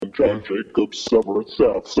John Jacobs, Summer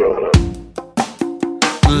Southside.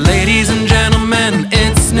 Ladies and gentlemen,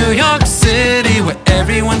 it's New York City, where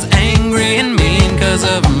everyone's angry and mean because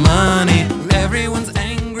of money. Everyone's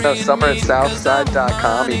angry. Summer at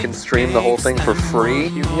Southside.com. You can stream the whole thing for free.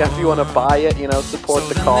 If you want to buy it, support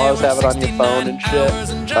the cause, have it on your phone and shit.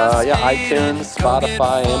 iTunes,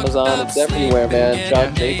 Spotify, Amazon, it's everywhere, man.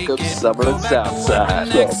 John Jacobs, Summer at Southside.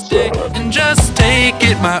 And just take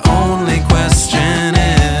it, my only question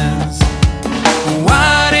is,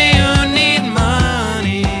 why do you need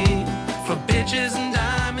money for bitches and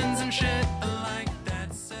diamonds and shit like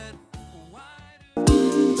that said? Why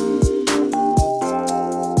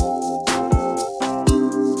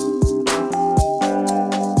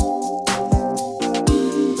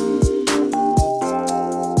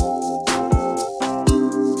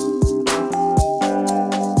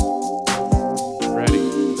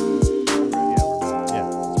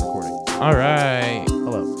All right.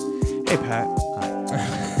 Hello. Hey, Pat.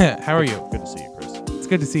 Hi. How are you? Good to see you, Chris. It's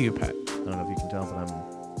good to see you, Pat. I don't know if you can tell, but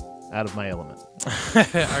I'm out of my element.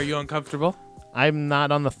 Are you uncomfortable? I'm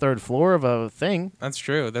not on the third floor of a thing. That's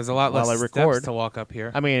true. There's a lot While less I record. steps to walk up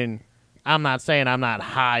here. I mean, I'm not saying I'm not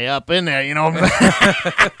high up in there, you know what I'm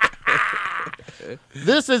saying?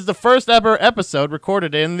 This is the first ever episode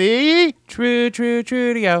recorded in the...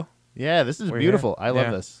 Trudio. Yeah, this is We're beautiful. here. I love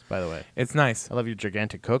Yeah. this, by the way. It's nice. I love your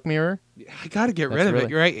gigantic Coke mirror. I gotta get That's rid of really- it.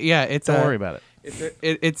 You're right. Yeah, it's Don't worry about it.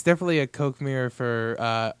 It's definitely a Coke mirror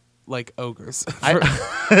for like ogres.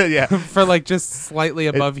 Yeah. For like just slightly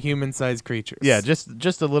above human-sized creatures. Yeah,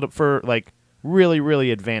 just a little for like really, really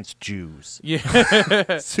advanced Jews.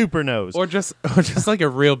 Yeah. Super nose. or just like a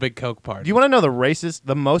real big Coke party. Do you want to know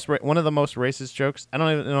one of the most racist jokes? I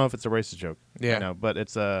don't even know if it's a racist joke. Yeah. I know, but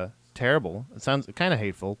it's terrible. It sounds kind of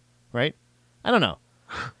hateful, right? I don't know.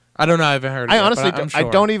 I don't know. I haven't heard of I it, honestly but I'm I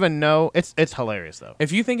sure. don't even know. It's hilarious though.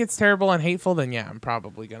 If you think it's terrible and hateful, then yeah, I'm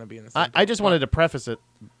probably gonna be in the same. I just wanted to preface it.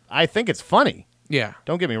 I think it's funny. Yeah.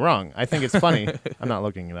 Don't get me wrong. I think it's funny. I'm not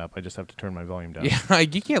looking it up. I just have to turn my volume down. Yeah,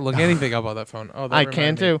 you can't look anything up on that phone. Oh, that I can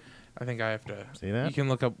reminded me. too. I think I have to. See that? You can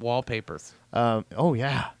look up wallpapers. Oh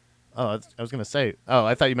yeah. Oh, I was gonna say. Oh,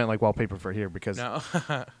 I thought you meant like wallpaper for here because. No.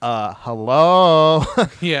 Hello.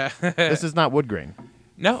 Yeah. This is not wood grain.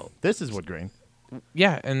 No. This is wood grain.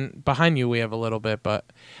 Yeah, and behind you we have a little bit, but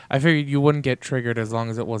I figured you wouldn't get triggered as long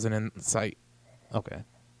as it wasn't in sight. Okay.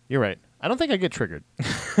 You're right. I don't think I get triggered.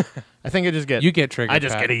 I think I just get. You get triggered. I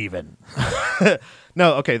just Pat. get even.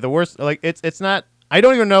 No, okay. The worst, like it's not. I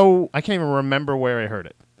don't even know. I can't even remember where I heard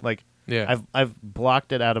it. Like, Yeah. I've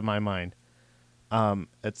blocked it out of my mind.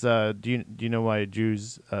 It's Do you know why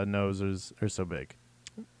Jews' noses are so big?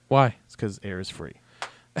 Why? It's because air is free.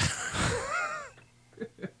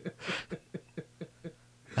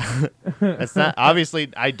 It's not obviously.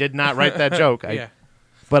 I did not write that joke. Yeah.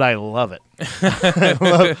 But I love it.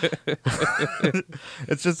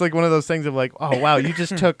 It's just like one of those things of like, oh wow, you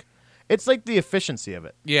just took. It's like the efficiency of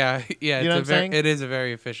it. Yeah. You Yeah. know what I'm saying? It is a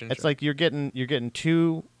very efficient. It's show. like you're getting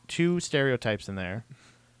two stereotypes in there.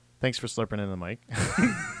 Thanks for slurping in the mic.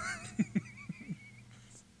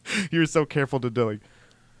 You were so careful to do like,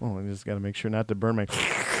 oh, I just got to make sure not to burn my.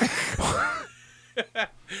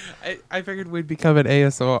 I figured we'd become an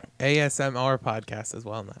ASMR podcast as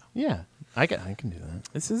well now. Yeah, I can do that.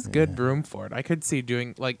 This is good room for it. I could see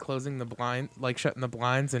doing like closing the blind, like shutting the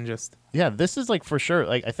blinds and just. Yeah, this is like for sure.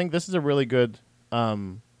 Like I think this is a really good.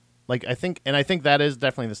 Like I think that is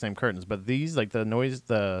definitely the same curtains, but these like the noise,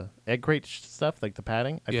 the egg crate stuff, like the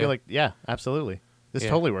padding. I Yeah. feel like absolutely. This Yeah.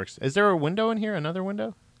 totally works. Is there a window in here? Another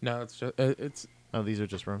window? No, it's just it's Oh, these are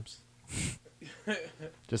just rooms.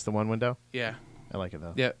 Just the one window. yeah. I like it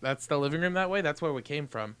though. Yeah, that's the living room that way. That's where we came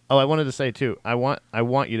from. Oh, I wanted to say too. I want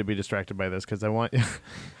you to be distracted by this because I want.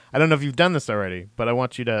 I don't know if you've done this already, but I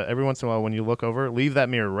want you to every once in a while when you look over, leave that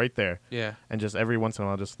mirror right there, Yeah. and just every once in a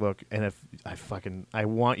while just look. And if I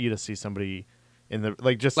want you to see somebody in the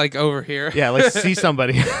like just Like over here. yeah, like see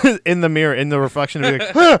somebody in the mirror in the reflection and be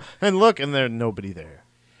like, "Huh," and look, and there's nobody there.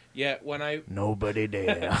 Yeah, Nobody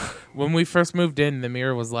there. when we first moved in, the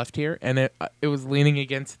mirror was left here, and it was leaning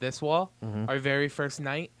against this wall. Mm-hmm. Our very first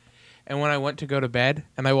night, and when I went to go to bed,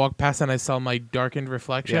 and I walked past and I saw my darkened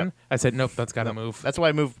reflection, Yep. I said, "Nope, that's gotta move." That's why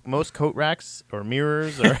I move most coat racks or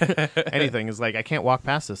mirrors or anything. Is like I can't walk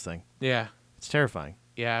past this thing. Yeah, It's terrifying.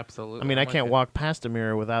 yeah, absolutely. I mean, I I'm can't with walk past a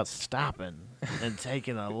mirror without stopping and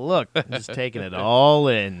taking a look, just taking it all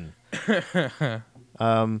in.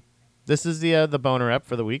 This is the boner ep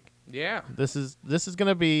for the week. you. Yeah, This is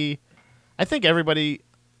gonna be, I think everybody,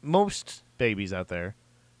 most babies out there,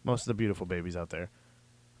 most of the beautiful babies out there.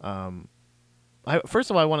 First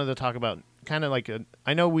of all, I wanted to talk about kind of like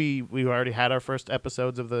I know we already had our first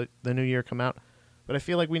episodes of the new year come out, but I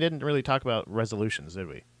feel like we didn't really talk about resolutions, did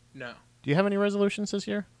we? No. Do you have any resolutions this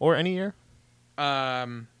year or any year?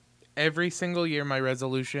 Every single year, my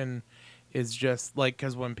resolution is just like,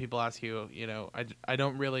 because when people ask you, I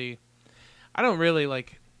don't really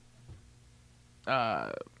like,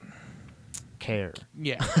 Care.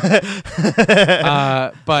 yeah.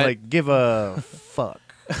 But Like give a fuck.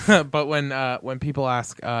 but when people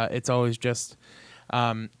ask, it's always just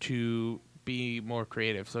to be more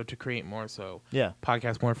creative, so to create more, so Yeah.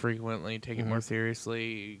 podcast more frequently, take it more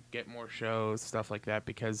seriously, get more shows, stuff like that,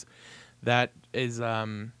 because that is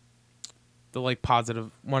the like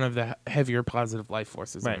positive, one of the heavier positive life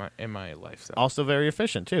forces Right. in my life. So Also very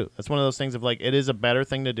efficient too. That's one of those things of like it is a better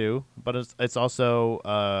thing to do, but it's also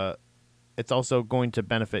going to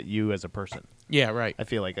benefit you as a person. yeah, right. I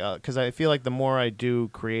feel like because I feel like the more I do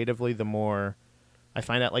creatively, the more I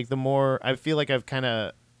find out. Like the more I feel like I'm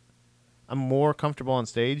more comfortable on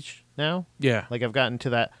stage now. Yeah, Like I've gotten to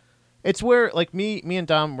that. It's where like me and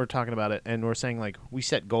Dom were talking about it, and we're saying like we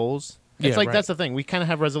set goals. It's Yeah, like right. that's the thing. We kind of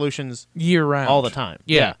have resolutions year round, all the time.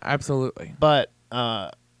 Yeah, absolutely. But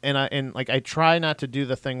I try not to do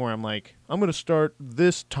the thing where I'm like, I'm gonna start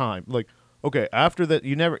this time. Like, okay, after that,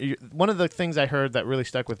 one of the things I heard that really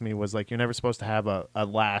stuck with me was like, you're never supposed to have a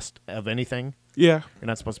last of anything. Yeah, You're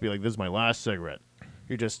not supposed to be like, this is my last cigarette.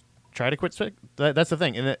 You just try to quit. That's the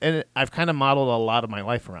thing, and I've kind of modeled a lot of my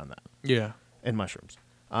life around that yeah, and mushrooms.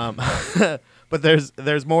 But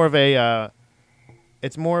there's more of a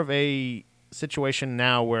it's more of a situation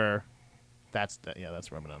now where that's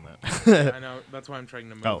rubbing on that. I know. That's why I'm trying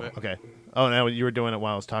to move Oh, it. okay. Oh, no, you were doing it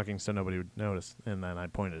while I was talking, so nobody would notice, and then I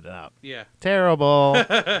pointed it out. Yeah, Terrible.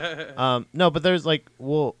 No, but there's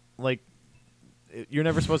you're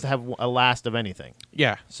never supposed to have a last of anything.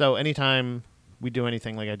 yeah, So anytime we do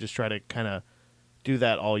anything, like I just try to kind of do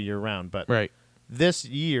that all year round. But right. this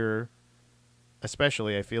year,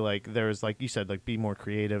 especially, I feel like there's, like you said, like be more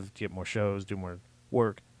creative, get more shows, do more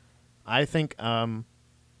work. I think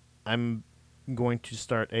I'm going to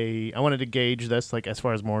start I wanted to gauge this, like as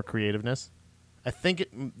far as more creativeness. I think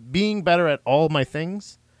being better at all my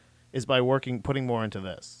things is by putting more into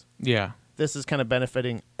this. Yeah, This is kind of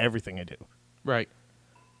benefiting everything I do. right.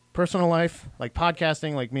 Personal life, like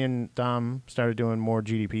podcasting, like me and Dom started doing more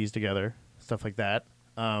GDPs together, stuff like that.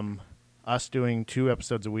 Us doing 2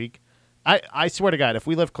 episodes a week. I swear to God, if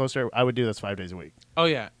we lived closer, I would do this 5 days a week. Oh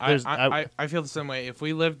yeah, There's- I feel the same way. If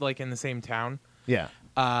we lived like in the same town, Yeah.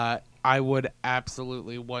 I would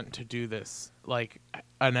absolutely want to do this like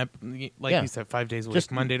Yeah. you said, 5 days a week,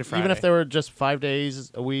 Just Monday to Friday. Even if there were just 5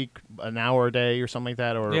 days a week, an hour a day or something like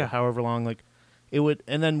that, or Yeah. however long, like it would,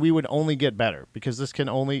 and then we would only get better because this can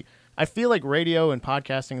only. I feel like radio and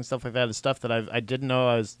podcasting and stuff like that is stuff that I didn't know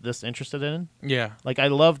I was this interested in. yeah, Like I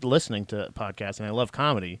loved listening to podcasts and I love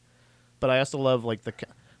comedy, but I also love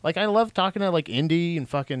I love talking to like indie and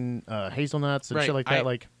fucking hazelnuts and Right. shit like that.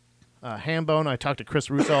 Like Hambone, I talk to Chris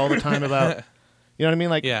Russo all the time about. You know what I mean?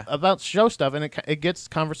 Like Yeah. about show stuff, and it gets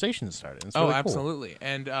conversations started. It's really cool. absolutely.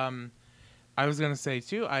 And I was gonna say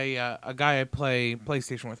too, a guy I play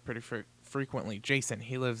PlayStation with pretty frequently, Jason.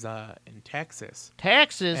 He lives in Texas,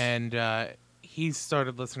 Texas. and he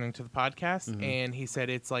started listening to the podcast, Mm-hmm. and he said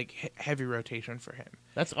it's like heavy rotation for him.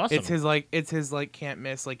 That's awesome. It's his can't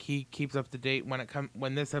miss. Like he keeps up to date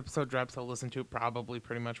when this episode drops. He'll listen to it probably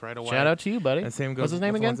pretty much right away. Shout out to you, buddy. And same goes. What's his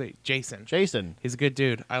name with the again? ones that- Jason. Jason. He's a good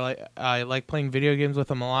dude. I like playing video games with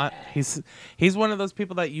him a lot. He's one of those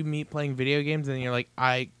people that you meet playing video games and you're like,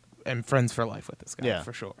 I am friends for life with this guy. Yeah.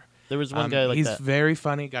 For sure. There was one guy like he's that. very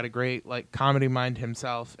funny, got a great like comedy mind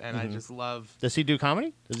himself, and Mm-hmm. I just love. Does he do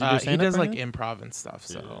comedy? Does he do He stand-up does or like anything? improv and stuff,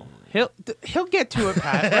 so he'll get to it,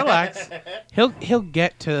 Pat. Relax. He'll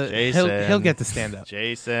get to Jason. he'll get to stand up.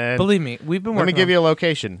 Jason. Believe me, we've been Let me working. give you a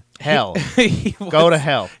location. Hell. Go to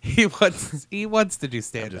hell. He wants to do I'm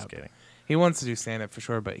stand just up. kidding. He wants to do stand up for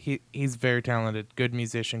sure, but he's very talented, good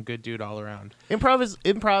musician, good dude all around.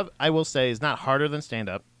 Improv. I will say is not harder than stand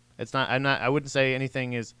up. It's not. I wouldn't say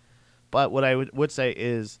anything is. But what I would say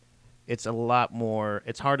is, it's a lot more.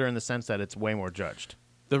 It's harder in the sense that it's way more judged,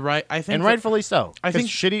 I think, and rightfully so. I 'Cause think-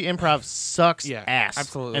 shitty improv sucks Yeah, ass.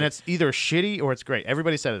 absolutely. And it's either shitty or it's great.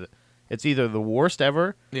 Everybody said it. It's either the worst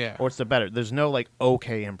ever, Yeah. or it's the better. There's no like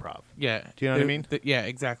okay improv. Yeah. Do you know what I mean? Yeah,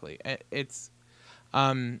 exactly. It's,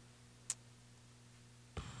 what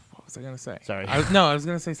was I gonna say? Sorry. I was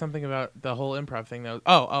gonna say something about the whole improv thing. That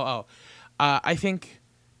was, I think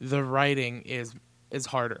the writing is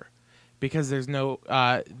harder because there's no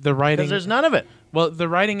the writing. Because there's none of it. Well, the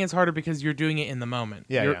writing is harder because you're doing it in the moment.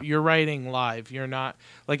 Yeah, you're, yeah. you're writing live. You're not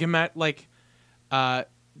like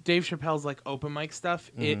Dave Chappelle's like open mic stuff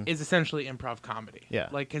it is essentially improv comedy. Yeah.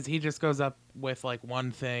 Like, because he just goes up with like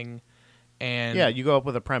one thing, and Yeah, you go up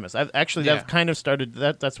with a premise. I've Yeah. kind of started.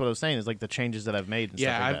 That's what I was saying is like the changes that I've made and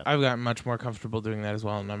stuff like that. I've gotten much more comfortable doing that as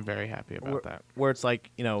well, and I'm very happy about that. Where it's like,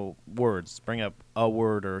 words, bring up a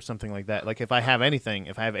word or something like that. Like if I have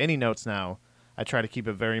any notes now, I try to keep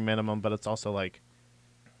it very minimum, but it's also like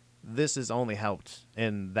this has only helped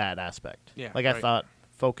in that aspect. Yeah, Like I right. thought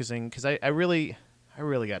focusing, because I really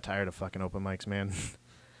got tired of fucking open mics, man.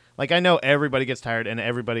 Like I know everybody gets tired and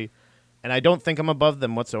I don't think I'm above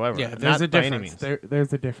them whatsoever. Yeah, Not there's a by any difference. means.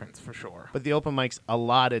 There's a difference for sure. But the open mics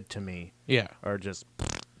allotted to me Yeah. are just,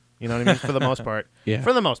 you know what I mean? For the most part. Yeah.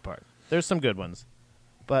 For the most part. There's some good ones,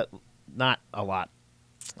 but not a lot,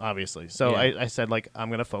 obviously. So Yeah. I said, like, I'm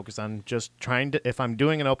going to focus on just trying to, if I'm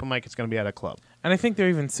doing an open mic, it's going to be at a club. And I think they're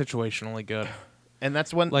even situationally good. And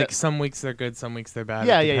that's when, Like some weeks they're good, some weeks they're bad.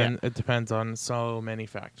 Yeah, It depends on so many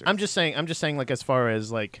factors. I'm just saying, like, as far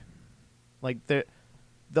as, like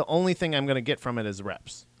the only thing I'm going to get from it is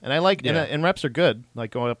reps. And I like, Yeah. and reps are good,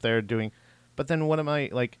 like going up there doing, but then what am I,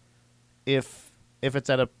 like, if it's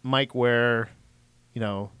at a mic where,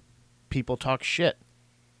 people talk shit,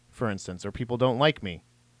 for instance, or people don't like me,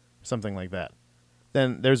 something like that,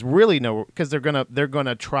 then there's really no, because they're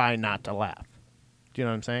gonna try not to laugh. Do you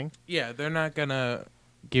know what I'm saying? Yeah, they're not gonna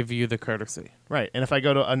give you the courtesy. Right. And if I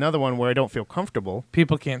go to another one where I don't feel comfortable,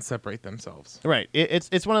 People can't separate themselves. right,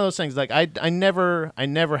 it's one of those things. Like I never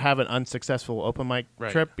have an unsuccessful open mic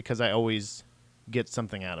Right. trip because I always get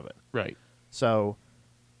something out of it. Right. So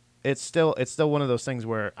it's still one of those things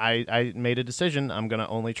where I made a decision. I'm gonna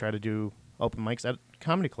only try to do open mics at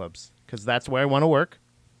comedy clubs because that's where I want to work.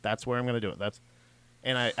 That's where I'm gonna do it.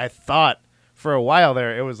 And I thought for a while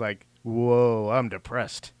there it was like, whoa, I'm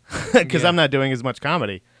depressed because Yeah. I'm not doing as much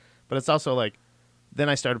comedy. But it's also like, then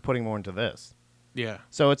I started putting more into this. Yeah.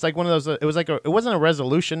 So it's like one of those. It was like it wasn't a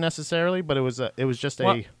resolution necessarily, but it was just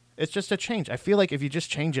Well- it's just a change. I feel like if you just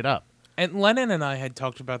change it up. And Lennon and I had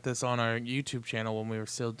talked about this on our YouTube channel when we were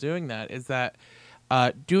still doing that, is that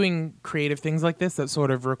doing creative things like this that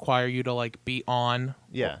sort of require you to like be on,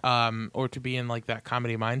 Yeah. or to be in like that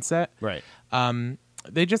comedy mindset, Right.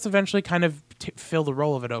 they just eventually kind of fill the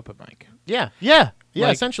role of an open mic. Yeah.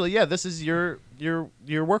 Like- Essentially, yeah. This is your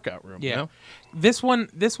workout room. Yeah. You know? This one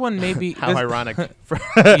may be How this- ironic.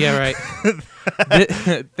 Yeah, right.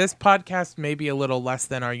 This podcast may be a little less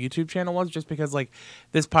than our YouTube channel was, just because like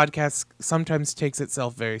this podcast sometimes takes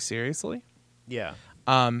itself very seriously. Yeah.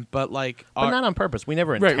 But like, But not on purpose. We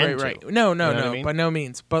never intend right. to. No, You know what I mean? by no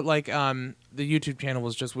means. But like, the YouTube channel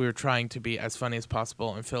was just, we were trying to be as funny as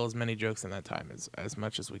possible and fill as many jokes in that time as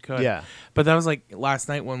much as we could. Yeah. But that was like last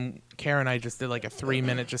night when Karen and I just did like a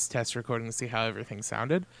 3-minute just test recording to see how everything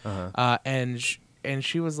sounded. And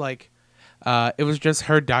she was like, it was just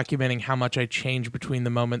her documenting how much I change between the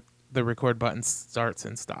moment the record button starts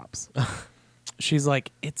and stops. She's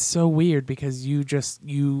like, it's so weird because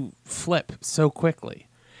you flip so quickly.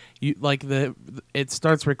 You like it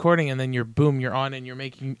starts recording and then you're on and you're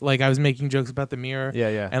making, like I was making jokes about the mirror.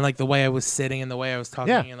 Yeah. And like the way I was sitting and the way I was talking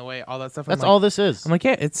Yeah. and the way all that stuff. That's I'm like, all this is. I'm like,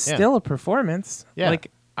 yeah, it's Yeah. still a performance. Yeah.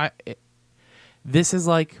 Like this is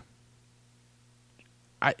like,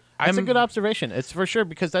 That's I'm a good observation. It's for sure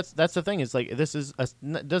because that's the thing. Is like this is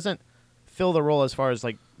doesn't fill the role as far as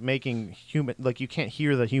like making human, like you can't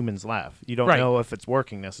hear the humans laugh. You don't Right. know if it's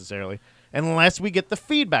working necessarily unless we get the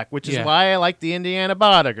feedback, which is Yeah. why I like the Indiana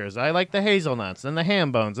Bodigers. I like the Hazelnuts and the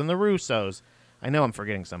Hambones and the Russos. I know I'm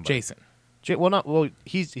forgetting somebody. Jason.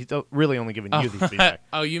 He's really only giving you these feedback.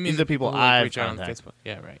 Oh, you mean These are the people who, like, I've reach out on contacted. Facebook?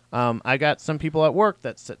 Yeah, right. I got some people at work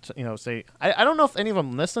that say I don't know if any of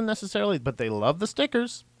them listen necessarily, but they love the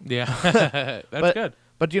stickers. Yeah, that's But- good.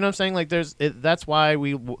 But do you know what I'm saying? Like, that's why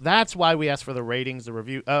we ask for the ratings, the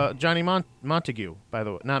review. Johnny Montague, by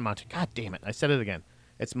the way, not Montague. God damn it, I said it again.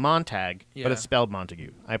 It's Montag, Yeah. but it's spelled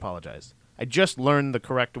Montague. I apologize. I just learned the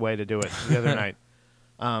correct way to do it the other night.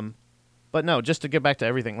 But no, just to get back to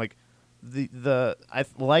everything, like I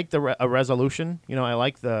like a resolution. You know,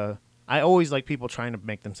 I always like people trying to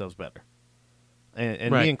make themselves better,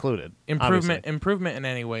 and Right. me included. Improvement obviously. in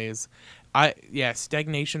any ways.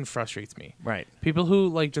 Stagnation frustrates me. Right. People who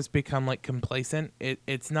like just become like complacent,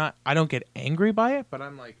 it's not, I don't get angry by it, but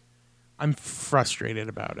I'm frustrated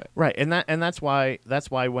about it. Right, and that's why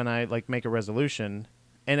when I like make a resolution,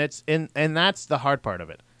 and that's the hard part of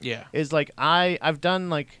it. Yeah. Is like I've done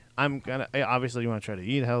like I'm gonna obviously you want to try to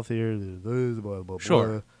eat healthier. Blah, blah, blah,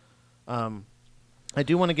 Sure. I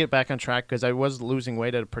do want to get back on track because I was losing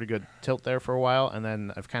weight at a pretty good tilt there for a while, and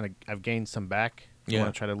then I've gained some back. I Yeah.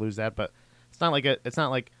 want to try to lose that, but it's not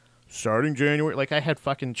like starting January. Like, I had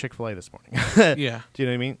fucking Chick-fil-A this morning. Yeah. Do you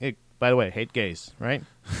know what I mean? By the way, hate gays, right?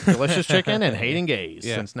 Delicious chicken and hating gays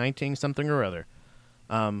Yeah. since 19-something or other.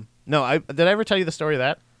 No, did I ever tell you the story of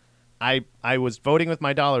that? I was voting with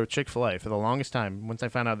my dollar with Chick-fil-A for the longest time. Once I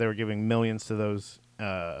found out they were giving millions to those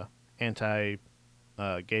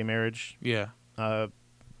anti-gay marriage Yeah.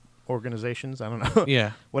 organizations. I don't know.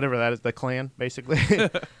 Yeah. Whatever that is, the Klan, basically.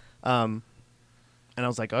 And I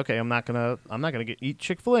was like, okay, I'm not gonna eat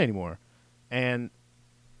Chick-fil-A anymore. And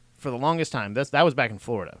for the longest time, that was back in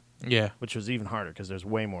Florida, Yeah. which was even harder because there's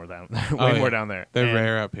way more down Oh, more yeah. down there. They're And,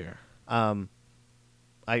 rare up here.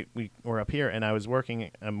 we were up here, and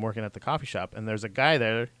I'm working at the coffee shop, and there's a guy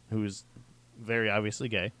there who's very obviously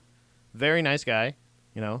gay, very nice guy,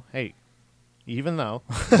 you know. Hey, even though,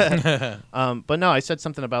 but no, I said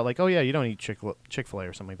something about like, oh yeah, you don't eat Chick-fil-A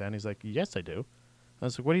or something like that, and he's like, yes, I do. I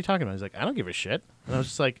was like, what are you talking about? He's like, I don't give a shit. And I was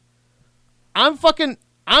just like, I'm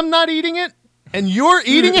not eating it, and you're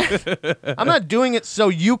eating it. I'm not doing it so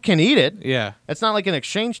you can eat it. Yeah. It's not like an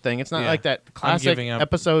exchange thing. It's not Yeah. like that classic giving up.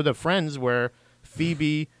 episode of Friends where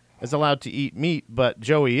Phoebe is allowed to eat meat, but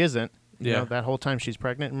Joey isn't. You Yeah. know, that whole time she's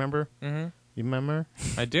pregnant, remember? Mm-hmm. You remember?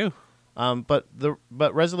 I do. But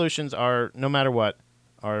resolutions are, no matter what,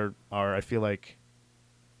 are I feel like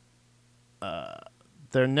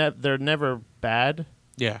they're never bad.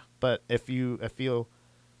 Yeah. But I feel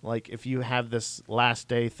like if you have this last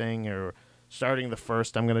day thing or starting the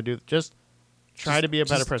first, I'm gonna do just try to be a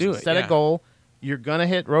better just person. do it, Set yeah. a goal. You're gonna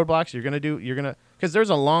hit roadblocks. Because there's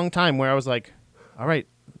a long time where I was like, all right,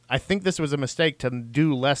 I think this was a mistake to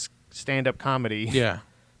do less stand-up comedy. Yeah.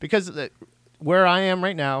 Because where I am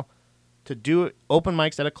right now, to do open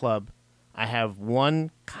mics at a club, I have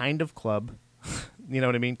one kind of club, you know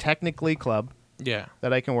what I mean? Technically club Yeah.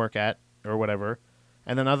 that I can work at or whatever.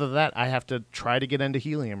 And then other than that, I have to try to get into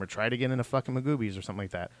Helium or try to get into fucking Magoobies or something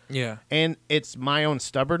like that. Yeah. And it's my own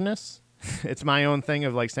stubbornness. It's my own thing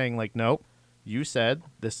of like saying like, nope, you said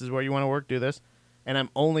this is where you want to work, do this. And I'm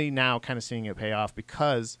only now kind of seeing it pay off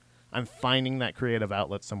because I'm finding that creative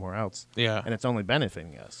outlet somewhere else. Yeah. And it's only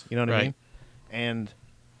benefiting us. You know what I Right. mean? And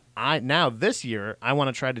now this year, I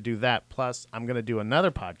want to try to do that. Plus, I'm going to do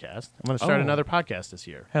another podcast. I'm going to start Oh. another podcast this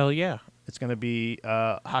year. Hell yeah. It's going to be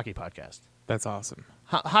a hockey podcast. That's awesome.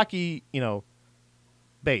 Hockey, you know,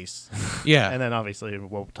 base. Yeah. And then obviously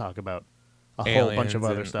we'll talk about a whole bunch of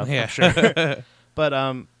Aliens other and- stuff, yeah. I'm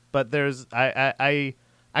sure. But there's I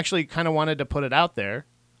actually kind of wanted to put it out there.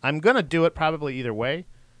 I'm gonna do it probably either way.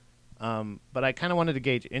 But I kind of wanted to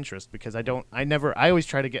gauge interest because I always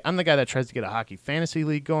try to get. I'm the guy that tries to get a hockey fantasy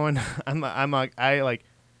league going.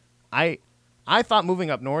 I thought moving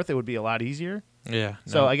up north it would be a lot easier. Yeah.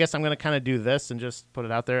 So no. I guess I'm going to kind of do this and just put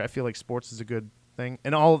it out there. I feel like sports is a good thing.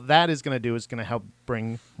 And all that is going to do is going to help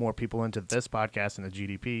bring more people into this podcast and the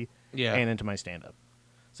GDP Yeah. and into my stand-up.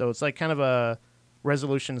 So it's like kind of a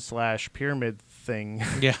resolution / pyramid thing.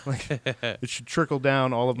 Yeah. It should trickle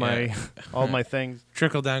down all of my all of my things.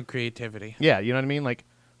 Trickle down creativity. Yeah, you know what I mean? Like,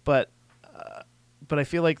 but I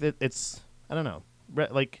feel like that it's, I don't know.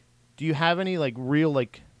 Like, do you have any like real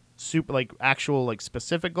like super like actual like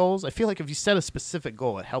specific goals? I feel like if you set a specific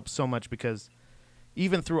goal, it helps so much because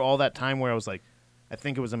even through all that time where I was like, I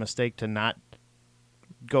think it was a mistake to not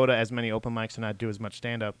go to as many open mics and not do as much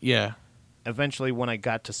stand up. Yeah. Eventually, when I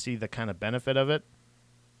got to see the kind of benefit of it,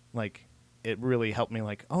 like it really helped me.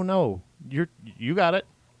 Like, oh no, you got it.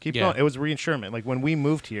 Keep Yeah. going. It was reassurance. Like when we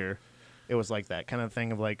moved here, it was like that kind of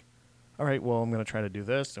thing of like, all right, well, I'm gonna try to do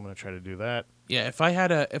this. I'm gonna try to do that. Yeah. If I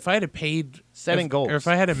had a paid Setting goals. or if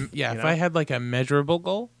I had You if know? I had like a measurable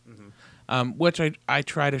goal, which I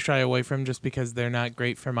try to shy away from just because they're not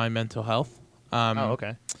great for my mental health. Oh,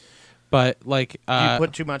 okay. But like, Do you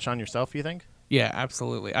put too much on yourself? You think? yeah,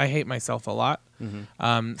 absolutely. I hate myself a lot.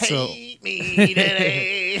 So Hate me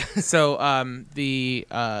today.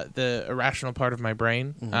 the irrational part of my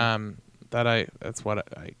brain that's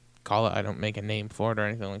what I call it. I don't make a name for it or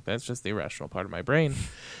anything like that. It's just the irrational part of my brain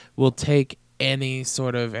will take any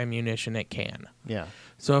sort of ammunition it can. Yeah.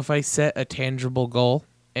 So if I set a tangible goal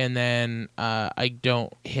and then I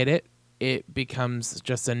don't hit it, it becomes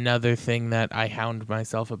just another thing that I hound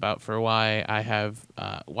myself about for why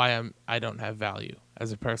I don't have value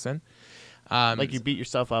as a person. Like you beat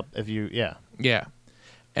yourself up if you. Yeah. Yeah.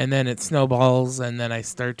 And then it snowballs, and then I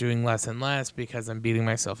start doing less and less because I'm beating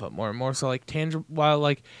myself up more and more. So, like,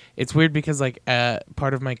 it's weird because, like,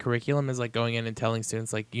 part of my curriculum is, like, going in and telling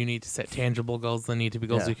students, like, you need to set tangible goals. They need to be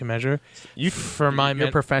goals Yeah. you can measure. You're a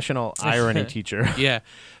professional irony teacher. Yeah.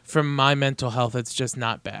 For my mental health, it's just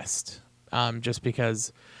not best. Just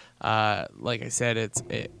because, like I said,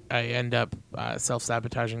 I end up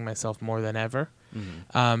self-sabotaging myself more than ever.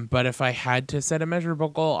 But if I had to set a measurable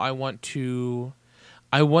goal, I want to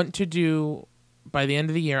do, by the end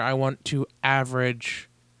of the year, I want to average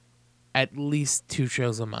at least 2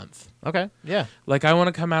 shows a month. Okay. Yeah. Like, I want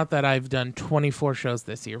to come out that I've done 24 shows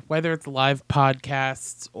this year, whether it's live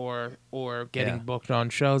podcasts or getting booked on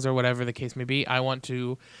shows or whatever the case may be. I want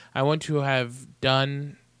to have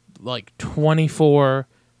done like 24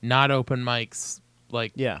 not open mics,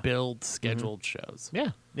 like build scheduled shows. Yeah.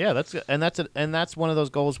 Yeah. That's one of those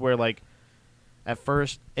goals where, like, at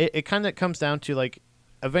first it kind of comes down to, like,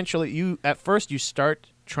 eventually you start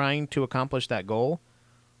trying to accomplish that goal.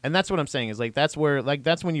 And that's what I'm saying is, like, that's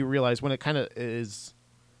when you realize when it kind of is,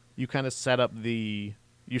 you kind of set up the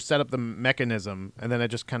mechanism, and then it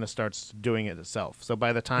just kind of starts doing it itself. So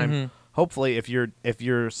by the time, hopefully, if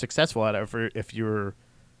you're successful at it, or if you're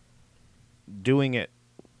doing it,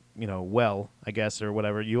 well, I guess, or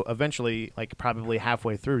whatever, you eventually, like, probably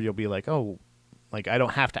halfway through, you'll be like, oh, like, I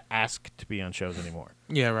don't have to ask to be on shows anymore.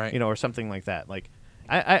 Yeah, right. Or something like that. Like,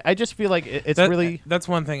 I just feel like that's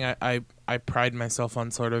one thing I pride myself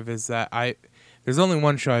on, sort of, is that there's only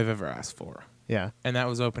one show I've ever asked for. Yeah. And that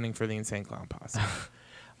was opening for the Insane Clown Posse.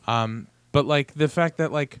 But, like, the fact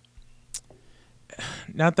that, like,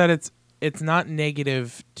 not that it's not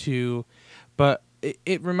negative to, but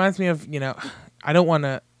it reminds me of, I don't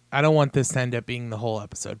want this to end up being the whole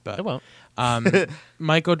episode, but it won't.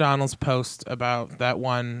 Mike O'Donnell's post about that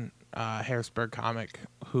one Harrisburg comic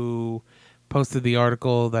who posted the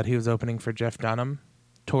article that he was opening for Jeff Dunham,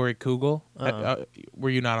 Tori Kugel. Were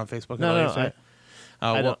you not on Facebook? No,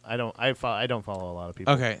 I don't follow a lot of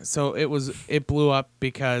people. Okay, so it blew up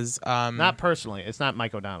because not personally. It's not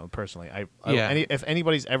Mike O'Donnell personally. If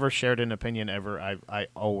anybody's ever shared an opinion ever, I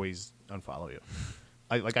always unfollow you.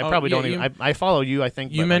 I probably don't even. I follow you. I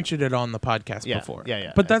think you mentioned it on the podcast before.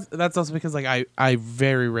 Yeah. But that's also because, like, I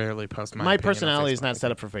very rarely post my personality is not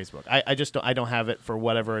set up for Facebook. I just don't have it for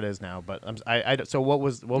whatever it is now. But so what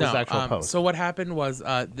was the actual post? So what happened was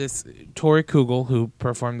this Tori Kugel, who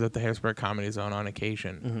performed at the Harrisburg Comedy Zone on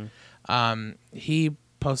occasion, he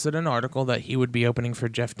posted an article that he would be opening for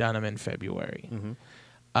Jeff Dunham in February.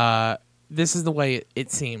 This is the way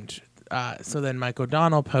it seemed. So then Mike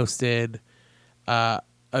O'Donnell posted a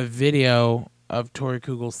video of Tori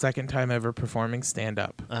Kugel's second time ever performing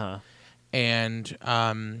stand-up, and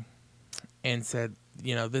said,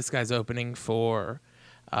 this guy's opening for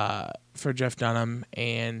Jeff Dunham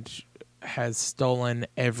and has stolen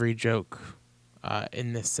every joke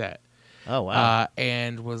in this set. Oh wow!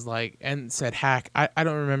 And was like, and said hack. I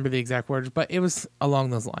don't remember the exact words, but it was along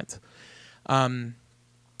those lines.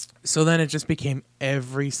 So then it just became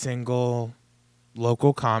every single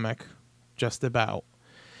local comic, just about,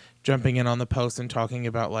 jumping in on the post and talking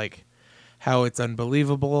about, like, how it's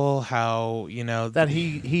unbelievable, how, that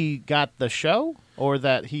he got the show, or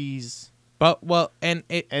that he's. But well, and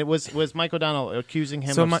it was Mike O'Donnell accusing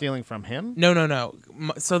him of stealing from him. No.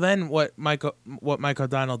 So then what Mike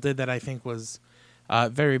O'Donnell did that I think was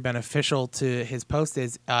very beneficial to his post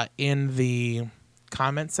is in the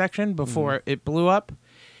comment section before it blew up,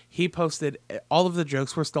 he posted all of the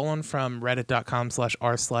jokes were stolen from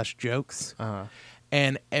reddit.com/r/jokes.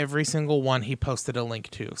 And every single one he posted a link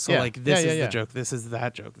to. So this is the joke, this is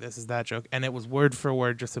that joke, this is that joke. And it was word for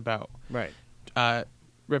word just about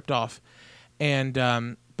ripped off.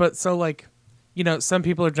 And but so, like, some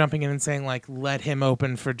people are jumping in and saying, like, let him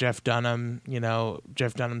open for Jeff Dunham.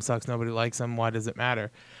 Jeff Dunham sucks, nobody likes him, why does it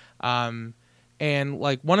matter? And,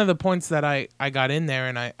 like, one of the points that I got in there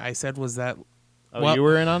and I said was that you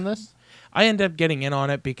were in on this? I ended up getting in on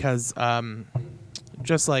it because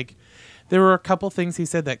just, like, there were a couple things he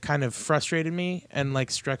said that kind of frustrated me and,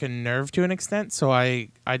 like, struck a nerve to an extent. So I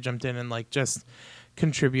jumped in and, like, just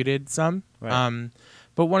contributed some. Right.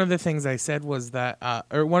 But one of the things I said was that,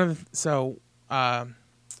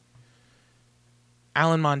 Alan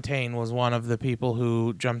Montaigne was one of the people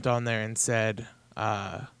who jumped on there and said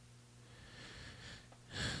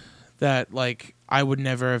that, like, I would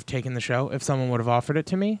never have taken the show if someone would have offered it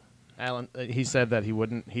to me. Alan, he said that he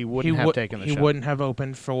wouldn't have taken the show. He wouldn't have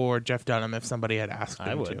opened for Jeff Dunham if somebody had asked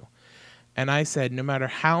him to. And I said, no matter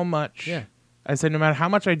how much I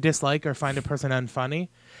dislike or find a person unfunny,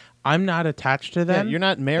 I'm not attached to them. Yeah, you're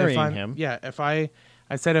not marrying him. Yeah, if I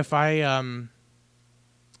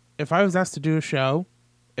was asked to do a show,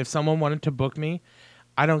 if someone wanted to book me,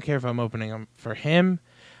 I don't care if I'm opening for him.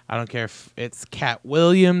 I don't care if it's Cat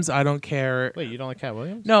Williams. I don't care. Wait, you don't like Cat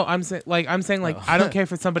Williams? No, I'm saying I don't care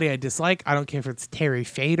if it's somebody I dislike. I don't care if it's Terry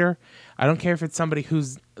Fader. I don't care if it's somebody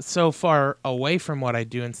who's so far away from what I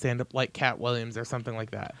do in stand up, like Cat Williams or something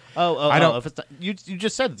like that. I don't. If it's you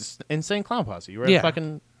just said this Insane Clown Posse. You were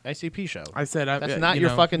fucking. ICP show. I said That's not your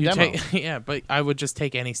fucking you demo. Yeah, but I would just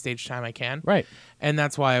take any stage time I can. Right. And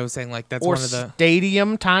that's why I was saying like that's Or one of the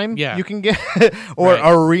stadium time Yeah. you can get, or Right.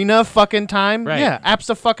 arena fucking time. Right. Yeah,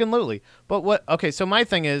 abso-fucking-lutely. But what? Okay, so my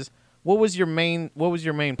thing is, what was your main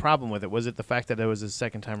problem with it? Was it the fact that it was his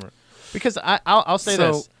second time? Because I'll say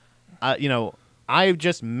So- this, I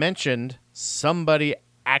just mentioned somebody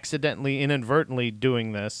accidentally, inadvertently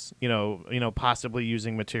doing this. Possibly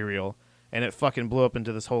using material, and it fucking blew up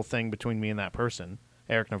into this whole thing between me and that person,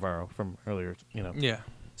 Eric Navarro from earlier. Yeah.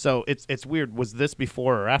 So it's weird. Was this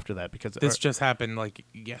before or after that? Because This just happened like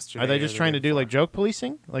yesterday. are they or just the trying day to do before. like joke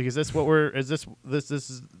policing? Like, is this what we're? Is this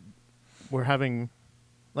we're having?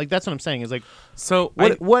 Like, that's what I'm saying. Is like So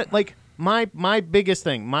what like my biggest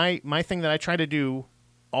thing, my thing that I try to do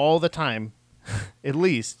all the time, at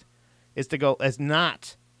least, is to go as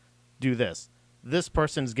not do this. This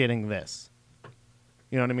person's getting this.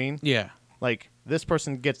 You know what I mean? Yeah. Like, this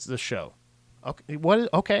person gets the show. Okay.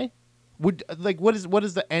 Okay. What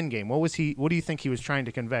is the end game? What do you think he was trying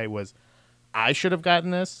to convey? Was I should have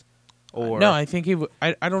gotten this, or No, I think he.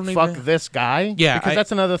 I don't fuck even. this guy? Yeah, because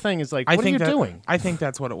that's another thing. Is like, I what are think you that, doing? I think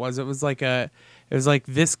that's what it was. It was like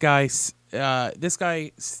this guy. This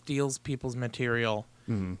guy steals people's material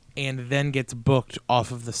Mm-hmm. and then gets booked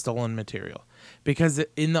off of the stolen material. Because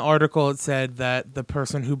in the article it said that the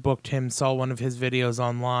person who booked him saw one of his videos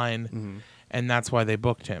online, Mm-hmm. and that's why they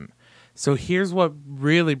booked him. So here's what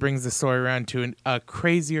really brings the story around to a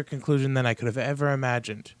crazier conclusion than I could have ever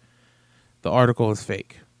imagined. The article is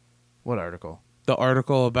fake. What article? The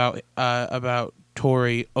article about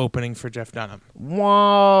Tory opening for Jeff Dunham.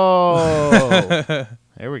 Whoa!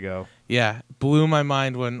 There we go. Yeah, blew my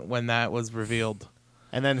mind when that was revealed.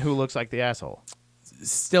 And then who looks like the asshole?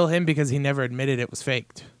 Still him because he never admitted it was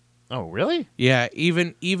faked. Oh, really? Yeah,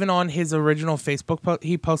 even on his original Facebook post,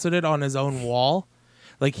 he posted it on his own wall.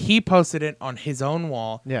 Like, he posted it on his own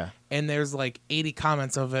wall. Yeah. And there's like 80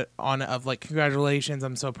 comments of like, congratulations,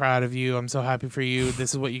 I'm so proud of you, I'm so happy for you,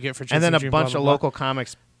 this is what you get for chasing And then a dream, bunch blah, of blah, local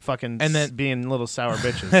comics fucking And then- being little sour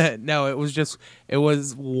bitches. blah. No, it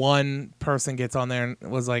was one person gets on there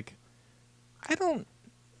and was like, I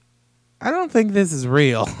don't think this is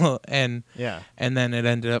real. and Yeah. and then it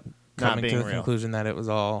ended up Not coming to being the real. conclusion that it was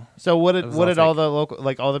all So what It did was what all did all fake. the local,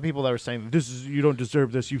 like, all the people that were saying this is, you don't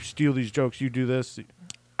deserve this, you steal these jokes, you do this?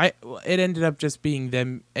 it ended up just being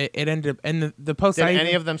them. It ended up, and the post Did I any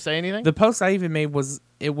even, of them say anything? the post I even made was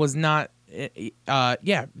not.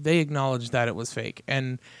 Yeah, they acknowledged that it was fake,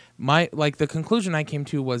 and the conclusion I came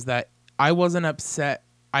to was that I wasn't upset.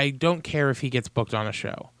 I don't care if he gets booked on a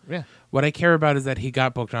show. Yeah. What I care about is that he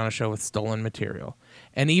got booked on a show with stolen material,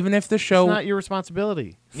 and even if the show, It's not your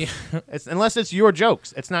responsibility. yeah, Unless it's your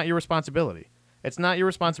jokes. It's not your responsibility. It's not your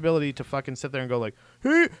responsibility to fucking sit there and go like,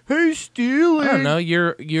 hey, stealing. I don't know.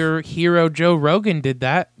 Your hero Joe Rogan did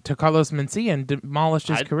that to Carlos Mencia and demolished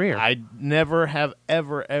his career. I never have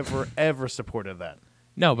ever supported that.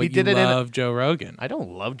 no, but he you did it in a- love Joe Rogan, I don't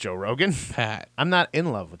love Joe Rogan. Pat. I'm not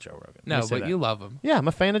in love with Joe Rogan. Let No, me say but that. you love him. Yeah, I'm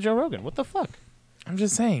a fan of Joe Rogan. What the fuck? I'm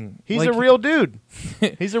just saying. He's like, a real dude.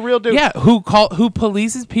 He's a real dude. Yeah, who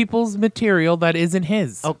polices people's material that isn't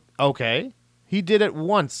his. Oh, okay. He did it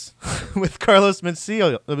once with Carlos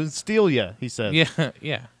Mencia, he said. Yeah,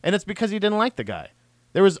 yeah. And it's because he didn't like the guy.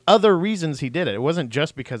 There was other reasons he did it. It wasn't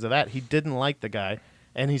just because of that. He didn't like the guy.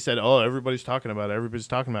 And he said, "Oh, everybody's talking about it. Everybody's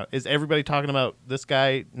talking about it." Is everybody talking about this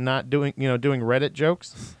guy not doing Reddit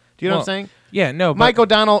jokes? Do you know what I'm saying? Yeah, no. But Mike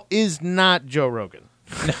O'Donnell is not Joe Rogan.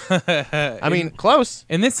 I mean, close.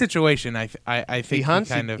 in this situation, I think He hunts.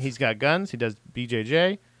 kind of. He's got guns. He does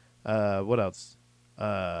BJJ. What else?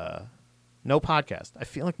 No podcast. I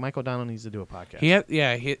feel like Mike O'Donnell needs to do a podcast.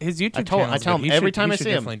 His YouTube I channel. tell him every time I see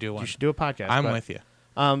him, definitely do one. you should do a podcast. I'm but, with you.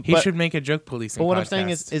 He but- should make a joke policing. But what I'm podcast. saying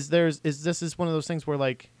is this is one of those things where,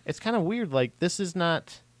 like, it's kind of weird. Like, this is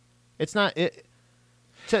not. It's not it.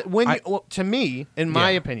 To me, in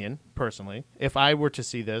my Yeah. opinion, personally, if I were to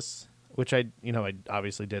see this, which I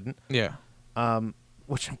obviously didn't, yeah,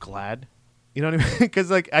 which I'm glad, you know what I mean? Because,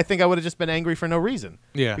 like, I think I would have just been angry for no reason.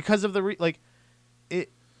 Yeah. Because of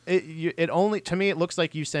it only, to me, it looks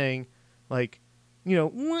like you saying, like, "Well,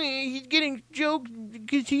 he's getting jokes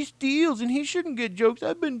because he steals and he shouldn't get jokes.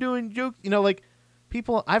 I've been doing jokes." Like,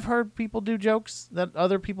 people, I've heard people do jokes that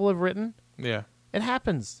other people have written. yeah, It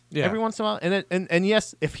happens Yeah. every once in a while. And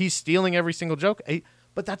yes, if he's stealing every single joke,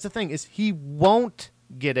 but that's the thing, is he won't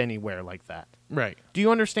get anywhere like that. right. Do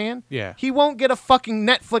you understand? Yeah. He won't get a fucking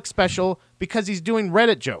Netflix special because he's doing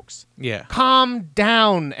Reddit jokes. Yeah, Calm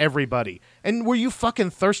down, everybody. And were you fucking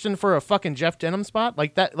thirsting for a fucking Jeff Dunham spot?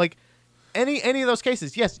 Like that, like any of those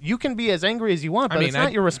cases, yes, you can be as angry as you want, but I mean, it's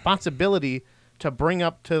not your responsibility bring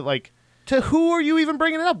up to who are you even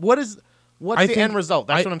bringing it up? What's the end result?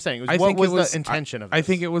 That's what I'm saying. What was the intention of this? I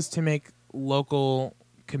think it was to make local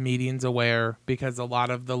comedians aware, because a lot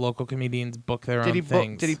of the local comedians book their own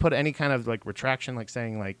things. Did he put any kind of like retraction, like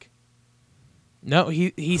saying like? No,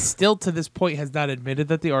 he still to this point has not admitted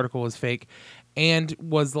that the article was fake, and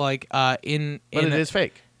was like But it is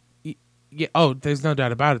fake. Yeah. Oh, there's no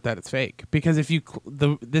doubt about it that it's fake, because if you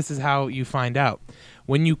this is how you find out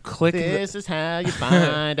when you click. This is how you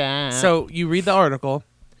find out. So you read the article,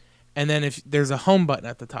 and then if there's a home button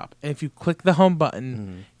at the top, and if you click the home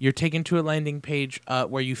button, you're taken to a landing page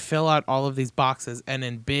where you fill out all of these boxes, and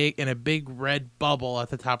in a big red bubble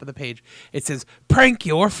at the top of the page, it says "Prank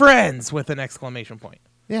your friends" with an exclamation point.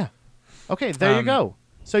 Yeah. Okay, there you go.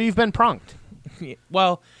 So you've been pranked.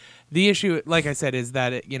 Well, the issue, like I said, is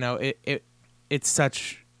that it's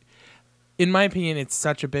such, in my opinion, it's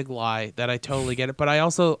such a big lie that I totally get it. But I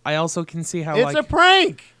also can see how it's a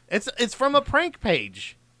prank. It's from a prank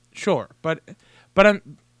page. Sure, but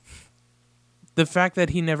I'm the fact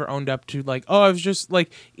that he never owned up to like, oh, I was just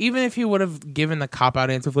like, even if he would have given the cop out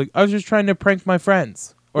answer of like, I was just trying to prank my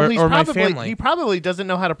friends or my family. He probably doesn't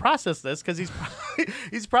know how to process this, because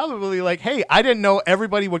he's probably like, hey, I didn't know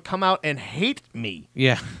everybody would come out and hate me.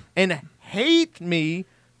 Yeah, and hate me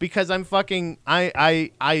because I'm fucking.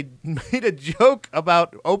 I made a joke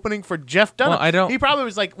about opening for Jeff Dunham. Well, I don't. He probably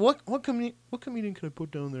was like, what comedian can I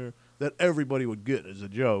put down there that everybody would get as a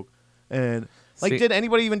joke? And like, did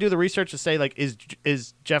anybody even do the research to say like, is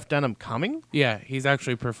Jeff Dunham coming? Yeah, he's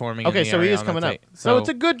actually performing. Okay, so he is coming up. So it's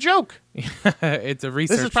a good joke. It's a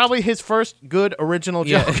research. This is probably his first good original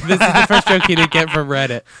joke. Yeah, this is the first joke he did get from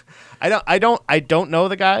Reddit. I don't know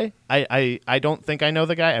the guy. I don't think I know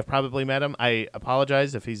the guy. I've probably met him. I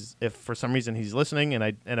apologize if for some reason he's listening and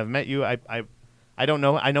I've met you. I don't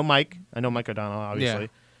know. I know Mike. I know Mike O'Donnell, obviously. Yeah.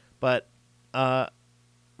 But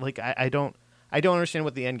like I don't understand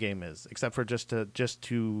what the end game is, except for just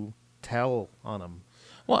to tell on him.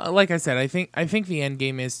 Well, like I said, I think the end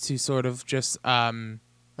game is to sort of just to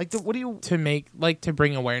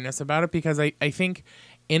bring awareness about it, because I think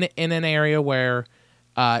in an area where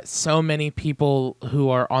so many people who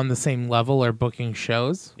are on the same level are booking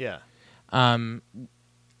shows. Yeah.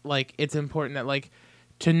 Like, it's important that like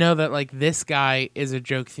to know that like this guy is a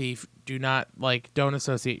joke thief. Don't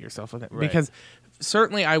associate yourself with it. Right. Because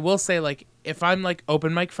certainly I will say, like, if I'm like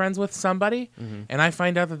open mic friends with somebody and I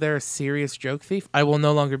find out that they're a serious joke thief, I will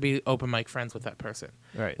no longer be open mic friends with that person.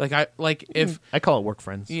 Right. Like if I call it work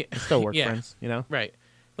friends. Yeah, it's still work friends, you know? Right.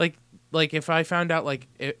 Like if I found out, like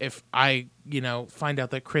if I find out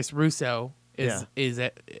that Chris Russo is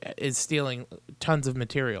stealing tons of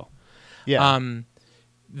material,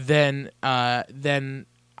 then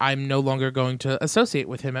I'm no longer going to associate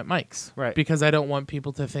with him at mics, right? Because I don't want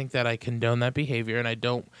people to think that I condone that behavior, and I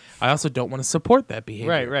also don't want to support that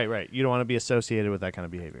behavior. Right. You don't want to be associated with that kind of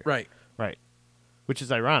behavior, right? Which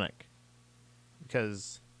is ironic,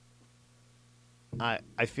 because I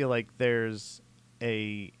feel like there's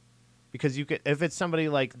because you could, if it's somebody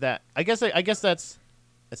like that, I guess that's,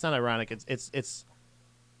 it's not ironic. It's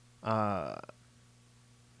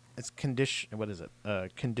condition. What is it?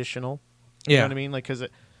 Conditional. You know what I mean? Like,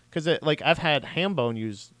 because like I've had Hambone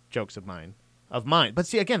use jokes of mine, but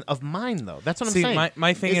see, again, of mine though. That's what I'm saying.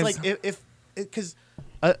 My thing is like because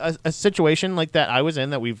a situation like that I was in,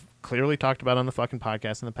 that we've clearly talked about on the fucking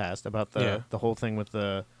podcast in the past, about the whole thing with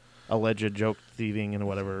the alleged joke thieving and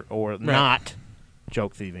whatever, or not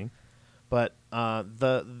joke thieving, but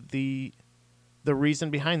the reason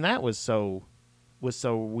behind that was so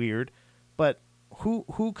weird. But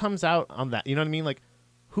who comes out on that? You know what I mean? Like,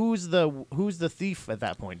 who's the thief at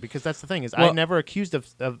that point? Because that's the thing, is I'm never accused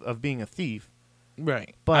of being a thief.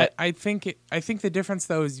 Right. But I think the difference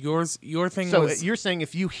though is your thing. So was, you're saying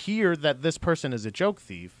if you hear that this person is a joke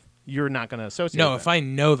thief, you're not going to associate. No, with if I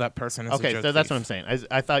know that person is a joke so that's thief. what I'm saying.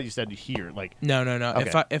 I thought you said hear, like no.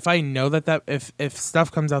 Okay. If I know that if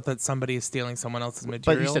stuff comes out that somebody is stealing someone else's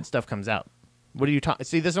material, but you said stuff comes out. What are you talking?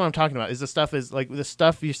 See, this is what I'm talking about. Is the stuff is like the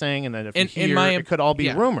stuff you're saying, and then if you hear, it could all be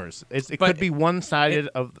rumors. It could be one-sided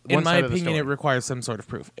of. In my opinion, it requires some sort of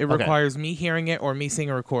proof. It requires me hearing it or me seeing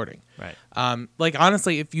a recording. Right. Like,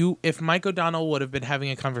 honestly, if Mike O'Donnell would have been having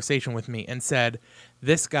a conversation with me and said,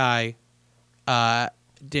 "This guy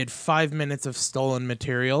did 5 minutes of stolen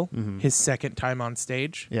material his second time on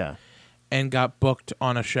stage," and got booked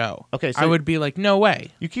on a show. Okay, so I would be like, no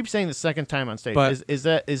way. You keep saying the second time on stage. But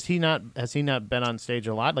has he not been on stage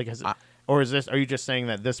a lot? Like, or are you just saying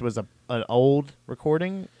that this was an old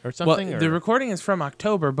recording or something? Well, the recording is from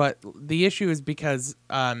October, but the issue is because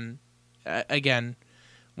again,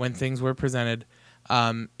 when things were presented,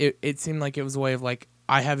 it seemed like it was a way of like,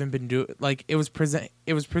 I haven't been doing, like, it was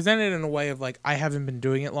presented in a way of like, I haven't been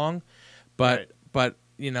doing it long, but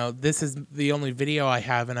you know, this is the only video I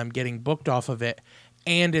have and I'm getting booked off of it,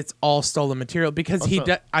 and it's all stolen material because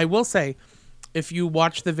I will say, if you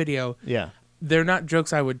watch the video, they're not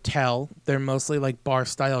jokes I would tell. They're mostly like bar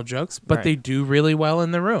style jokes, but they do really well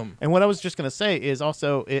in the room. And what I was just gonna say is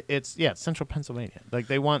also it's Central Pennsylvania. Like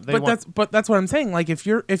that's what I'm saying. Like if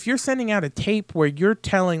you're sending out a tape where you're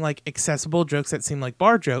telling like accessible jokes that seem like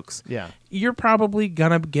bar jokes, you're probably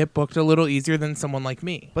gonna get booked a little easier than someone like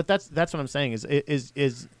me. But that's what I'm saying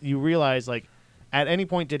is you realize, like, at any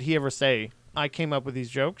point did he ever say, I came up with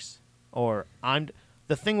these jokes, or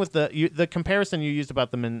the thing with the comparison you used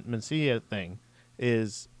about the Mencia thing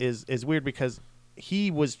is weird because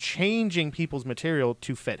he was changing people's material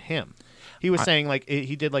to fit him. He was saying, like,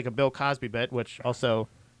 he did like a Bill Cosby bit, which also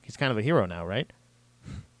he's kind of a hero now, right?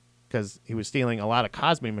 Because he was stealing a lot of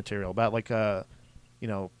Cosby material about like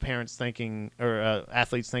parents thinking or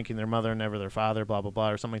athletes thinking their mother never their father, blah blah blah,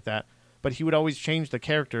 or something like that. But he would always change the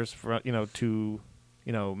characters to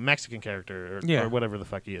Mexican character or whatever the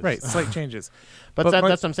fuck he is. Right, slight changes. But that's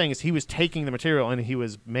what I'm saying is he was taking the material and he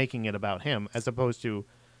was making it about him, as opposed to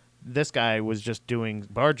this guy was just doing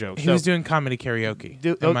bar jokes. He was doing comedy karaoke.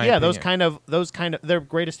 Those kind of their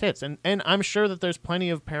greatest hits, and I'm sure that there's plenty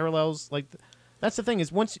of parallels. Like that's the thing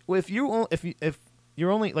is if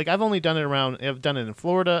you're only like I've only done it around. I've done it in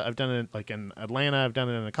Florida. I've done it like in Atlanta. I've done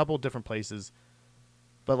it in a couple of different places,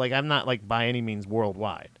 but like I'm not like by any means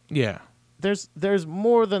worldwide. Yeah. There's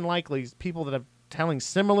more than likely people that are telling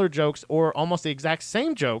similar jokes or almost the exact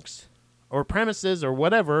same jokes or premises or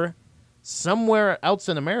whatever somewhere else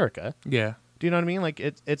in America. Yeah. Do you know what I mean? Like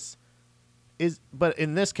but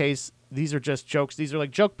in this case, these are just jokes. These are like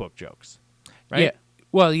joke book jokes, right? Yeah.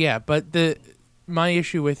 Well, yeah, but my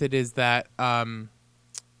issue with it is that,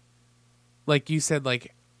 like you said,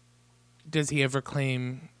 like, does he ever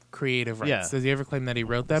claim creative rights? Yeah. Does he ever claim that he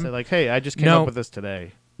wrote them? So like, hey, I just came up with this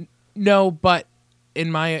today. No, but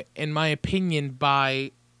in my opinion,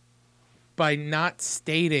 by not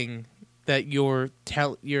stating that you're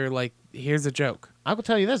like, here's a joke. I will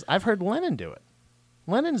tell you this: I've heard Lennon do it.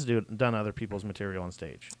 Lennon's done other people's material on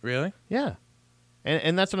stage. Really? Yeah,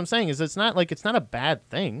 and that's what I'm saying is it's not a bad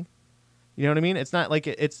thing. You know what I mean? It's not like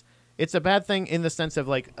it's a bad thing in the sense of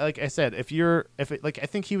like I said, I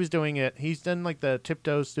think he was doing it. He's done like the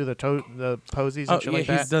tiptoes through the posies and shit like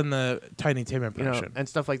that. He's done the Tiny Tim impression, and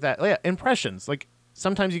stuff like that. Yeah, impressions. Like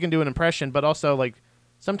sometimes you can do an impression, but also like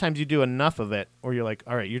sometimes you do enough of it, or you're like,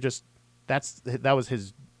 all right, that was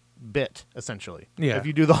his bit essentially. Yeah. If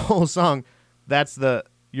you do the whole song,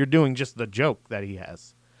 you're doing just the joke that he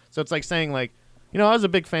has. So it's like saying like, I was a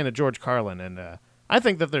big fan of George Carlin, and I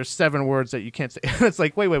think that there's 7 words that you can't say. It's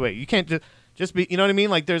like, wait. You can't just be, you know what I mean?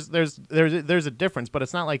 Like there's a difference, but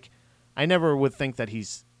it's not like I never would think that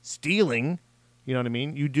he's stealing. You know what I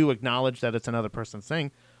mean? You do acknowledge that it's another person's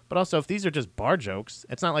thing. But also if these are just bar jokes,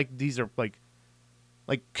 it's not like these are like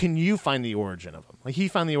can you find the origin of them? Like he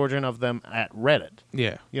found the origin of them at Reddit.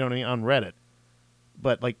 Yeah. You know what I mean? On Reddit.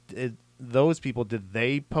 But like those people, did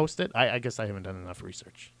they post it? I guess I haven't done enough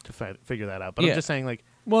research to figure that out. But I'm just saying like,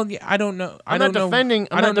 well, yeah, I don't know. I don't know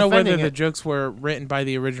whether the jokes were written by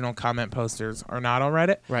the original comment posters or not on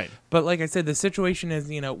Reddit. Right. But like I said, the situation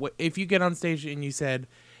is, if you get on stage and you said,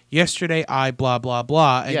 yesterday I blah, blah,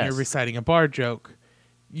 blah, and you're reciting a bar joke,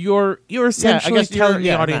 you're essentially telling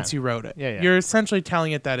the audience you wrote it. Yeah. You're essentially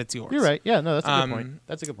telling it that it's yours. You're right. Yeah, no, that's a good point.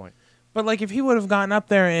 That's a good point. But like if he would have gotten up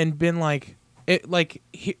there and been like,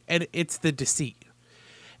 it's the deceit.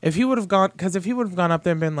 If he would have gone up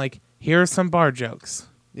there and been like, here are some bar jokes.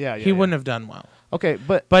 He wouldn't have done well. Okay,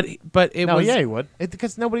 but it was. Yeah, he would.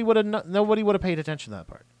 Because nobody would have paid attention to that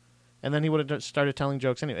part, and then he would have started telling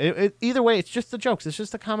jokes anyway. Either way, it's just the jokes. It's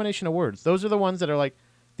just a combination of words. Those are the ones that are like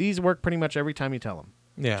these work pretty much every time you tell them.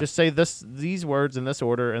 Yeah. Just say these words in this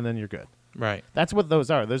order, and then you're good. Right. That's what those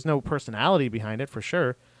are. There's no personality behind it for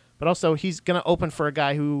sure, but also he's gonna open for a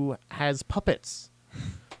guy who has puppets.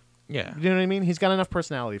 Yeah. You know what I mean? He's got enough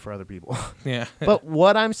personality for other people. Yeah. But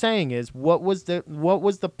what I'm saying is, what was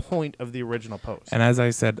the point of the original post? And as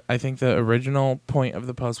I said, I think the original point of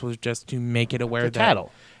the post was just to make it aware tattle.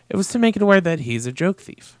 It was to make it aware that he's a joke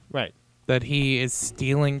thief. Right. That he is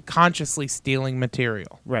consciously stealing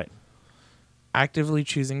material. Right. Actively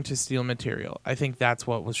choosing to steal material. I think that's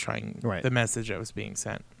what was Right. the message that was being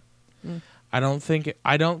sent. I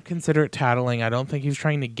don't consider it tattling. I don't think he was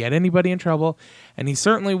trying to get anybody in trouble, and he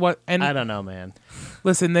certainly and I don't know, man.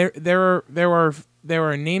 Listen, there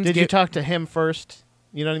are names. Did you talk to him first?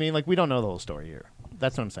 You know what I mean? Like we don't know the whole story here.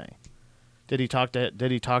 That's what I'm saying. Did he talk to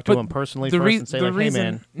But him personally the first rea- and say the like, reason,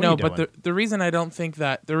 "Hey man, what no, are you but doing?" the reason I don't think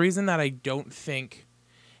that the reason that I don't think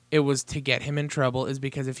it was to get him in trouble is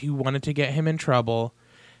because if he wanted to get him in trouble,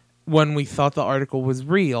 when we thought the article was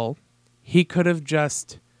real, he could have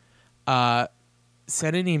just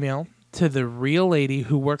sent an email to the real lady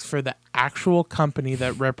who works for the actual company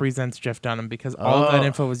that represents Jeff Dunham, because all of that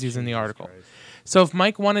info was used in the article. Christ. So if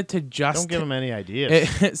Mike wanted to just Don't give him any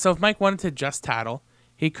ideas. so if Mike wanted to just tattle,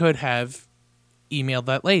 he could have emailed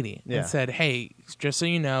that lady Yeah. and said, "Hey, just so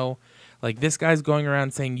you know, like this guy's going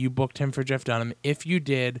around saying you booked him for Jeff Dunham. If you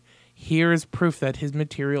did, here is proof that his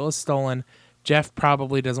material is stolen. Jeff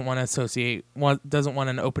probably doesn't want to doesn't want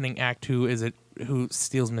an opening act who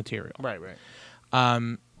steals material." right.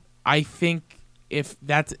 I think if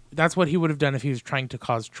that's what he would have done if he was trying to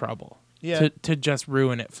cause trouble. Yeah. To just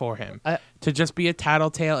ruin it for him. I- to just be a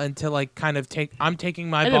tattletale and to like kind of I'm taking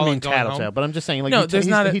my I ball didn't mean and going tattletale, home. but I'm just saying like No, he there's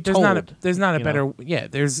not a you better know?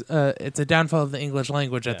 there's it's a downfall of the English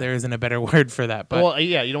language that there isn't a better word for that. But well,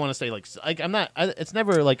 yeah, you don't want to say like I'm not. It's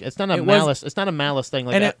never like it's not a It was- malice. It's not a malice thing.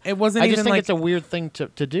 Like and that. it wasn't I just even think like it's a weird thing to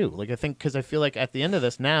do. Like I think because I feel like at the end of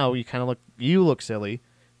this now you kind of look silly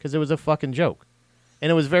because it was a fucking joke,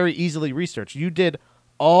 and it was very easily researched. You did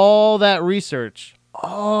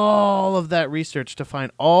all of that research to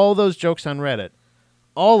find all those jokes on Reddit,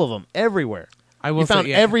 all of them everywhere. I will You found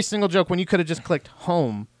say, yeah. every single joke when you could have just clicked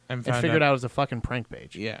home And and found figured out. out it was a fucking prank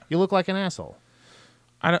page. Yeah. You look like an asshole.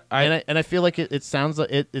 I I feel like it sounds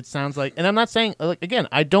like it sounds like, and I'm not saying like again,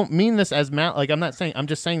 I don't mean this as I'm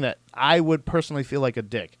just saying that I would personally feel like a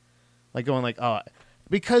dick, like going like, oh,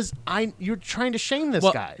 because you're trying to shame this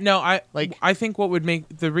guy. No, Like- I think what would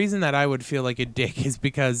make the reason that I would feel like a dick is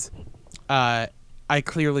because I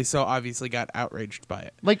clearly so obviously got outraged by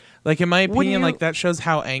it. Like in my wouldn't opinion, you- like that shows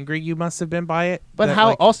how angry you must have been by it. but that, how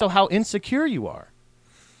like, also how insecure you are.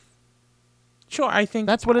 sure, I think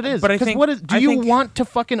That's what it is. But I 'Cause think what is? Do I you think- want to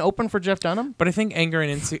fucking open for Jeff Dunham? But I think anger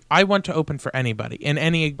and I want to open for anybody in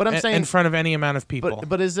any. But I'm saying- in front of any amount of people.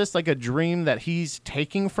 But is this like a dream that he's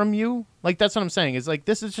taking from you? Like that's what I'm saying. Is like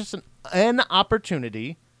this is just an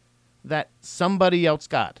opportunity that somebody else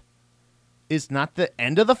got. It's not the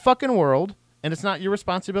end of the fucking world, and it's not your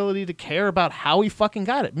responsibility to care about how he fucking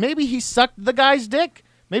got it. Maybe he sucked the guy's dick.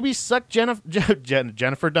 Maybe he sucked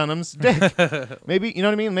Jennifer Dunham's dick. Maybe, you know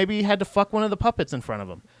what I mean? Maybe he had to fuck one of the puppets in front of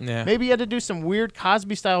him. Yeah. Maybe he had to do some weird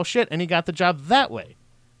Cosby-style shit, and he got the job that way.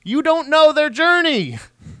 You don't know their journey.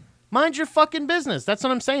 Mind your fucking business. That's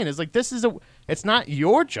what I'm saying. Is like it's not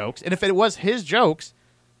your jokes, and if it was his jokes,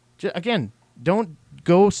 again, don't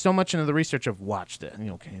go so much into the research of watch this.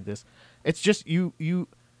 Okay, this. It's just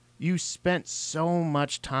you spent so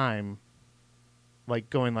much time, like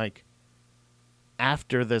going like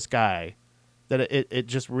after this guy, that it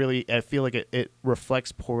just really I feel like it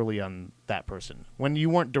reflects poorly on that person when you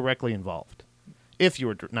weren't directly involved. If you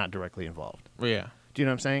were not directly involved, yeah, do you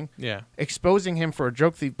know what I'm saying? yeah. Exposing him for a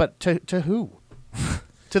joke thief, but to who?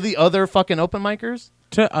 To the other fucking open micers?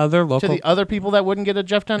 To other To local. the other people that wouldn't get a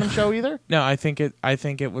Jeff Dunham show either? No, I think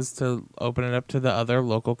it was to open it up to the other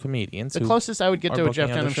local comedians. The who- closest I would get are to a booking Jeff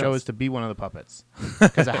other Dunham show shows. is to be one of the puppets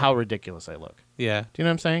because of how ridiculous I look. Yeah, Do you know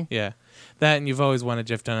what I'm saying? yeah. That and you've always wanted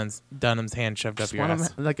Jeff Dunham's hand shoved up Just your want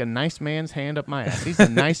ass. him like a nice man's hand up my ass. He's a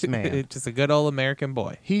nice man. Just a good old American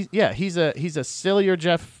boy. He's a sillier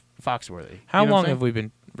Jeff Foxworthy. How You know what long I'm have saying? we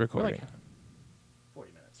been recording?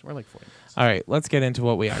 40 minutes. We're like 40 minutes. All right, let's get into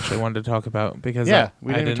what we actually wanted to talk about because Yeah,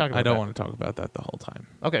 we didn't even talk I about don't that. want to talk about that the whole time.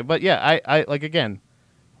 Okay, but yeah, I like again,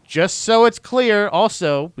 just so it's clear,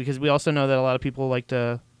 also because we also know that a lot of people like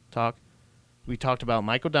to talk. We talked about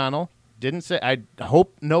Mike O'Donnell. Didn't say. I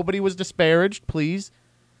hope nobody was disparaged. Please,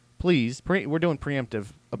 we're doing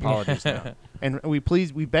preemptive apologies now, and we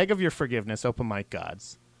beg of your forgiveness, open mic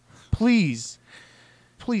gods.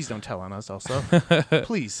 Please don't tell on us. Also,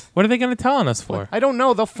 please. What are they going to tell on us for? I don't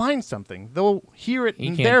know. They'll find something. They'll hear it You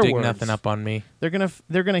in can't their dig words. nothing up on me. They're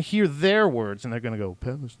gonna hear their words and they're gonna go,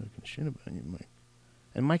 Pebbles talking shit about you, Mike.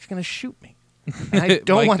 And Mike's gonna shoot me. And I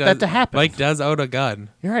don't Mike want does- that to happen. Mike does own a gun.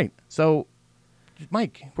 You're right. So,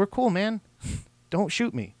 Mike, we're cool, man. Don't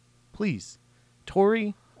shoot me, please.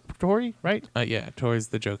 Tori, right? Yeah, Tori's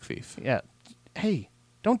the joke thief. Yeah. Hey,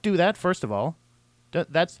 don't do that. First of all,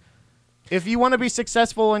 that's if you want to be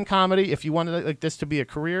successful in comedy, if you want like this to be a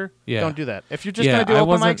career, Yeah. don't do that. If you're just Yeah, gonna do I open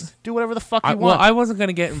wasn't- mics, do whatever the fuck I, you well, want. I wasn't going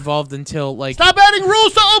to get involved until like. Stop adding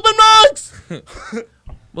rules to open mics.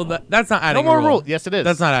 Well, that's not adding more a rule. rule. Yes, it is.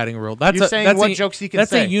 That's not adding a rule. That's You're a, saying that's what a, jokes he can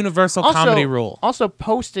That's say. a universal comedy rule. Also,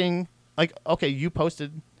 posting like okay, you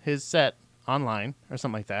posted his set online or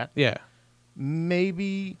something like that. Yeah.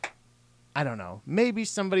 Maybe I don't know. Maybe he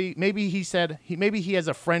said maybe he has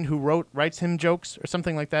a friend who writes him jokes or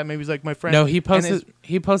something like that. Maybe he's like my friend. No, he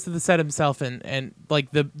posted the set himself, and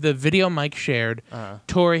like the video Mike shared,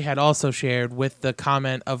 Tori had also shared with the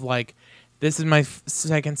comment of like, this is my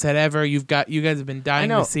second set ever. You guys have been dying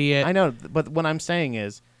to see it. I know, but what I'm saying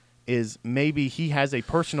is maybe he has a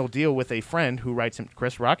personal deal with a friend who writes him.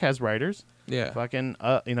 Chris Rock has writers. Yeah. Fucking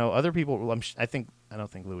other people. Well, I don't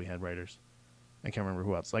think Louis had writers. I can't remember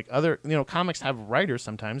who else. Like other, comics have writers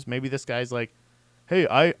sometimes. Maybe this guy's like, hey,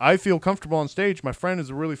 I feel comfortable on stage. My friend is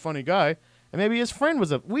a really funny guy. And maybe his friend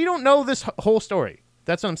was we don't know this whole story.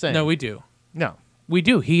 That's what I'm saying. No, we do. No. We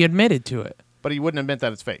do. He admitted to it. But he wouldn't admit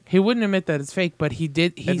that it's fake. He wouldn't admit that it's fake, but he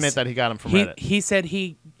did. Admit that he got him from Reddit. He said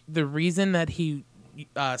the reason that he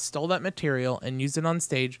stole that material and used it on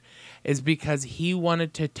stage is because he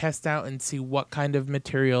wanted to test out and see what kind of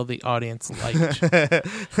material the audience liked.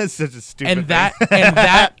 That's such a stupid and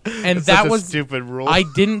that was a stupid rule. I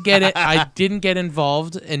didn't get it. I didn't get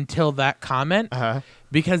involved until that comment.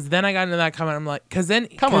 Because then I got into that comment. I'm like,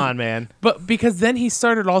 come on, man. But because then he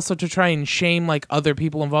started also to try and shame like other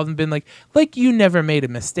people involved and been like you never made a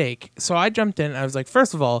mistake. So I jumped in and I was like,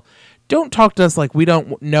 first of all, don't talk to us like we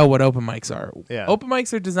don't know what open mics are. Yeah. Open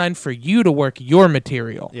mics are designed for you to work your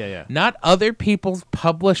material. Yeah. Not other people's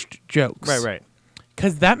published jokes. Right.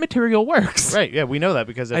 Because that material works. Right, yeah, we know that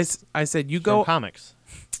because it's I said you from go comics.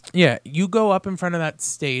 Yeah, you go up in front of that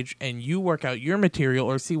stage and you work out your material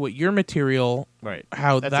or see what your material,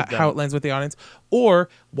 how it lands with the audience, or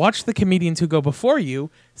watch the comedians who go before you,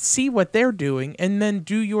 see what they're doing, and then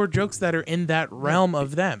do your jokes that are in that realm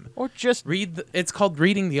of them. Or just read. It's called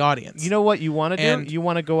reading the audience. You know what you want to do? You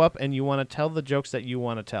want to go up and you want to tell the jokes that you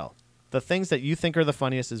want to tell. The things that you think are the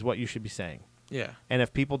funniest is what you should be saying. Yeah. And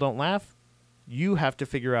if people don't laugh, you have to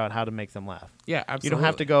figure out how to make them laugh. Yeah, absolutely. You don't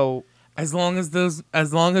have to go. As long as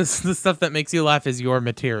the stuff that makes you laugh is your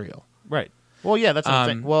material. Right. Well, yeah, that's what I'm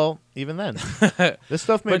saying. Well, even then, this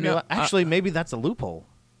stuff made me laugh. Actually, maybe that's a loophole.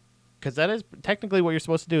 Because that is technically what you're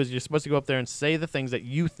supposed to do is you're supposed to go up there and say the things that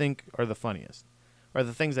you think are the funniest. Or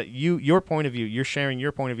the things that your point of view, you're sharing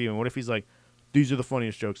your point of view. And what if he's like, these are the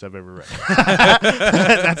funniest jokes I've ever read.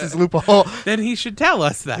 That's his loophole. Then he should tell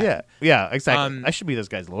us that. Yeah, exactly. I should be this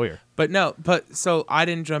guy's lawyer. So I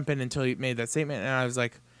didn't jump in until he made that statement. And I was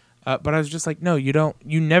like, but I was just like, no, you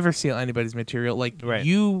never steal anybody's material. Like,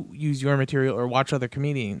 you use your material or watch other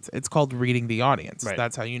comedians. It's called reading the audience. Right.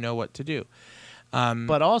 That's how you know what to do.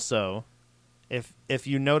 But also, if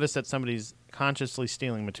you notice that somebody's consciously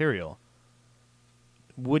stealing material,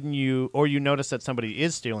 wouldn't you notice that somebody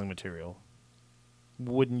is stealing material,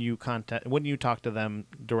 wouldn't you talk to them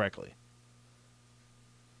directly?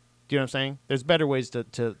 Do you know what I'm saying? There's better ways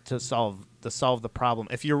to solve the problem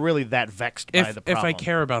if you're really that vexed by the problem. If I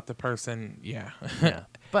care about the person, yeah.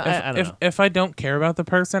 But I don't know. If I don't care about the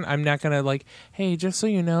person, I'm not gonna like, hey, just so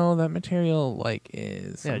you know, that material like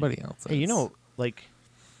is somebody else's. Hey,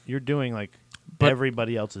 you're doing like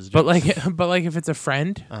everybody else's jokes. But like if it's a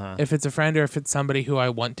friend, or if it's somebody who I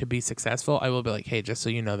want to be successful, I will be like, hey, just so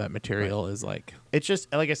you know, that material is like. It's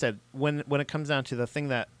just like I said, when it comes down to the thing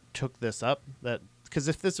that took this up, because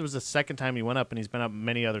if this was the second time he went up and he's been up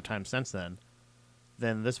many other times since then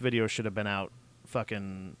this video should have been out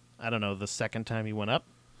fucking, I don't know, the second time he went up.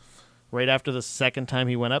 Right after the second time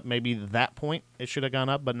he went up, maybe that point it should have gone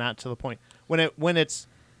up, but not to the point. When it's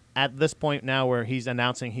at this point now where he's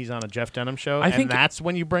announcing he's on a Jeff Dunham show, that's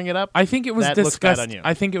when you bring it up. I think it was discussed. Looks bad on you.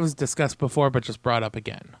 I think it was discussed before, but just brought up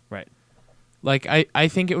again. Right. Like, I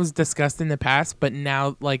think it was discussed in the past, but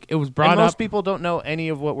now, like, it was brought up. Most people don't know any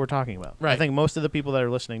of what we're talking about. Right. I think most of the people that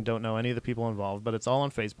are listening don't know any of the people involved, but it's all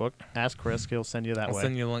on Facebook. Ask Chris. He'll send you that way. I'll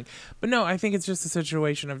send you the link. But no, I think it's just a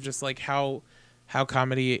situation of just, like, how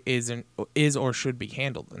comedy is or should be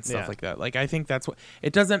handled and stuff like that. Like, I think that's what...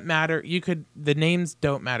 It doesn't matter. The names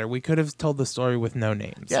don't matter. We could have told the story with no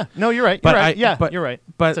names. Yeah. No, you're right. You're right.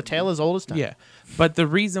 But it's a tale as old as time. Yeah. But the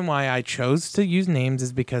reason why I chose to use names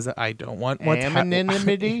is because I don't want what's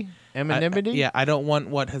anonymity. I don't want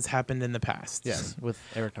what has happened in the past. Yes, with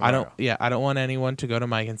Eric Navarro. I don't want anyone to go to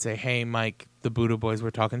Mike and say, "Hey, Mike, the Buddha Boys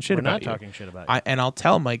were talking shit about you." We're not talking shit about you. And I'll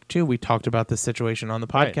tell Mike too. We talked about this situation on the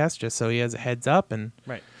podcast just so he has a heads up and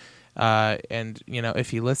and if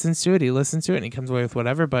he listens to it, and he comes away with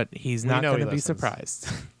whatever. But he's not going to be surprised.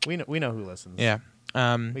 We know who listens. Yeah.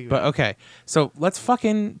 But okay, so let's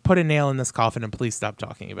fucking put a nail in this coffin and please stop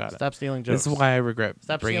talking about it. Stop stealing jokes. This is why I regret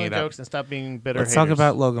stop bringing stealing it up. jokes and stop being bitter. Let's talk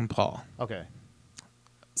about Logan Paul. Okay.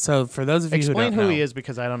 So for those of you who don't know, explain who he is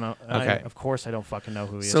because I don't know. Okay. Of course I don't fucking know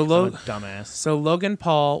who he is. So I'm a dumbass. So Logan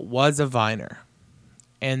Paul was a Viner.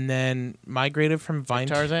 and then migrated from Vine.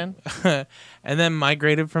 Tarzan? And then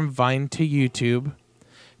migrated from Vine to YouTube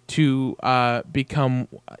to become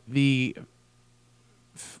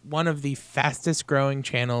one of the fastest growing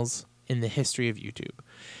channels in the history of YouTube.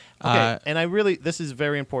 Okay, and this is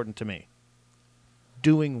very important to me.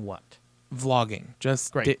 Doing what? Vlogging,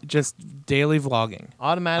 just Great. just daily vlogging.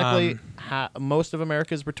 Automatically, most of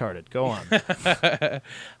America is retarded. Go on.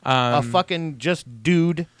 A fucking just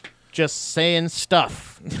dude just saying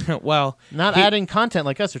stuff. Well, Not adding content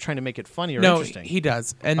like us or trying to make it funny or interesting. he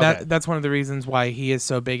does, and Okay. that's one of the reasons why he is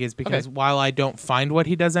so big is because Okay. while I don't find what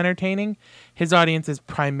he does entertaining, his audience is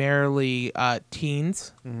primarily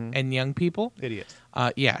teens and young people. Idiots.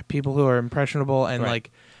 People who are impressionable and Right.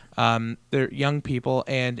 they're young people,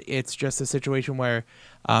 and it's just a situation where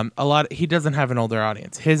he doesn't have an older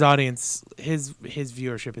audience. His audience, his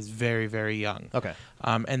viewership is very, very young. Okay.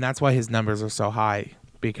 And that's why his numbers are so high,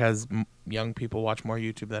 because young people watch more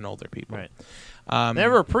YouTube than older people. Right.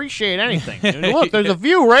 Never appreciate anything. Look, there's a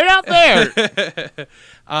view right out there.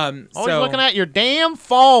 Always looking at your damn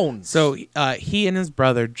phones. So he and his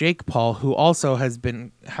brother Jake Paul, who also has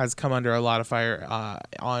come under a lot of fire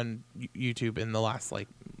on YouTube in the last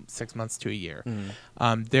 6 months to a year.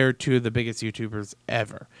 They're two of the biggest YouTubers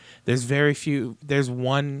ever. There's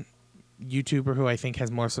one YouTuber who I think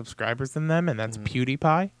has more subscribers than them, and that's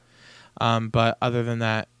PewDiePie. But other than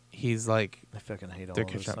that, he's like, I fucking hate all they're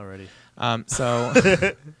of this catching up. already. So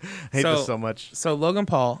Hate this so much. So Logan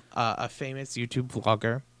Paul, a famous YouTube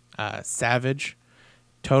vlogger, Savage,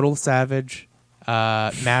 Total Savage,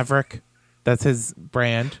 Maverick, that's his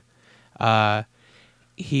brand.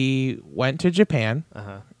 He went to Japan,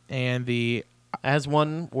 and As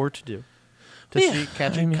one were to do.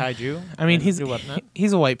 Catch a kaiju. I mean, and he's do whatnot.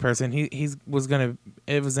 he's a white person. It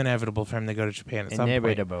was inevitable for him to go to Japan at some point.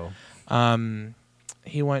 Inevitable.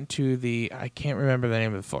 He went to I can't remember the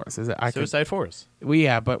name of the forest. Is it Suicide Forest. Well,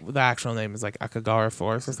 yeah, but the actual name is like Akagara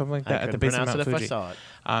Forest or something like that I at the couldn't base of pronounce Mount it Fuji. if I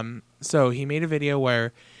saw it. So he made a video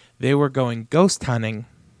where they were going ghost hunting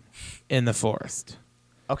in the forest.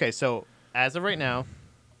 Okay, so as of right now,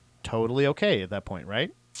 totally okay at that point,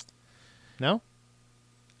 right? No?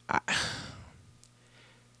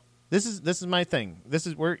 This is my thing. This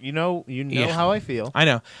is where you know Yeah. how I feel. I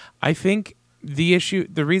know. I think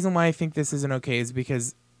the reason why I think this isn't okay is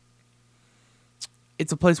because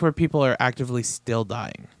it's a place where people are actively still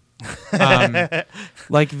dying.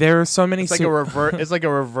 There are so many. It's like it's like a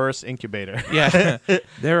reverse incubator. Yeah,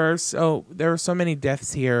 there are so many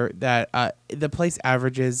deaths here that the place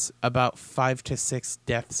averages about 5 to 6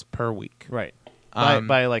 deaths per week. Right. Um,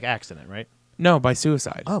 By like accident, right? No, by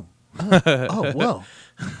suicide. Oh, whoa.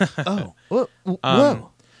 Oh,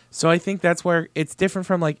 whoa. So I think that's where it's different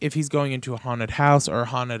from if he's going into a haunted house or a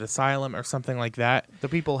haunted asylum or something like that. The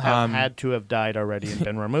people have had to have died already and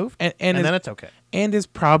been removed, and then it's okay. And is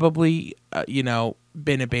probably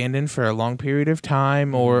been abandoned for a long period of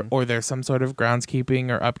time, or there's some sort of groundskeeping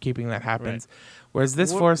or upkeeping that happens. Right. Whereas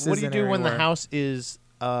this forest what do you isn't do when the anywhere. house is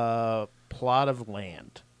a plot of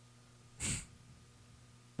land?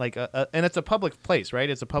 And it's a public place, right?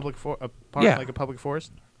 It's a public like a public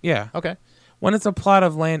forest. Yeah. Okay. When it's a plot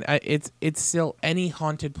of land, it's still any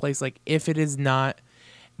haunted place. If it is not,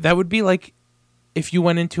 that would be like if you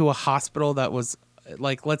went into a hospital that was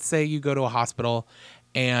let's say you go to a hospital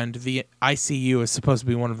and the ICU is supposed to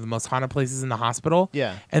be one of the most haunted places in the hospital.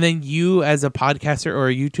 Yeah. And then you as a podcaster or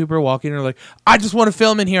a YouTuber walk in and are like, I just want to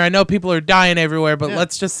film in here. I know people are dying everywhere, but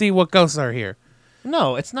let's just see what ghosts are here.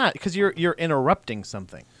 No, it's not, because you're interrupting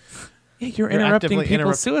something. Yeah, you're interrupting actively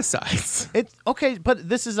people's suicides. It's okay, but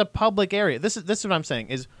this is a public area. This is what I'm saying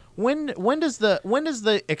is when does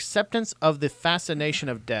the acceptance of the fascination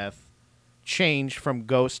of death change from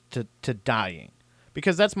ghost to dying?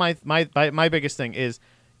 Because that's my biggest thing is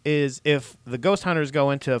if the ghost hunters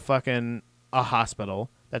go into fucking a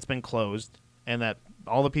hospital that's been closed and that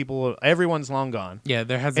all the people, everyone's long gone. Yeah,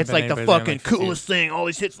 there hasn't. It's been like the anybody there in, fucking 50 coolest thing. All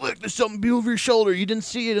these hits. Look, there's something over your shoulder. You didn't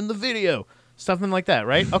see it in the video. Something like that,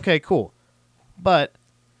 right? Okay, cool. But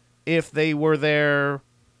if they were there,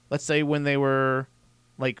 let's say when they were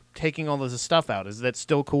taking all this stuff out, is that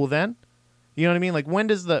still cool then? You know what I mean? When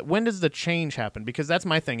does the change happen? Because that's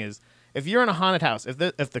my thing is if you're in a haunted house, if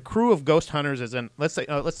the crew of ghost hunters is in, let's say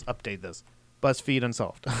let's update this, BuzzFeed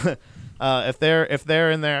Unsolved. If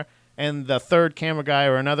they're in there and the third camera guy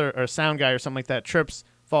or sound guy or something like that trips,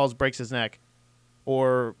 falls, breaks his neck,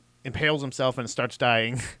 or impales himself and starts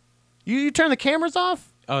dying, you turn the cameras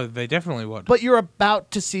off. Oh, they definitely would. But you're about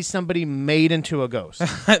to see somebody made into a ghost.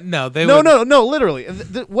 No, No, literally.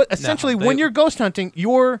 Essentially, No, when you're ghost hunting,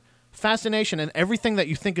 you're fascination and everything that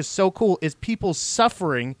you think is so cool is people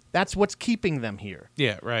suffering. That's what's keeping them here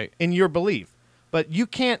Yeah, right. in your belief. But you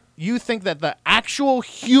think that the actual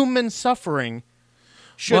human suffering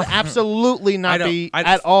should Well, absolutely I not don't- be I-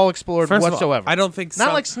 at all explored First of all, whatsoever. I don't think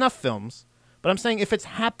Not like snuff films, but I'm saying if it's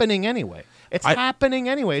happening anyway. It's happening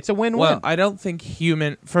anyway. It's a win-win. Well, I don't think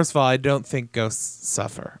first of all, I don't think ghosts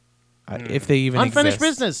suffer. If they even Unfinished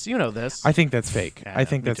exist. business. You know this. I think that's fake. Yeah, I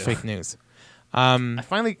think me that's too. fake news. I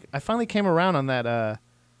finally came around on that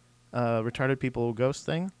retarded people ghost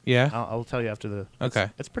thing. Yeah. I'll tell you after the. Okay.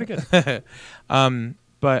 It's pretty good.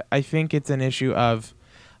 But I think it's an issue of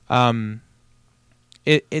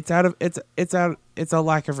it's a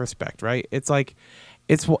lack of respect, right? It's like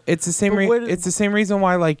it's the same But where did- it's the same reason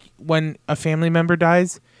why, like, when a family member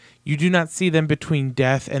dies, you do not see them between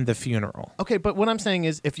death and the funeral. Okay, but what I'm saying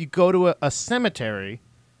is, if you go to a cemetery,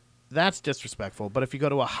 that's disrespectful. But if you go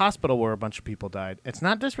to a hospital where a bunch of people died, it's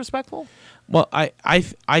not disrespectful. Well, I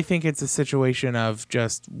think it's a situation of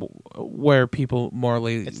just where people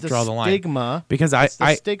morally It's the draw the line. stigma. Because It's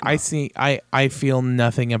the stigma. I feel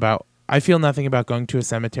nothing about going to a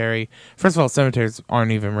cemetery. First of all, cemeteries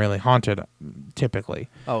aren't even really haunted typically.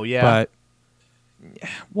 Oh yeah. But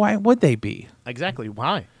why would they be? Exactly.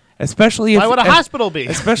 Why? Especially Why if would a hospital be?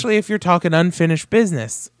 especially if you're talking unfinished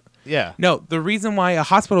business. Yeah. No, the reason why a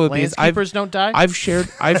hospital would be is Landscapers don't die. I've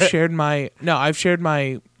shared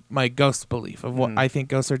my ghost belief of what I think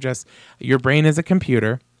ghosts are. Just your brain is a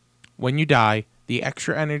computer. When you die, the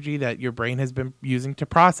extra energy that your brain has been using to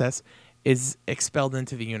process is expelled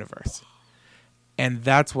into the universe. And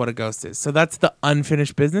that's what a ghost is. So that's the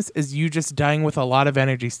unfinished business, is you just dying with a lot of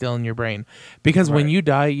energy still in your brain. Because when Right. you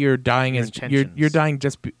die, you're dying Your you're intentions. dying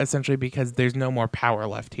just essentially because there's no more power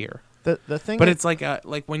left here. the thing. But that- it's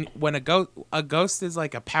like when a ghost is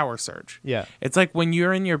like a power surge. Yeah. It's like when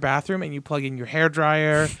you're in your bathroom and you plug in your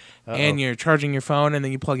hairdryer and you're charging your phone, and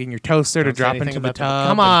then you plug in your toaster to Don't say drop anything into the about tub.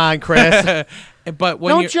 Come on, Chris. But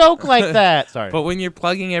when Don't you're, joke like that. Sorry. But when you're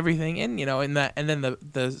plugging everything in, and then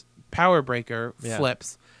the power breaker Yeah.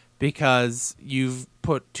 flips because you've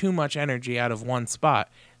put too much energy out of one spot.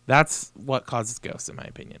 That's what causes ghosts, in my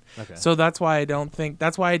opinion. Okay. So that's why I don't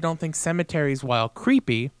think cemeteries, while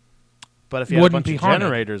creepy, But if you have a wouldn't bunch be of haunted.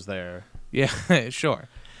 generators there, yeah, sure.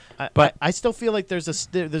 but But- I still feel like there's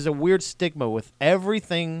a weird stigma with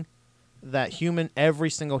everything that every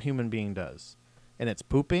single human being does, and it's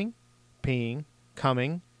pooping, peeing,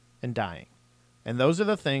 coming, and dying, and those are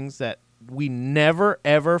the things that we never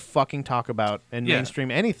ever fucking talk about in Yeah.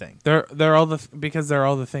 mainstream anything. They're all because they're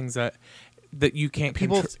all the things that you can't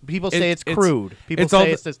People contr- people it- say it's crude. People it's all say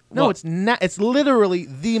the- it's this. No, well- it's not. It's literally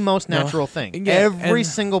the most No. natural thing. Yeah, Every and-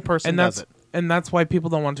 single person and does that's it. and that's why people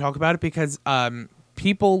don't want to talk about it, because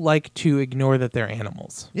people like to ignore that they're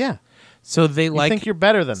animals. Yeah, So they you like think you're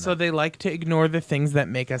better than so them. they like to ignore the things that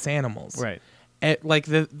make us animals. Right. Like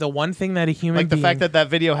the one thing that a human Like the being, fact that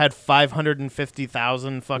video had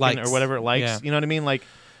 550,000 fucking Likes. or whatever it likes. Yeah. You know what I mean? Like,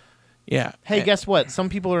 yeah. hey, guess what? Some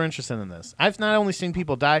people are interested in this. I've not only seen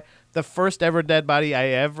people die. The first ever dead body I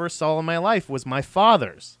ever saw in my life was my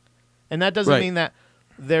father's, and that doesn't Right. mean that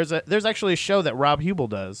there's actually a show that Rob Hubel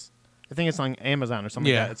does. I think it's on Amazon or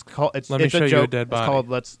something Yeah. like that. It's called. It's Let me it's show a you joke. a dead It's body.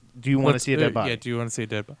 called Do you want to see a dead body? Yeah. Do you want to see a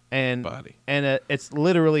dead body? and body. and it's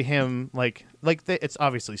literally him it's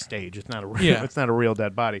obviously staged. It's not a real, Yeah. it's not a real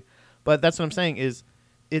dead body, but that's what I'm saying is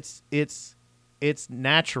it's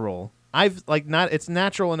natural. It's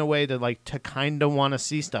natural in a way to kind of want to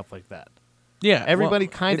see stuff like that. Yeah. Everybody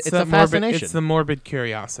well, kinda- it's the a fascination. It's the morbid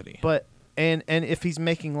curiosity. But and if he's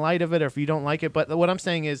making light of it or if you don't like it, but what I'm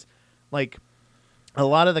saying is like a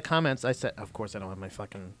lot of the comments I said, of course I don't have my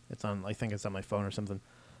fucking I think it's on my phone or something.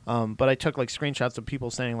 But I took like screenshots of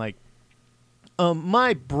people saying like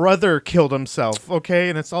my brother killed himself, okay?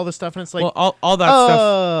 And it's all this stuff and it's like well, all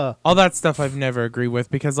that stuff I've never agreed with,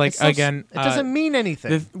 because like it's so s- again, it doesn't mean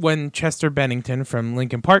anything. when Chester Bennington from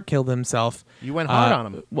Linkin Park killed himself, You went hard on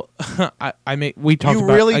him. Well, we talked You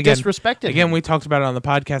about really again, disrespected Again, him. we talked about it on the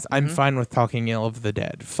podcast. I'm fine with talking ill of the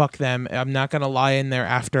dead. Fuck them. I'm not gonna lie in their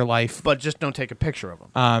afterlife. But just don't take a picture of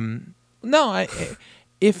him. No,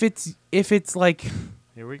 if it's like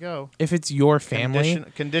Here we go. if it's your family.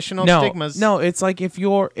 Conditional No, stigmas. no, it's like if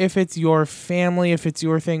it's your family, if it's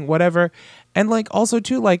your thing, whatever. And like also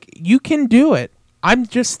too, like you can do it. I'm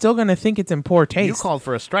just still gonna think it's in poor taste. You called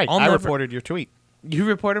for a strike. I'll I never- reported your tweet. You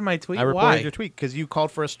reported my tweet. I reported Why? your tweet because you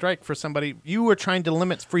called for a strike for somebody. You were trying to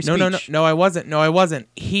limit free No, speech. no, I wasn't. No, I wasn't.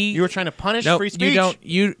 You were trying to punish No, free speech. you don't.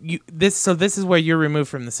 You this. So this is where you're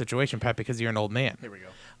removed from the situation, Pat, because you're an old man. Here we go.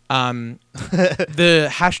 the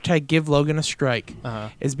hashtag Give Logan a Strike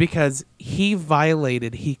is because he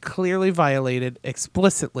clearly violated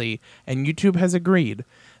explicitly, and YouTube has agreed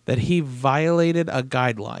that he violated a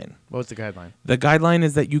guideline. What's the guideline? The guideline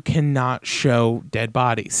is that you cannot show dead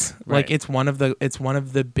bodies. Right. Like it's one of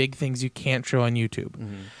the big things you can't show on YouTube.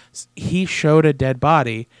 He showed a dead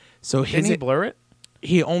body, so Didn't he blur it?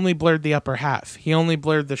 he only blurred the upper half. He only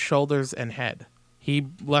blurred the shoulders and head. He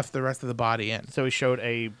left the rest of the body in. So he showed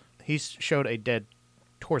a dead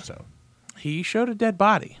torso. He showed a dead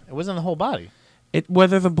body. It wasn't the whole body.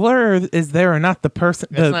 Whether the blur is there or not, the person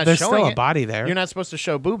Not there's showing still a it. body there. You're not supposed to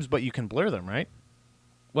show boobs, but you can blur them, right?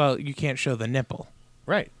 Well, you can't show the nipple.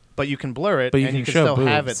 Right. But you can blur it, But you and can you can show still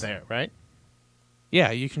have it boobs. there, right?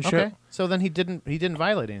 Yeah, you can show. Okay. So then he didn't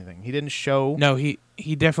violate anything. He didn't show. No, he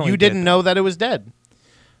definitely. You did didn't know that it was dead.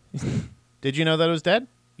 Did you know that it was dead?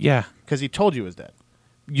 Yeah, Because he told you it was dead.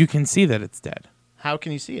 you can see that it's dead. How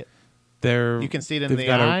can you see it? You can see it in the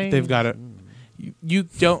eye? They've got a. You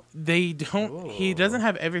don't. They don't. He doesn't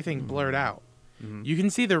have everything blurred out. You can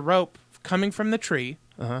see the rope coming from the tree,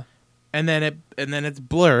 and then it's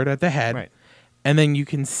blurred at the head, Right. and then you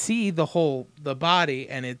can see the body,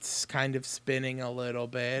 and it's kind of spinning a little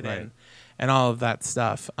bit, Right. and all of that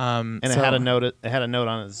stuff. And it had a note. It had a note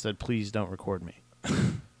on it that said, "Please don't record me."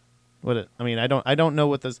 I don't know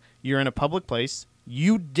what this. You're in a public place.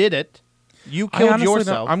 You did it. You I killed honestly don't-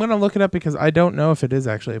 yourself. I'm gonna look it up because I don't know if it is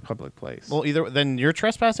actually a public place. Well, then you're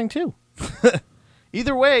trespassing too.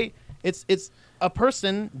 Either way, it's a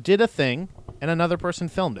person did a thing and another person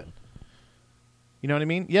filmed it. You know what I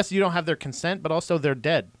mean? Yes, you don't have their consent, but also they're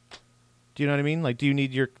dead. Do you know what I mean? Like,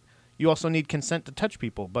 you also need consent to touch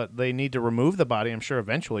people, but they need to remove the body, I'm sure,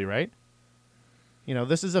 eventually, right? You know,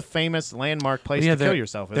 this is a famous landmark place to kill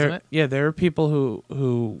yourself, isn't it? Yeah, there are people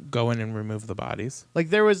who go in and remove the bodies.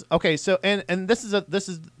 Like there was so and this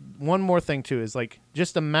is one more thing too, is like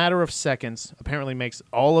just a matter of seconds apparently makes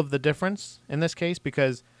all of the difference in this case,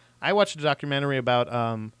 because I watched a documentary about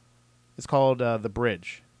it's called The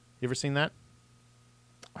Bridge. You ever seen that?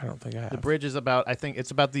 I don't think I have. The Bridge is about, I think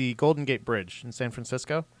it's about the Golden Gate Bridge in San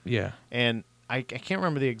Francisco, Yeah. and I can't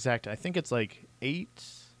remember the exact. I think it's like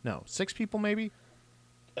 6 people maybe.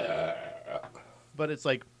 But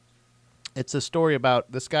it's a story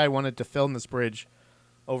about this guy wanted to film this bridge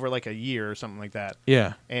over like a year or something like that.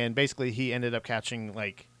 Yeah. And basically he ended up catching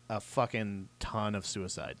like a fucking ton of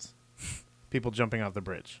suicides. People jumping off the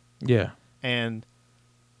bridge. Yeah. And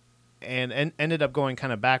ended up going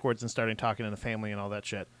kind of backwards and starting talking to the family and all that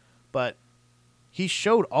shit. But he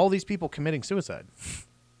showed all these people committing suicide.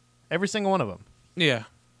 Every single one of them. Yeah.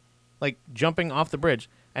 Like jumping off the bridge.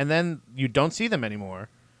 And then you don't see them anymore.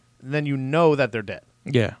 And then you know that they're dead.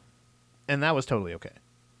 Yeah. And that was totally okay.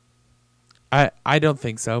 I don't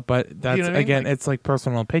think so, but that's know what I mean? again, Like- it's like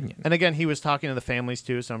personal opinion. And again, he was talking to the families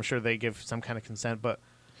too, so I'm sure they give some kind of consent. But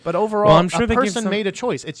overall, Well, I'm sure a they give person some- made a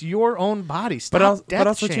choice. It's your own body. Stop But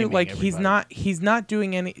also too, death-shaming like everybody. he's not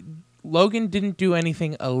doing any. Logan didn't do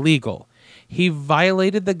anything illegal. He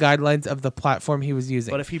violated the guidelines of the platform he was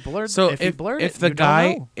using. But if he blurred, So if he blurred if it, the you don't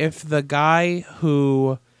guy know. if the guy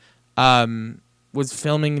who was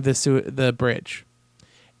filming the bridge,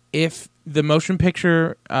 if the Motion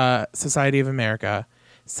Picture Society of America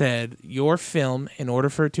said your film, in order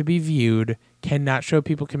for it to be viewed, cannot show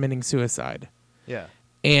people committing suicide, Yeah,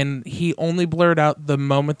 and he only blurred out the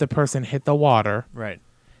moment the person hit the water, right.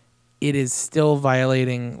 it is still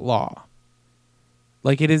violating law.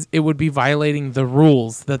 Like it would be violating the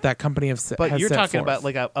rules that company has But you're set talking forth. about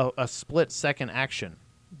like a split second action.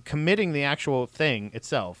 Committing the actual thing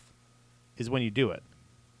itself is when you do it.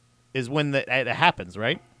 Is when it happens,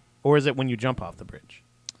 right? Or is it when you jump off the bridge?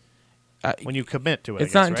 When you commit to it,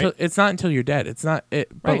 it's I not guess, until right? it's not until you're dead. It's not it.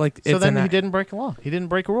 But Right. like so it's then an he didn't break a law. He didn't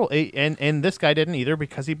break a rule, and this guy didn't either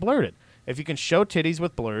because he blurred it. If you can show titties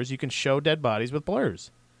with blurs, you can show dead bodies with blurs.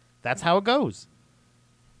 That's how it goes.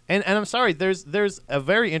 And I'm sorry, there's a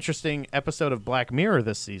very interesting episode of Black Mirror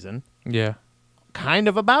this season, Yeah. kind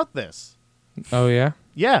of about this. Oh yeah.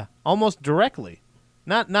 Yeah, almost directly.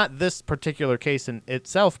 Not this particular case in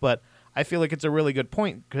itself, but I feel like it's a really good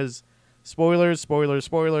point because spoilers,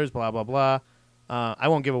 blah blah blah. I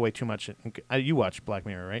won't give away too much. You watch Black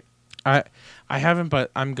Mirror, right? I haven't,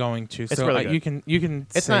 but I'm going to. It's so really good. you can.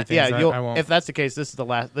 It's say not. things. Yeah, I won't. if that's the case, this is the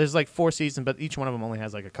last. There's like 4 seasons, but each one of them only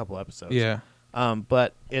has like a couple episodes. yeah.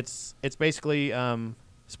 But it's basically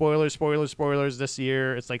spoilers this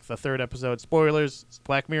year. It's like the 3rd episode. Spoilers.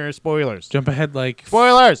 Black Mirror spoilers. Jump ahead like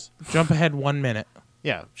Spoilers. jump ahead 1 minute.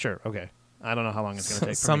 Yeah, sure. Okay. I don't know how long it's going to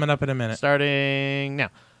take. for Sum me. it up in a minute. Starting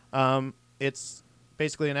now. It's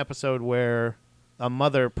basically an episode where a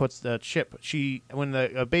mother puts the chip. When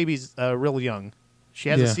the baby's real young, she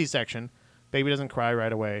has a Yeah. C-section. Baby doesn't cry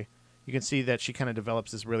right away. You can see that she kind of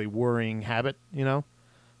develops this really worrying habit, you know?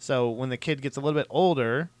 So when the kid gets a little bit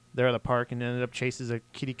older, they're at the park and ended up chases a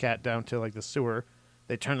kitty cat down to like the sewer.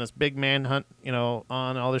 They turn this big manhunt,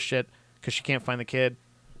 on all this shit because she can't find the kid.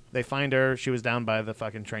 They find her. She was down by the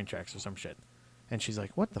fucking train tracks or some shit. And she's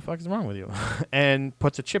like, what the fuck is wrong with you? And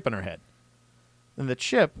puts a chip in her head. And the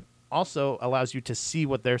chip also allows you to see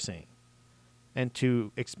what they're seeing. And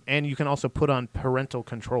you can also put on parental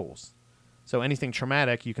controls. So anything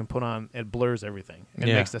traumatic you can put on, it blurs everything. It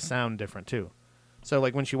Yeah. makes the sound different too. So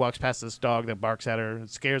like when she walks past this dog that barks at her, it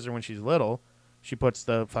scares her when she's little, she puts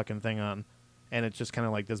the fucking thing on and it's just kind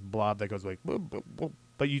of like this blob that goes like, boop, boop, boop.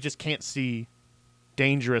 But you just can't see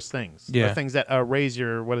dangerous things. Yeah. Or things that raise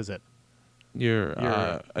your, what is it? Your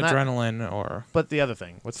not- adrenaline or But the other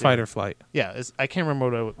thing. What's the fight other- or flight. Yeah, I can't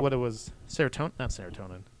remember what it was. Serotonin? Not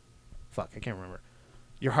serotonin. Fuck, I can't remember.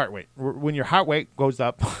 Your heart rate. When your heart rate goes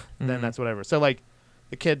up, then that's whatever. So, like,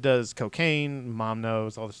 the kid does cocaine, mom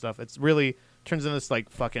knows, all this stuff. It's really turns into this, like,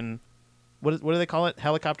 fucking, what do they call it?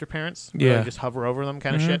 Helicopter parents? Where Yeah. they just hover over them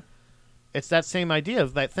kind of shit. It's that same idea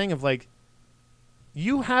of that thing of, like,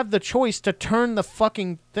 you have the choice to turn the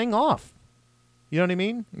fucking thing off. You know what I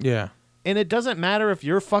mean? Yeah. And it doesn't matter if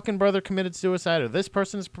your fucking brother committed suicide or this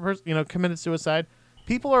person's committed suicide.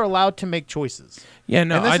 People are allowed to make choices. Yeah,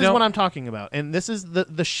 no, and this I is don't. what I'm talking about. And this is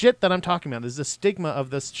the shit that I'm talking about. This is the stigma of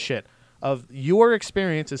this shit. Of your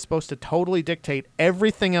experience is supposed to totally dictate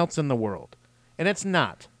everything else in the world. And it's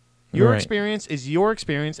not. Your Right. experience is your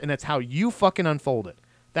experience, and it's how you fucking unfold it.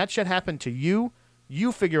 That shit happened to you.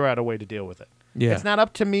 You figure out a way to deal with it. Yeah. It's not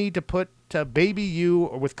up to me to baby you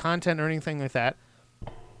or with content or anything like that.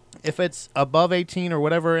 If it's above 18 or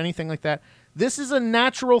whatever, anything like that, this is a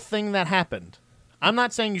natural thing that happened. I'm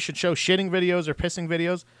not saying you should show shitting videos or pissing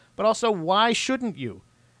videos, but also why shouldn't you?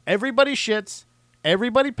 Everybody shits,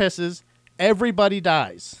 everybody pisses, everybody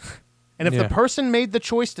dies. And if Yeah. the person made the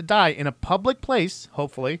choice to die in a public place,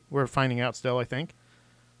 hopefully, we're finding out still, I think.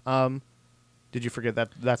 Did you forget that?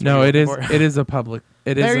 That's No, what it you're is. looking for? It is a public.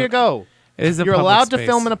 It is. There you go. It is a You're public allowed to space.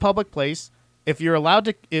 film in a public place. If you're allowed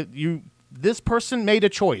to, this person made a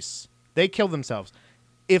choice. They killed themselves.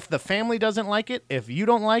 If the family doesn't like it, if you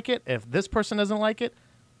don't like it, if this person doesn't like it,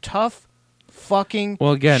 tough fucking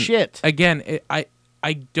Well, again, shit.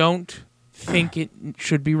 I don't think it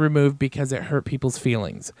should be removed because it hurt people's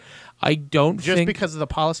feelings. I don't Just think because of the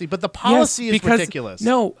policy. But the policy is because- ridiculous.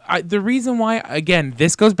 No, the reason why, again,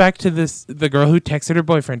 this goes back to the girl who texted her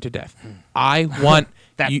boyfriend to death. I want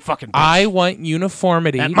That fucking bitch. I want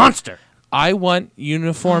uniformity. That monster. I want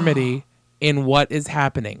uniformity in what is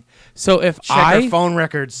happening. So if Check I her phone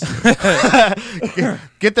records.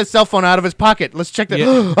 Get the cell phone out of his pocket. Let's check the.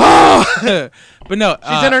 Yeah. but no,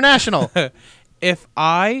 She's international. if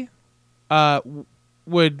I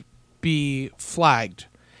would be flagged,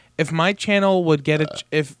 if my channel would get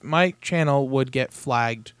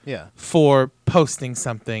flagged Yeah. for posting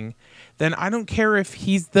something, then I don't care if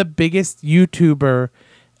he's the biggest YouTuber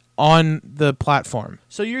on the platform.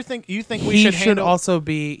 So you think we He should should handle?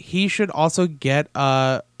 he should also get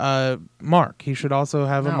a mark. He should also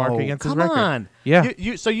have a mark No, against his come record. on. Yeah.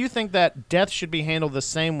 So you think that death should be handled the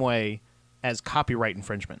same way as copyright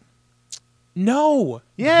infringement? No.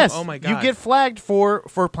 Yes. Oh my god. You get flagged for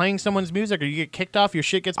playing someone's music, or you get kicked off. Your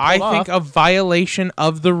shit gets pulled I off. think a violation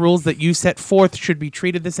of the rules that you set forth should be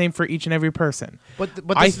treated the same for each and every person. But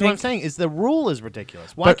I this is what I'm think- saying: is the rule is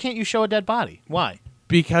ridiculous. Why But- can't you show a dead body? Why?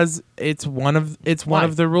 Because it's one of Why?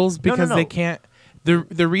 the rules. No, no, Because no. they can't.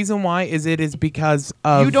 The reason why is because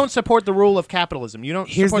of You don't support the rule of capitalism. You don't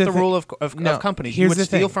Here's support the the rule thing. of No, companies. here's You would the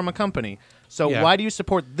steal thing. from a company. So Yeah. why do you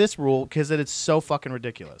support this rule? Because it's so fucking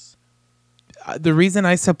ridiculous. The reason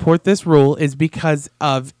I support this rule is because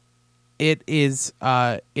of it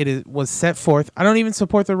was set forth. I don't even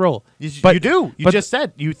support the rule. You But- do. You but- just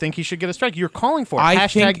said you think he should get a strike. You're calling for it. I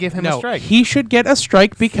Hashtag think give him no, a strike. He should get a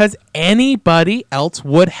strike because anybody else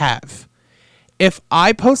would have. If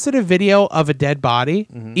I posted a video of a dead body,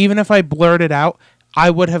 Mm-hmm. even if I blurred it out, I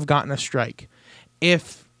would have gotten a strike.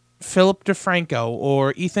 If Philip DeFranco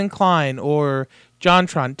or Ethan Klein or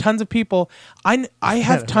JonTron, tons of people, I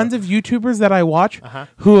have tons of YouTubers that I watch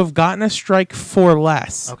who have gotten a strike for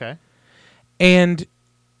less okay. and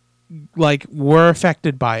like were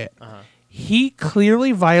affected by it. He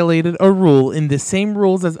clearly violated a rule in the same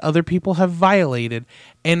rules as other people have violated,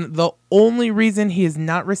 and the only reason he is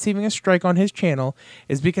not receiving a strike on his channel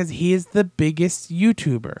is because he is the biggest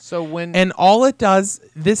YouTuber. So when And all it does,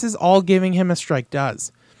 this is all giving him a strike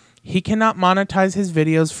does. He cannot monetize his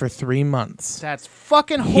videos for 3 months. That's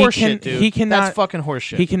fucking He horseshit, dude. He cannot. That's fucking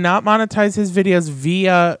horseshit. He cannot monetize his videos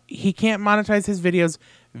via. He can't monetize his videos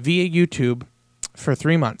via YouTube for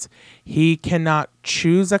 3 months. He cannot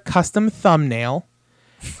choose a custom thumbnail,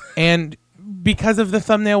 and because of the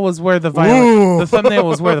thumbnail was where the thumbnail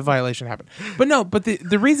was where the violation happened. But no, but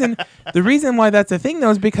the reason why that's a thing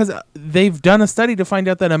though is because they've done a study to find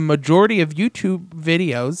out that a majority of YouTube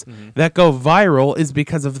videos that go viral is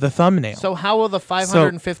because of the thumbnail. So how will the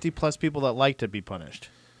 550 plus people that liked it be punished?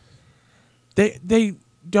 They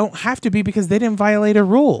don't have to be because they didn't violate a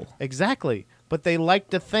rule. Exactly. But they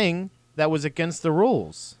liked a thing that was against the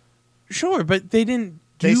rules. Sure, but they didn't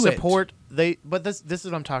They do support it. but this is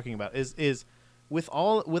what I'm talking about is with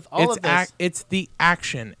all It's of this. it's the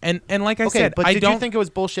action. And like I Okay, said, but I did don't you think it was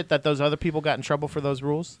bullshit that those other people got in trouble for those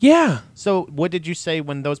rules? Yeah. So what did you say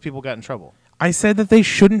when those people got in trouble? I said that they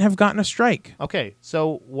shouldn't have gotten a strike. Okay,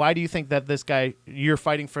 so why do you think that this guy you're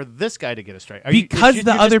fighting for this guy to get a strike? Because you're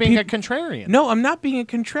the just other being a peop- contrarian. No, I'm not being a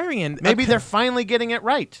contrarian. Maybe Okay. they're finally getting it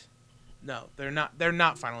right. No, they're not. They're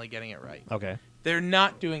not finally getting it right. Okay. They're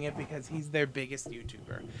not doing it because he's their biggest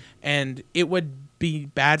YouTuber. And it would be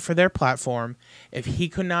bad for their platform if he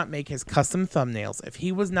could not make his custom thumbnails, if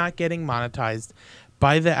he was not getting monetized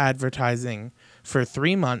by the advertising for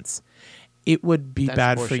 3 months. It would be That's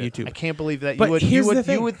bad for horseshit. YouTube. I can't believe that But here's the you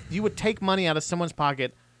thing. would take money out of someone's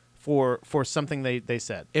pocket for something they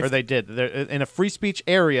said If- or they did. They're, in a free speech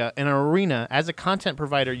area, in an arena, as a content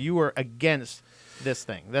provider, you are against this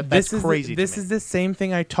thing. That's crazy. This to me. is the same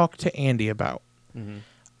thing I talked to Andy about. Mm-hmm.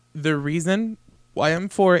 The reason why I'm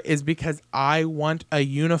for it is because I want a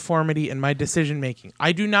uniformity in my decision making.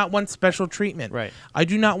 I do not want special treatment. Right. I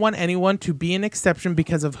do not want anyone to be an exception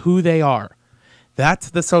because of who they are. That's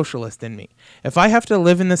the socialist in me. If I have to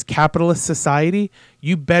live in this capitalist society,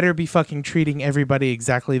 you better be fucking treating everybody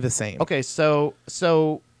exactly the same. Okay, so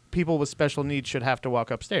people with special needs should have to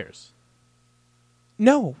walk upstairs.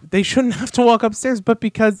 No, they shouldn't have to walk upstairs, but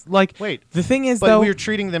because, like, Wait, the thing is, but though, we're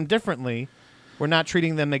treating them differently. We're not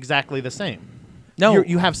treating them exactly the same. no,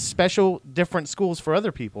 You have special different schools for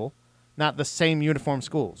other people, not the same uniform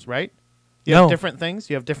schools, right? You No. have different things.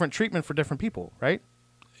 You have different treatment for different people, right?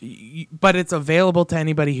 but it's available to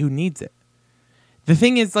anybody who needs it. The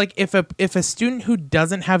thing is, like, if a student who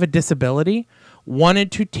doesn't have a disability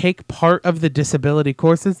wanted to take part of the disability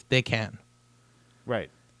courses, they can. Right.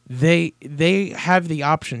 They have the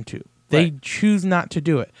option to. They Right. choose not to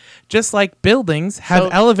do it. Just like buildings have So-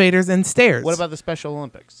 elevators and stairs. What about the Special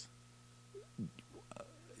Olympics?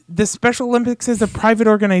 the Special Olympics? Is a private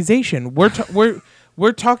organization. We're talking. We're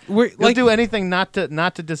You'll like do anything not to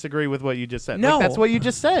disagree with what you just said. No. Like, that's what you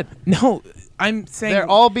just said. no. I'm saying They're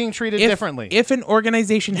all being treated differently. If an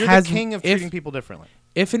organization You're has the king of if- treating people differently.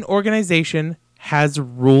 if an organization has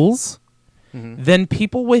rules, Mm-hmm. then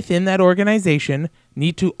people within that organization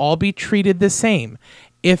need to all be treated the same.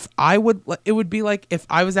 It would be like if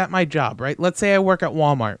I was at my job, right? Let's say I work at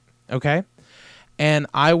Walmart, okay? And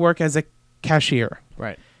I work as a cashier,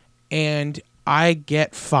 Right. and I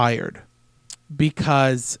get fired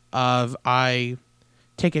because of I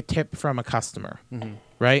take a tip from a customer,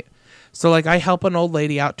 right? So like I help an old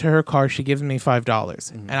lady out to her car, she gives me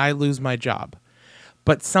 $5, and I lose my job.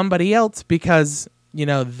 But somebody else, because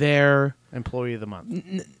they're Employee of the month.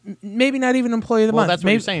 maybe not even employee of the Well, month. that's what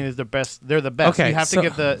maybe, you're saying is the best. They're the best. Okay, You have so, to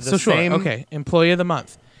give the so sure, same. okay, employee of the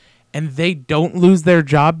month, and they don't lose their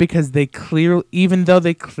job because even though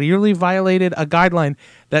they clearly violated a guideline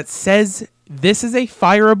that says this is a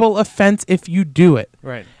fireable offense if you do it,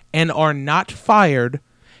 Right. and are not fired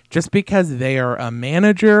just because they are a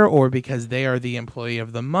manager or because they are the employee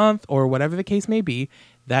of the month or whatever the case may be.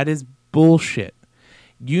 That is bullshit.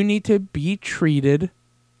 You need to be treated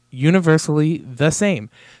universally the same.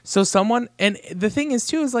 So and the thing is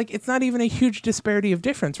too is like it's not even a huge disparity of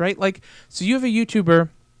difference, right? Like, so you have a YouTuber,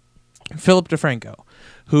 Philip DeFranco,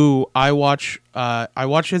 who I watch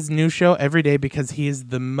his news show every day because he is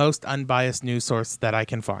the most unbiased news source that I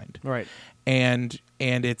can find. Right. And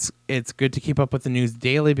it's good to keep up with the news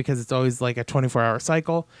daily because it's always like a 24-hour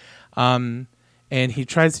cycle. And he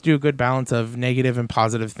tries to do a good balance of negative and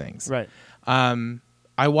positive things. Right.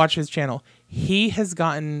 I watch his channel. He has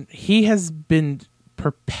been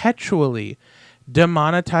perpetually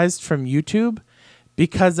demonetized from YouTube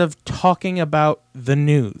because of talking about the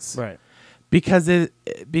news. Right. Because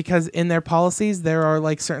in their policies there are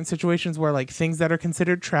like certain situations where like things that are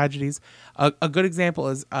considered tragedies. A good example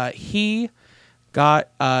is he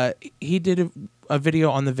did a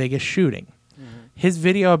video on the Vegas shooting. His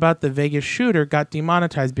video about the Vegas shooter got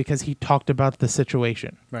demonetized because he talked about the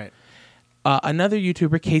situation. Right. another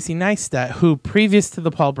YouTuber, Casey Neistat, who previous to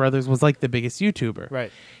the Paul brothers was like the biggest YouTuber.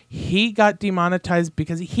 Right. He got demonetized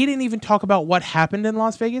because he didn't even talk about what happened in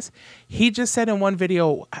Las Vegas. He just said in one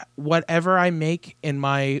video, whatever I make in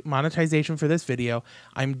my monetization for this video,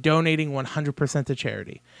 I'm donating 100% to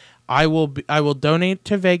charity. I will donate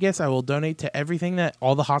to Vegas. I will donate to everything that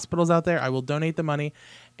all the hospitals out there. I will donate the money,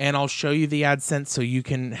 and I'll show you the AdSense so you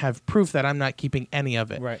can have proof that I'm not keeping any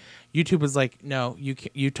of it. Right. YouTube was like, no,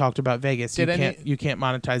 you talked about Vegas. You can't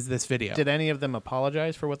monetize this video. Did any of them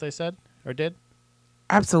apologize for what they said or did?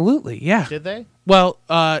 Absolutely, yeah. Did they? Well,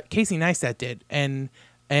 Casey Neistat did, and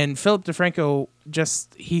Philip DeFranco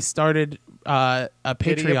he started a Patreon.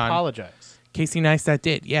 Did he apologize? Casey Neistat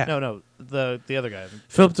did, yeah. No, the other guy.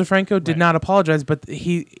 Philip DeFranco did Right. not apologize, but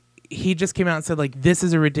he just came out and said like this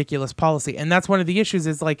is a ridiculous policy, and that's one of the issues.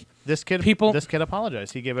 Is like This kid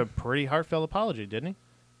apologized. He gave a pretty heartfelt apology, didn't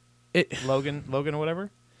he? Logan or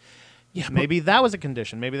whatever. Yeah, but Maybe that was a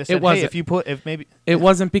condition. Maybe they said, "Hey, wasn't. It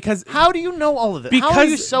wasn't because How do you know all of this? How are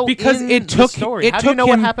you so because in it took the story? it How took do you know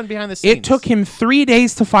what him- happened behind the scenes? It took him 3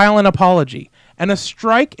 days to file an apology, and a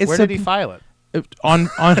strike is Where did he file it? on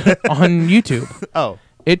YouTube. Oh,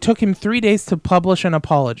 It took him 3 days to publish an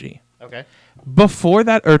apology. okay. Before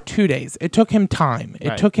that, or 2 days, it took him time. It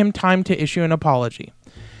Right. took him time to issue an apology.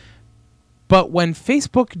 But when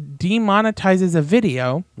Facebook demonetizes a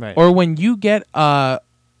video, Right. or when you get a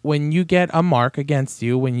mark against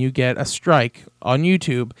you, when you get a strike on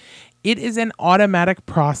YouTube, it is an automatic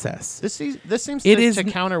process. This seems It to, is to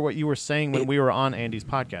n- counter what you were saying when we were on Andy's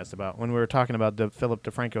podcast when we were talking about the Philip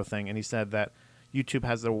DeFranco thing, and he said that YouTube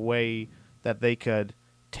has a way that they could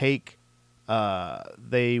take,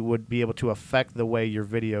 they would be able to affect the way your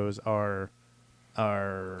videos are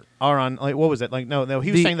on. Like, what was it? Like, no,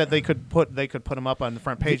 he was saying that they could put them up on the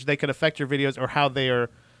front page. They could affect your videos or how they are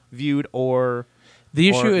viewed or. The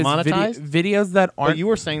or issue is monetized? videos that But aren't. you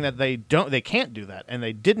were saying that they can't do that, and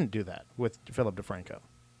they didn't do that with Philip DeFranco.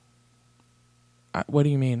 What do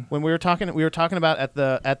you mean? When we were talking about at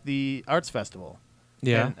the arts festival,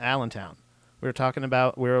 Yeah. in Allentown. We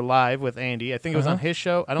were live with Andy. I think it was on his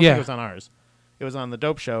show. I don't Yeah. think it was on ours. It was on the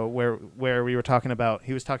Dope Show where we were talking about.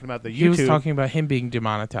 He was talking about the YouTube. He was talking about him being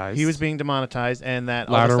demonetized. He was being demonetized, and that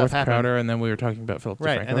all louder this with stuff happened. Crowder, and then we were talking about Philip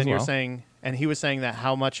Right, DeFranco and then as you're well. saying, and he was saying that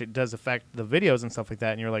how much it does affect the videos and stuff like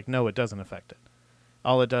that, and you're like, no, it doesn't affect it.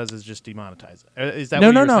 All it does is just demonetize it. Is that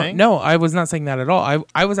what you were saying? No. I was not saying that at all.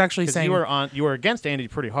 I was actually 'Cause saying you were against Andy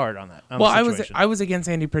pretty hard on that. well, I was against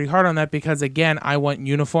Andy pretty hard on that because again, I want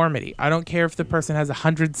uniformity. I don't care if the person has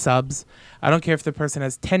 100 subs. I don't care if the person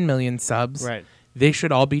has 10 million subs. Right. They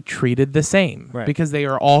should all be treated the same Right. because they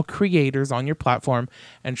are all creators on your platform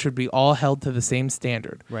and should be all held to the same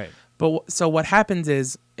standard. Right. But so what happens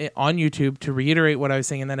is on YouTube, to reiterate what I was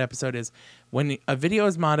saying in that episode, is when a video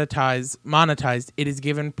is monetized, it is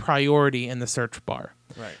given priority in the search bar.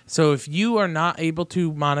 Right. So if you are not able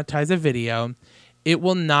to monetize a video, it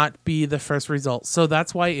will not be the first result. So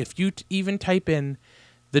that's why if you even type in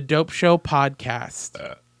the Dope Show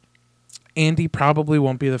podcast, Andy probably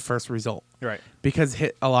won't be the first result. Right. Because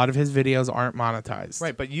a lot of his videos aren't monetized.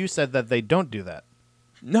 Right. But you said that they don't do that.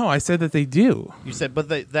 No, I said that they do. You said, but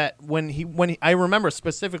that when he, I remember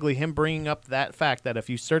specifically him bringing up that fact that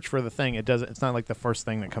if you search for the thing, it's not like the first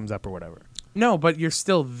thing that comes up or whatever. No, but you're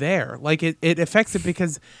still there. Like it affects it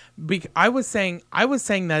because I was saying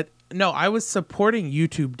that no, I was supporting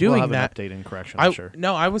YouTube doing We'll have that. an update and correction, I'm sure.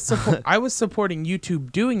 No, I was supporting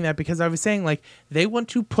YouTube doing that because I was saying like they want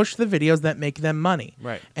to push the videos that make them money.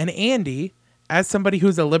 Right. And Andy, as somebody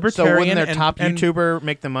who's a So libertarian, wouldn't their and, top and, YouTuber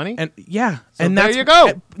make the money? and yeah, So and there that's, you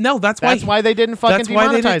go. No, that's why they didn't fucking that's why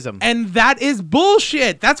they demonetize didn't- them. And that is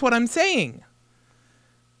bullshit. That's what I'm saying.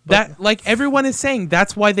 That like everyone is saying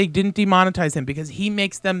that's why they didn't demonetize him because he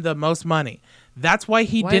makes them the most money. That's why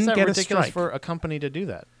he Why didn't is that get a ridiculous strike. for a company to do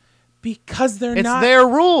that? Because they're It's not their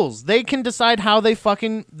rules. They can decide how they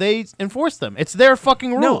enforce them. It's their fucking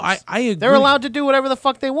rules. No, I agree. They're allowed to do whatever the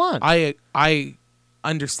fuck they want. I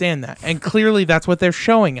understand that. And clearly that's what they're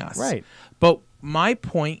showing us. Right. But my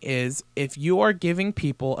point is if you are giving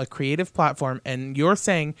people a creative platform and you're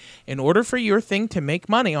saying in order for your thing to make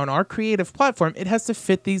money on our creative platform, it has to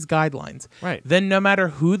fit these guidelines. Right. Then no matter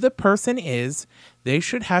who the person is, they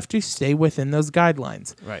should have to stay within those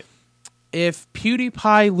guidelines. Right. If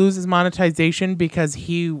PewDiePie loses monetization because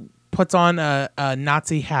he puts on a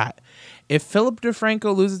Nazi hat, if Philip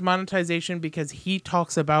DeFranco loses monetization because he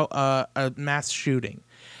talks about a mass shooting,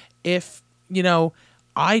 if,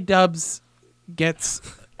 iDubbbz gets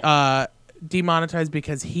demonetized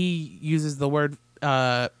because he uses the word,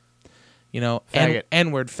 Faggot.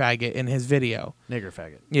 N-word faggot in his video. Nigger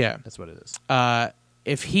faggot. Yeah. That's what it is.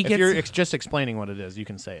 if he If gets you're just explaining what it is, you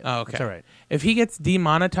can say it. Oh, okay. It's all right. If he gets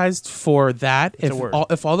demonetized for that, It's a word.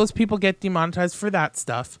 if all those people get demonetized for that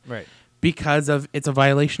stuff, Right. because of it's a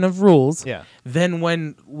violation of rules, Yeah. then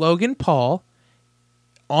when Logan Paul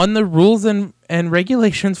on the rules and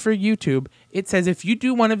regulations for YouTube, it says if you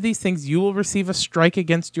do one of these things, you will receive a strike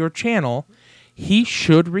against your channel. He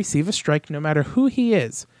should receive a strike no matter who he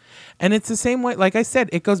is. And it's the same way, like I said,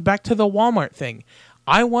 it goes back to the Walmart thing.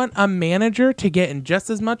 I want a manager to get in just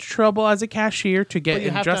as much trouble as a cashier, to get But you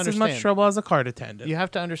in have to just as much understand. trouble as a cart attendant. You have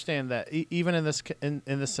to understand that even in this in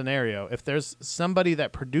this scenario, if there's somebody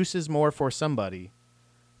that produces more for somebody,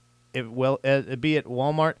 be it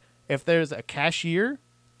Walmart, if there's a cashier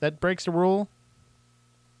that breaks a rule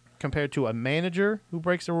compared to a manager who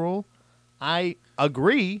breaks a rule, I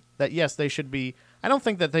agree that yes, they should be. I don't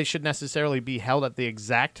think that they should necessarily be held at the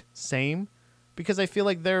exact same, because I feel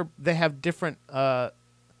like they have different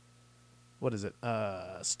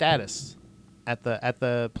status at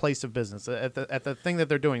the place of business, at the thing that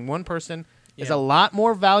they're doing. One person is Yeah. a lot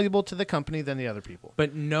more valuable to the company than the other people.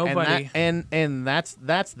 But nobody. And that's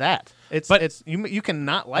that. But it's you can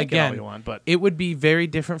not like again, it all you want, but it would be very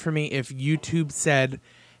different for me if YouTube said,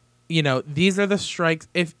 you know, these are the strikes.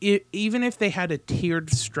 Even if they had a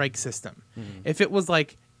tiered strike system, if it was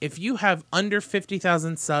like, if you have under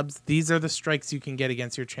 50,000 subs, these are the strikes you can get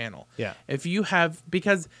against your channel. Yeah. If you have,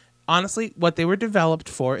 because honestly, what they were developed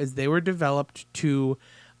for is they were developed to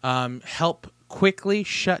help quickly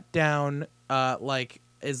shut down like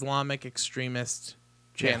Islamic extremist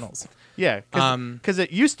channels. yeah, because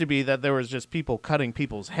it used to be that there was just people cutting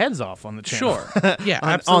people's heads off on the channel. Sure.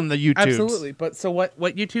 Yeah. on the YouTube. Absolutely. But so what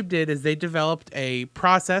YouTube did is they developed a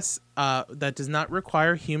process that does not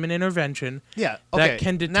require human intervention. Yeah. That Okay.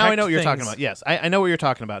 can detect now I know what you're talking things. about. Yes, I know what you're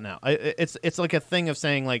talking about now. It's like a thing of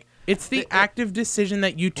saying like It's the active decision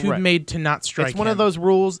that YouTube Right. made to not strike it's one of him. those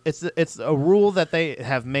rules. It's a rule that they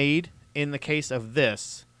have made in the case of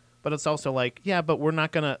this, but it's also like, yeah, but we're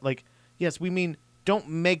not gonna like. Yes, we mean don't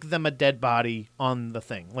make them a dead body on the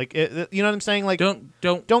thing. Like, you know what I'm saying? Like, Don't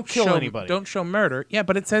kill show, anybody. Don't show murder. Yeah,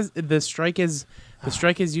 but it says the strike is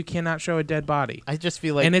you cannot show a dead body. I just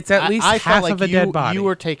feel like, And it's at least I felt half like of a you, dead body. You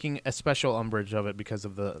were taking a special umbrage of it because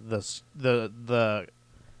of the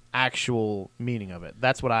actual meaning of it.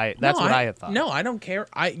 That's what I had thought. No, I don't care.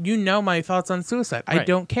 You know my thoughts on suicide. I Right.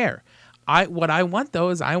 don't care. What I want though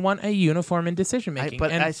is I want a uniform in decision making.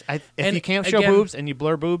 If you can't show again, boobs and you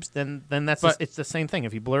blur boobs, then that's But- it's the same thing.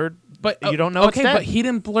 If you blurred, but you don't know Okay, it's dead. but he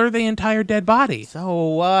didn't blur the entire dead body. So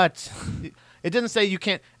what? It didn't say you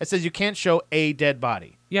can't. It says you can't show a dead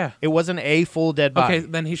body. Yeah. It wasn't a full dead body. Okay,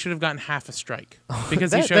 then he should have gotten half a strike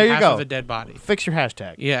because he There showed you half go. of a dead body. Fix your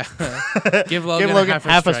hashtag. Yeah. Give Logan, Give Logan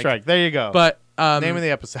half a strike. There you go. But name of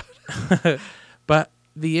the episode. but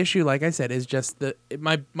the issue, like I said, is just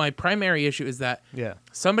my primary issue is that Yeah.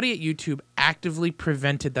 somebody at YouTube actively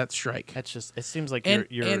prevented that strike. That's just. It seems like And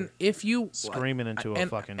you're if you screaming into a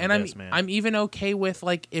fucking and abyss, man. I'm even okay with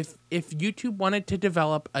like if YouTube wanted to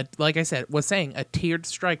develop like I said was saying a tiered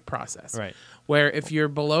strike process, Right. Where if you're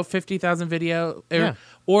below 50,000 video Yeah.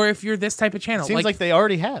 or if you're this type of channel, Seems like they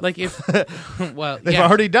already have. like if well They've yeah.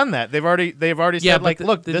 already done that. They've already Yeah, said but like, the-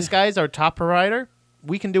 look, the- this guy's our top provider.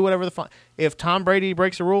 We can do whatever the fun. If Tom Brady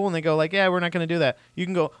breaks a rule and they go like, yeah, we're not going to do that, you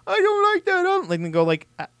can go, I don't like that. Like, and go like,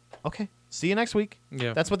 okay, see you next week.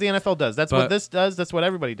 Yeah. That's what the NFL does. That's But- what this does. That's what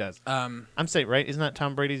everybody does. um I'm saying, right? Isn't that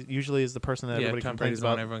Tom Brady usually is the person that yeah, everybody Tom complains Brady's the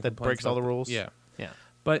one about everyone that complains breaks all the about. rules? Yeah. Yeah.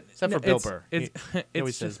 But Except for no, Bill it's- Burr. It's, He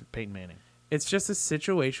always it's just says Peyton Manning. it's just a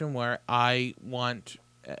situation where I want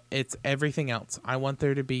it's everything else. I want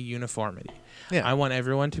there to be uniformity. Yeah. I want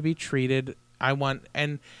everyone to be treated. I want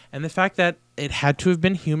and the fact that it had to have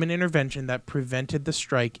been human intervention that prevented the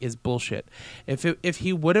strike is bullshit. If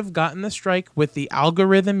he would have gotten the strike with the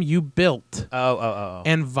algorithm you built Oh.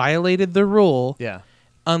 and violated the rule, Yeah.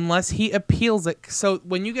 unless he appeals it. So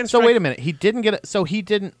when you get a So strike, wait a minute. He didn't get it. So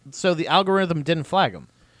the algorithm didn't flag him.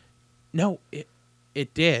 No,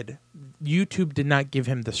 it did. YouTube did not give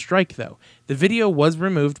him the strike, though. The video was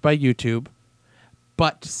removed by YouTube,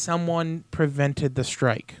 but someone prevented the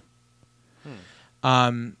strike.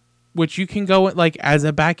 Which you can go like as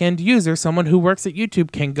a back end user, someone who works at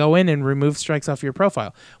YouTube can go in and remove strikes off your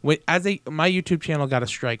profile. My YouTube channel got a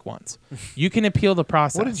strike once. You can appeal the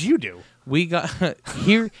process. What did you do? We got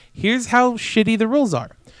here's how shitty the rules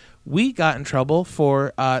are. We got in trouble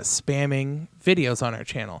for spamming videos on our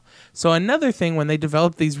channel. So another thing when they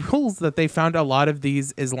developed these rules that they found a lot of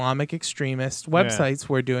these Islamic extremist websites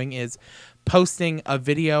were doing is posting a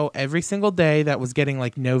video every single day that was getting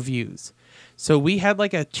like no views. So we had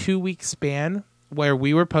like a 2-week span where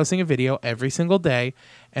we were posting a video every single day,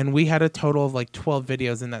 and we had a total of like 12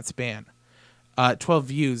 videos in that span, 12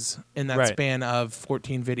 views in that Right. span of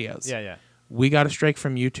 14 videos. Yeah. We got a strike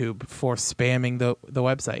from YouTube for spamming the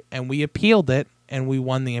website, and we appealed it, and we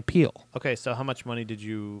won the appeal. Okay, so how much money do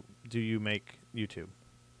you make YouTube?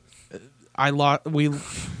 I lost. We what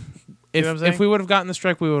I'm saying? if we would have gotten the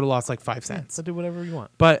strike, we would have lost like 5 cents. So do whatever you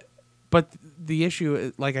want. But the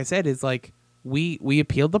issue, like I said, is like we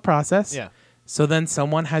appealed the process. Yeah. So then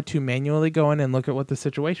someone had to manually go in and look at what the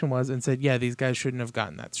situation was and said, yeah, these guys shouldn't have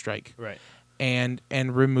gotten that strike. Right. And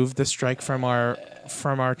remove the strike from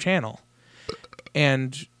our channel.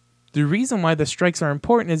 And the reason why the strikes are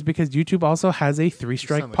important is because YouTube also has a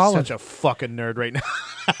 3-strike Sound like policy. such a fucking nerd right now.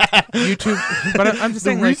 YouTube, but I'm just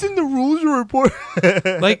saying, like, the rules are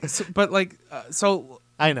important. like, so, but like, so.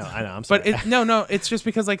 I know. I'm sorry. But no, it's just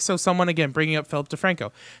because, like, so someone, again, bringing up Philip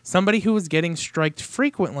DeFranco, somebody who was getting striked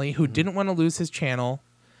frequently, who didn't want to lose his channel,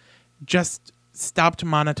 just stopped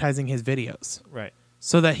monetizing his videos right.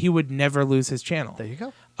 so that he would never lose his channel. There you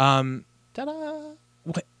go. Ta-da.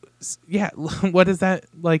 What, yeah, what is that,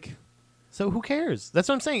 like? So who cares? That's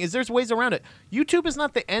what I'm saying. Is there's ways around it. YouTube is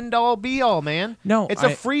not the end all be all, man. No, it's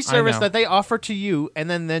a free I service know. that they offer to you, and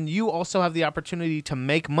then you also have the opportunity to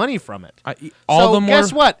make money from it. All so the more.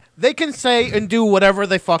 guess what? They can say and do whatever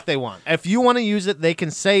they fuck they want. If you want to use it, they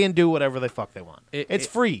can say and do whatever they fuck they want. It's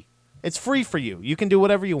free. It's free for you. You can do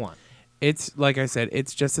whatever you want. It's like I said,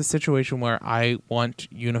 it's just a situation where I want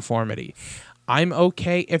uniformity. I'm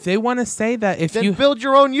okay if they want to say that Then you build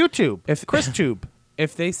your own YouTube. If- ChrisTube.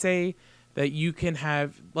 if they say that you can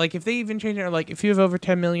have, like, if they even change it, like, if you have over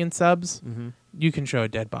 10 million subs, you can show a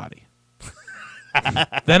dead body.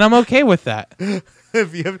 Then I'm okay with that.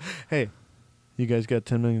 If you have, hey, you guys got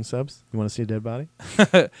 10 million subs? You want to see a dead body?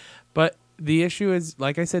 But the issue is,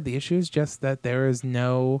 like I said, the issue is just that there's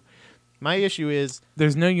no My issue is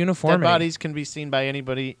uniformity. dead bodies can be seen by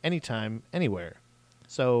anybody, anytime, anywhere.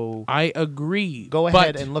 So I agree. go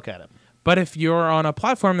ahead and look at them. But if you're on a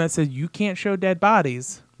platform that says you can't show dead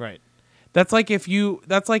bodies, Right. that's like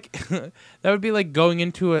that would be like going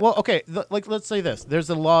into a Well, okay, like let's say this. There's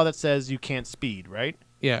a law that says you can't speed, right?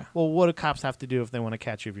 yeah. Well, what do cops have to do if they want to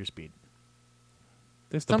catch you if you're speed?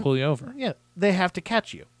 Just to pull you over. Yeah, they have to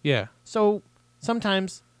catch you. Yeah. So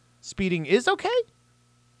sometimes speeding is okay,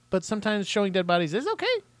 but sometimes showing dead bodies is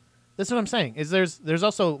okay. That's what I'm saying. Is there's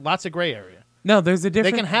also lots of gray area. No, there's a They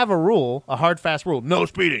different. can have a rule, a hard, fast rule, no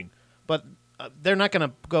speeding, but they're not going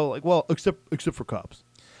to go like, well, except for cops,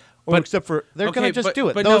 or But- except for they're going okay, to just but- do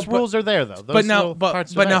it. but Those no, but- rules are there, though. Those but now, little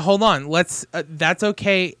parts are but now, there. hold on. Let's. That's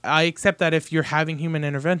okay. I accept that if you're having human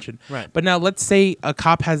intervention. Right. But now, let's say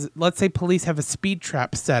let's say police have a speed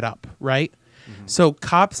trap set up, right? Mm-hmm. So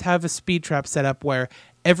cops have a speed trap set up where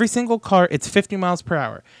every single car, it's 50 miles per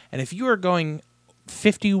hour, and if you are going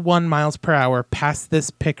 51 miles per hour past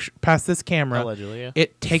this camera, Allegedly, yeah.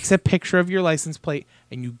 it takes a picture of your license plate,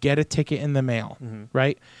 and you get a ticket in the mail,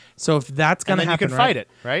 right? So if that's and gonna then happen, you can right, fight it,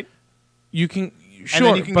 right? You can. Sure, And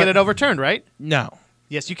then you can but get it overturned, right? No.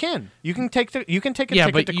 Yes, you can. You can take a Yeah,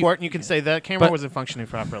 ticket but to you- court, and you can say that camera but wasn't functioning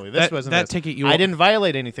properly. This wasn't that this. ticket you I won't- didn't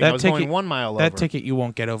violate anything. I that was ticket- going 1 mile That over. ticket you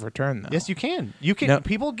won't get overturned though. Yes, you can. You can. No.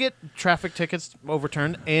 People get traffic tickets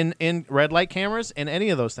overturned in red light cameras and any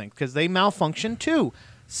of those things because they malfunction too.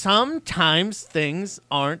 Sometimes things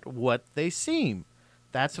aren't what they seem.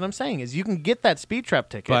 That's what I'm saying. Is you can get that speed trap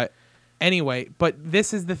ticket. But anyway, but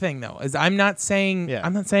this is the thing though, is I'm not saying Yeah.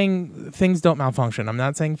 things don't malfunction. I'm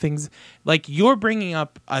not saying things like you're bringing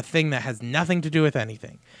up a thing that has nothing to do with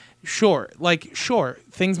anything. Sure,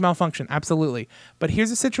 things malfunction, absolutely. But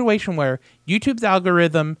here's a situation where YouTube's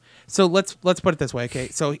algorithm. So let's put it this way, okay?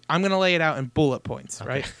 So I'm gonna lay it out in bullet points,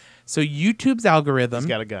 right? So YouTube's algorithm. He's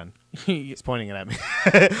got a gun. He's pointing it at me.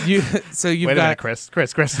 You've Wait a got minute, Chris.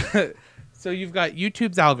 so you've got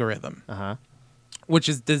YouTube's algorithm, which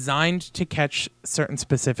is designed to catch certain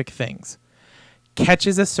specific things.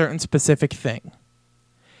 Catches a certain specific thing.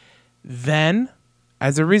 Then,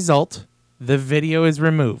 as a result, the video is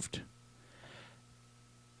removed.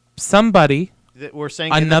 Somebody, We're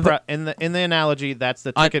saying Another- in the analogy, that's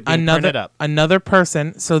the ticket being printed another up. another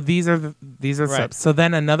person. So these are Right. subs. So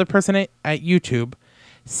then another person at YouTube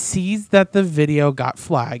sees that the video got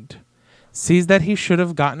flagged, sees that he should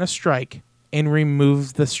have gotten a strike, and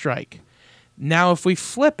removes the strike. Now, if we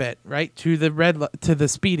flip it right to the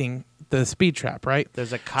speed trap, right?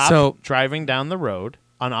 There's a cop So- driving down the road,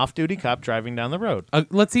 an off-duty cop driving down the road.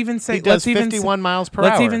 Let's even say He does let's even 51 say, miles per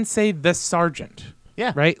let's hour. even say the sergeant.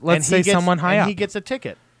 Yeah. Right? Let's And he say someone high and up. he gets a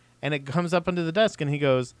ticket. And it comes up under the desk and he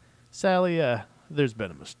goes, Sally, there's been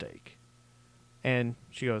a mistake. And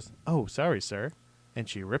she goes, oh, sorry, sir. And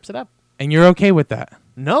she rips it up. And you're okay with that?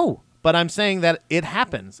 No, but I'm saying that it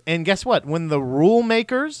happens. And guess what? When the rule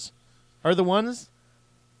makers are the ones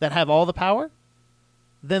that have all the power,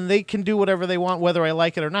 then they can do whatever they want, whether I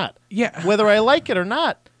like it or not. Yeah. Whether I like it or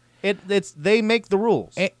not, it's they make the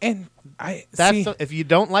rules. And I That's see. if you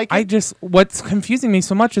don't like it, What's confusing me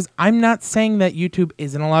so much is I'm not saying that YouTube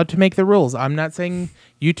isn't allowed to make the rules. I'm not saying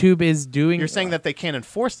YouTube is doing. you're saying that they can't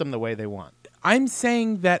enforce them the way they want. I'm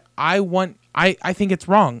saying that I think it's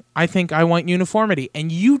wrong. I think I want uniformity.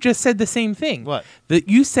 And you just said the same thing. What? That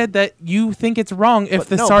you said that you think it's wrong if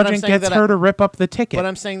the But I'm sergeant saying gets that her to rip up the ticket. But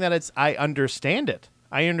I'm saying that I understand it.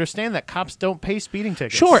 I understand that cops don't pay speeding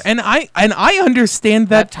tickets. Sure, and I understand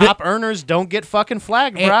that that top earners don't get fucking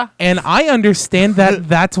flagged, bruh. and I understand that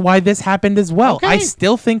that's why this happened as well. Okay. I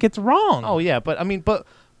still think it's wrong. Oh yeah, but I mean, but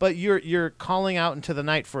you're calling out into the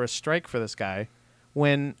night for a strike for this guy,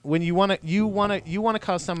 when you want to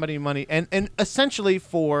cost somebody money and essentially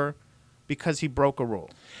because he broke a rule.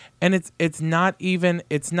 And it's not even.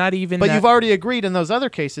 But that you've already agreed in those other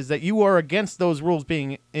cases that you are against those rules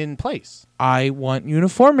being in place. I want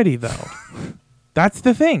uniformity though. That's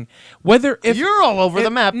the thing. Whether if You're all over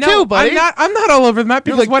the map no, too, buddy. I'm not all over the map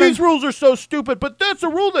You're because like, these rules are so stupid, but that's a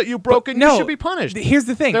rule that you broke and you should be punished. Here's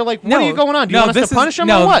the thing. They're like, what are you going on? Do you want us to punish them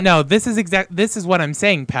no, or what? No, this is what I'm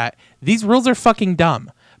saying, Pat. These rules are fucking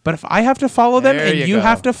dumb. But if I have to follow them There and you you go.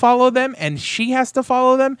 have to follow them and she has to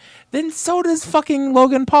follow them, then so does fucking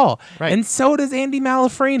Logan Paul. Right. And so does Andy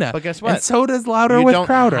Malafrina. But guess what? And so does Louder You with don't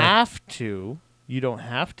Crowder. You don't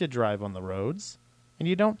have to drive on the roads, and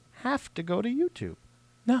you don't have to go to YouTube.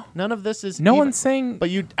 No. None of this is. No even- one's saying. But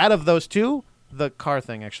you, out of those two, the car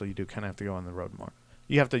thing actually, you do kind of have to go on the road more.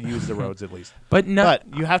 You have to use the roads at least. But no. But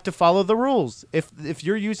you have to follow the rules. If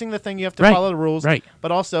you're using the thing, you have to Right, follow the rules. right.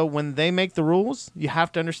 But also, when they make the rules, you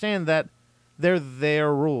have to understand that they're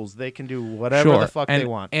their rules. They can do whatever the fuck they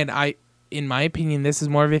want. And in my opinion, this is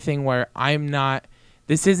more of a thing where I'm not.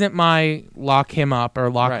 This isn't my lock him up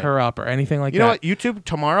or lock Right. her up or anything like You that. know what? YouTube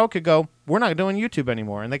tomorrow could go, we're not doing YouTube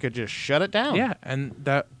anymore, and they could just shut it down. Yeah, and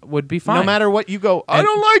that would be fine. No matter what you go, I And-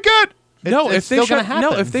 don't like it. No, it's if they still gonna shut happen.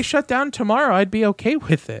 no, if they shut down tomorrow, I'd be okay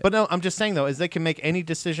with it. But no, I'm just saying though, is they can make any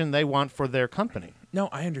decision they want for their company. No,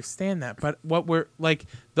 I understand that. But what we're like,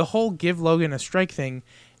 the whole give Logan a strike thing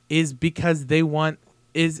is because they want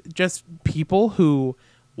is just people who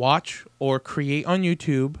watch or create on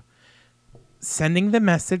YouTube sending the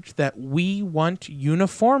message that we want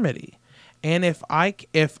uniformity. And if I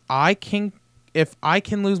can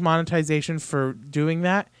lose monetization for doing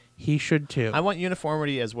that, he should too. I want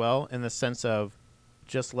uniformity as well in the sense of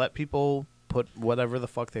just let people put whatever the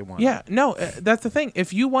fuck they want. Yeah, no, that's the thing.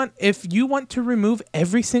 If you want to remove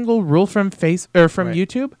every single rule from Right.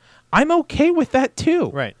 YouTube, I'm okay with that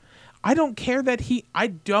too. Right. I don't care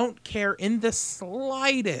in the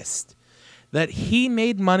slightest that he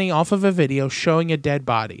made money off of a video showing a dead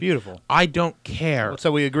body. Beautiful. I don't care.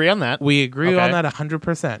 So we agree on that. We agree Okay. on that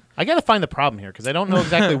 100%. I got to find the problem here because I don't know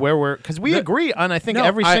exactly where we're because we agree on I think No,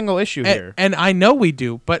 every single issue here. And I know we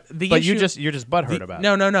do, but the But issue, you're just butthurt about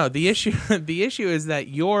it. No. The issue is that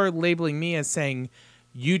you're labeling me as saying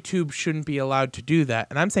YouTube shouldn't be allowed to do that,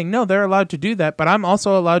 and I'm saying no, they're allowed to do that, but I'm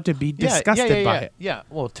also allowed to be disgusted by it. Yeah.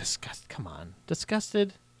 Well, come on,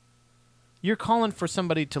 disgusted. You're calling for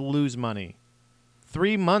somebody to lose money.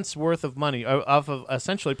 3 months worth of money off of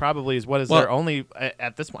essentially probably is what is their only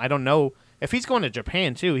at this point. I don't know if he's going to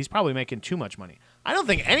Japan too. He's probably making too much money. I don't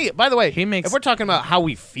think any. By the way, if we're talking about how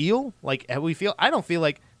we feel, I don't feel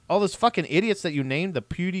like all those fucking idiots that you named, the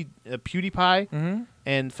PewDiePie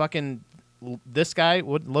and fucking this guy,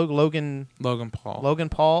 Logan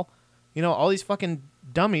Paul. You know, all these fucking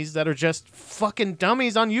dummies that are just fucking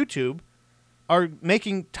dummies on YouTube are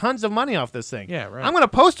making tons of money off this thing. Yeah, right. I'm gonna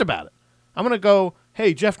post about it. I'm going to go,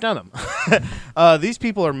 hey, Jeff Dunham, these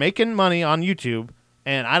people are making money on YouTube,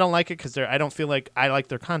 and I don't like it because I don't feel like I like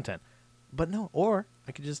their content. But no, or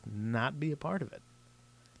I could just not be a part of it.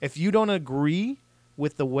 If you don't agree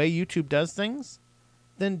with the way YouTube does things,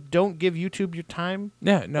 then don't give YouTube your time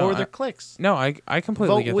or their clicks. No, I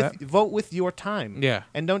completely get that. Vote with your time. Yeah.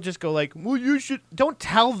 And don't just go like, well, you should. Don't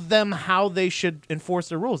tell them how they should enforce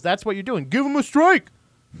their rules. That's what you're doing. Give them a strike.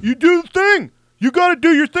 You do the thing. You got to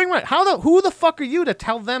do your thing right. Who the fuck are you to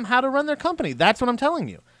tell them how to run their company? That's what I'm telling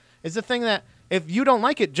you. Is the thing that if you don't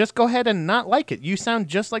like it, just go ahead and not like it. You sound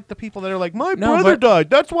just like the people that are like, my brother died.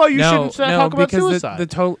 That's why you shouldn't talk about suicide.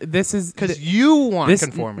 This is because you want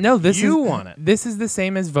conformity. No, you want it. This is the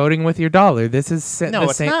same as voting with your dollar. This is No, the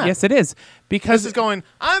it's same. not. Yes, it is. Because This is going,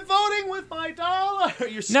 I'm voting with my dollar.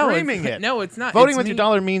 You're screaming it. No, it's not. Voting It's with your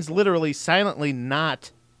dollar means literally silently not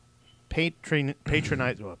patronizing.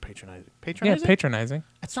 Yeah, Patronizing. patronizing.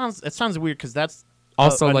 It sounds weird because that's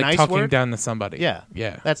Also, a like nice talking word. down to somebody. Yeah,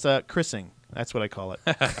 Yeah. That's chrising. That's what I call it.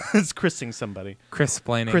 It's chrising somebody.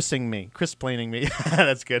 Chris-plaining. Chrising me. Chris-plaining me.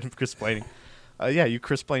 That's good. Chris-plaining. Yeah, you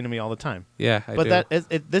Chris-plain to me all the time. Yeah, I But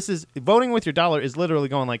do. this is voting with your dollar is literally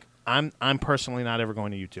going like I'm personally not ever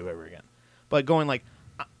going to YouTube ever again, but going like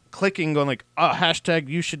clicking going like hashtag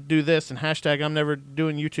you should do this and hashtag I'm never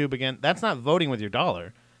doing YouTube again. That's not voting with your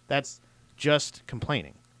dollar. That's just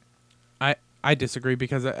complaining. I disagree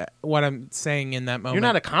because what I'm saying in that moment. You're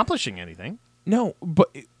not accomplishing anything. No,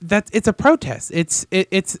 but it's a protest. It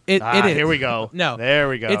is. Here we go. No, there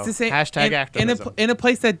we go. It's the same. Hashtag activism. In a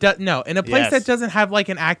place that Yes. that doesn't have like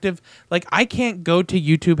an active, like I can't go to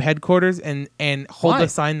YouTube headquarters and hold Why? a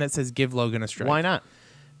sign that says "Give Logan a strike." Why not?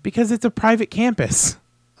 Because it's a private campus.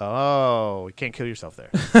 Oh, you can't kill yourself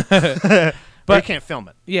there. But you can't film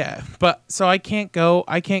it. Yeah, but so I can't go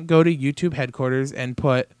to YouTube headquarters and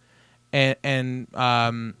put and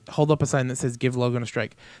hold up a sign that says "Give Logan a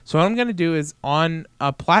strike." So what I'm going to do is on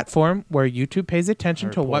a platform where YouTube pays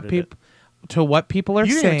attention to what people are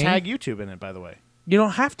You didn't saying. even tag YouTube in it, by the way. You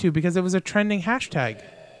don't have to because it was a trending hashtag.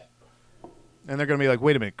 And they're going to be like,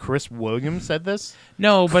 wait a minute, Chris Williams said this?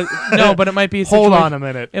 No, but it might be a Hold situation. on a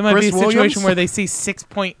minute. It might Chris be a situation Williams? where they see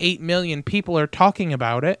 6.8 million people are talking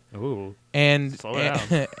about it, Ooh. and Slow down.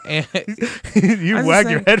 and You I'm wagged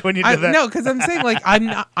saying- your head when you did that. No, because I'm saying like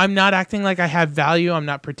I'm not acting like I have value. I'm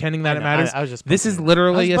not pretending that I it know, matters. I was just this is busting-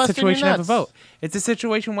 literally I was a busting your situation of a nuts. vote. It's a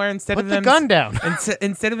situation where instead Put of the them gun down.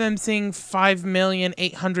 instead of them seeing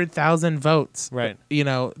 5,800,000 votes, Right. You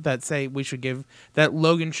know, that say we should give that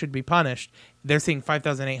Logan should be punished, they're seeing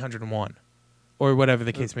 5,801. Or whatever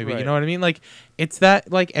the case may be. Right. You know what I mean? Like, it's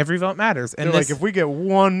that, like, every vote matters. And They're this, like, if we get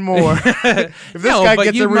one more, if this no, guy but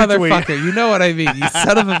gets you a retweet, motherfucker, you know what I mean. You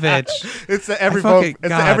son of a bitch. it's the every fucking- vote. It's the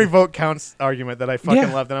God. every vote counts argument that I fucking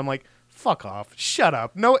Yeah. love. And I'm like, fuck off, shut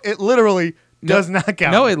up. No, it literally does not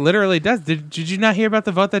count. No, it literally does. Did you not hear about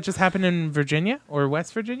the vote that just happened in Virginia or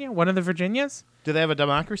West Virginia? One of the Virginias? Do they have a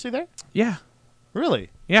democracy there? Yeah. Really?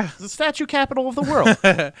 Yeah. The statue capital of the world.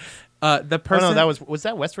 The Oh person no, was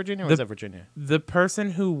that West Virginia or was that Virginia? the person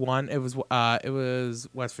who won it was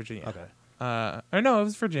West Virginia. Okay. Or no, it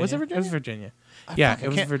was Virginia. Was it It was Virginia. Yeah, it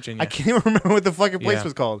was Virginia. I can't even remember what the fucking place Yeah.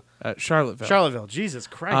 was called. Charlottesville. Charlottesville. Jesus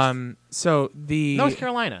Christ. So the North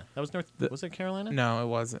Carolina. That was was it Carolina? No, it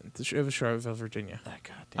wasn't. It was Charlottesville, Virginia. Ah,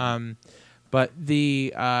 God damn. But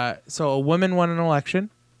so a woman won an election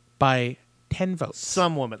by 10 votes.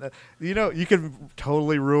 Some woman. You know, you could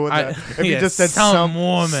totally ruin that if you yeah, just said some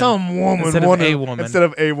woman. Some woman Instead of won a woman. Instead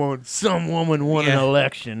of a woman. Some woman won an Yeah.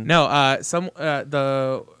 election. No,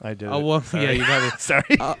 the I did. a woman. Sorry. Yeah, you got it.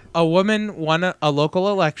 Sorry. A woman won a local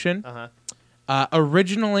election. Uh-huh.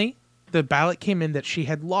 Originally, the ballot came in that she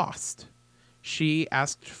had lost. She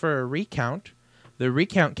asked for a recount. The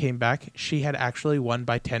recount came back. She had actually won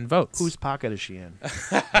by 10 votes. Whose pocket is she in?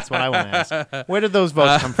 That's what I want to ask. Where did those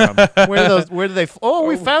votes come from? Where did they?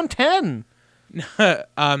 We found 10.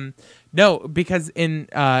 No, because in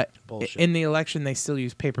Bullshit. in the election they still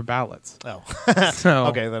use paper ballots. Oh. So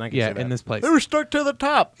Okay, then I can yeah, see that. in this place. They were stuck to the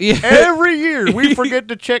top. Yeah. Every year we forget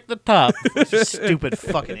to check the top. Stupid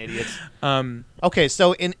fucking idiots. Okay,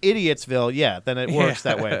 so in Idiotsville, yeah, then it works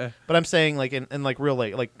that way. But I'm saying like in like real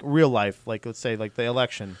life, like let's say like the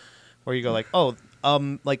election, where you go like, oh,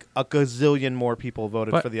 like a gazillion more people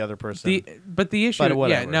voted But for the other person. But the issue, But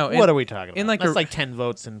whatever. yeah, no. What are we talking about? in like That's a- like 10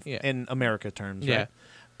 votes in Yeah. in America terms. Yeah. Right?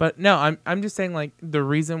 But no, I'm just saying like the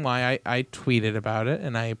reason why I tweeted about it,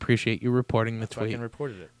 and I appreciate you reporting the tweet. Fucking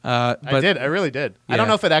reported it. But I did. I really did. I don't Yeah.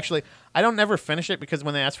 know if it actually. I don't never finish it because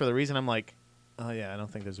when they ask for the reason, I'm like, oh yeah, I don't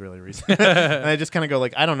think there's really a reason. And I just kind of go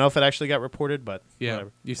like, I don't know if it actually got reported, but yeah,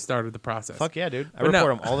 whatever. you started the process. Fuck yeah, dude. I But no.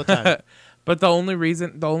 report them all the time. But the only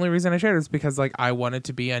reason I shared is because like I wanted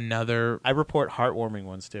to be another. I report heartwarming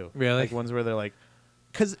ones too. Really? Like ones where they're like,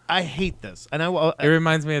 because I hate this, and I It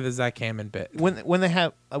reminds me of the Zach Hammond bit. when they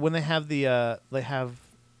have the they have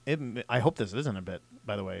it. I hope this isn't a bit,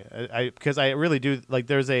 by the way. Because I really do like.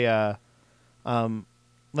 There's a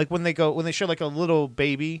like when they show like a little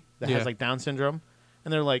baby that Yeah. has like Down syndrome,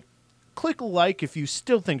 and they're like, click like if you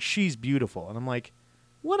still think she's beautiful, and I'm like,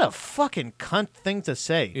 what a fucking cunt thing to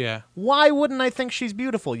say. Yeah. Why wouldn't I think she's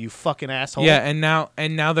beautiful, you fucking asshole? Yeah, and now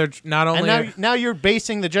they're not only And now you're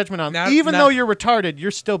basing the judgment on Now- even now- though you're retarded,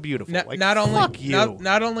 you're still beautiful. not, Like, not only fuck you.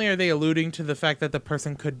 not only are they alluding to the fact that the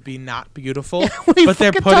person could be not beautiful, What are you but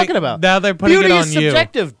they're fucking putting talking about? now they're putting Beauty it on is you.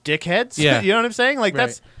 subjective, dickheads. Yeah. You know what I'm saying? Like Right.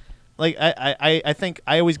 that's like I think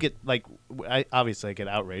I always get like I get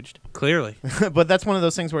outraged, Clearly, but that's one of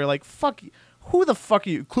those things where you're like, fuck, who the fuck are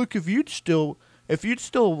you? Click if you'd still. if you'd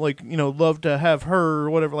still like, love to have her or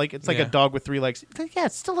whatever, like it's like Yeah. a dog with 3 legs. Yeah,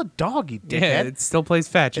 it's still a dog, you dickhead. Yeah, it still plays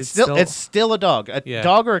fetch. It's still a dog. A Yeah.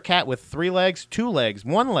 dog or a cat with 3 legs, 2 legs,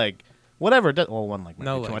 1 leg, whatever. Well, 1 leg might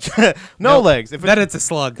No be too legs. much. no legs. If Then it's a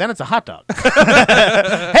slug. then it's a hot dog.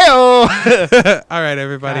 Hey-o! All right,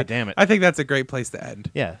 everybody. God damn it. I think that's a great place to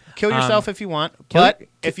end. Yeah, kill yourself if you want, kill- but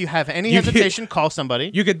if you have any you can- hesitation, call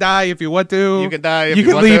somebody. You could die if you want to. You can die if you you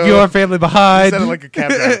can want leave to. your family behind. Sounded like a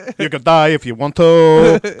cab driver. You can die if you want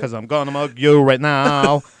to, because I'm gonna mug you right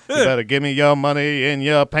now. You better give me your money in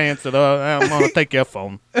your pants, or I'm gonna take your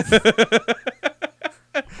phone.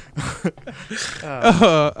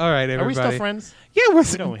 All right, everybody. Are we still friends? Yeah,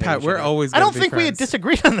 don't hate Pat, each we're other. always. I gonna don't be think we had friends.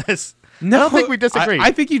 disagreed on this. No, I don't think we disagree.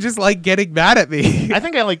 I think you just like getting mad at me. I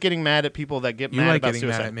think I like getting mad at people that get You mad like about getting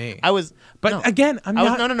mad suicide. at me. I was, But no. again, I'm I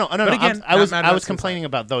was not. no. But again, I was not mad about complaining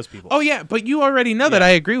about those people. Oh yeah, but you already know that Yeah. I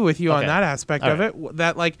agree with you on Okay. that aspect All of right. it.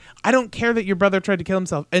 That like I don't care that your brother tried to kill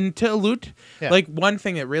himself. And to allude, Yeah. like one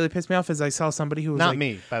thing that really pissed me off is I saw somebody who was Not like,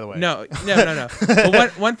 me, by the way. No.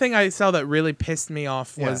 But one thing I saw that really pissed me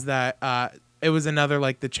off was that it was another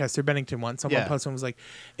like the Chester Bennington one. Someone Yeah. posted and was like,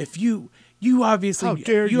 if you How obviously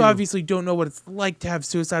dare you. obviously don't know what it's like to have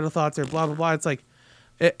suicidal thoughts or blah blah blah. It's like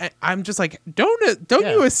I'm just like don't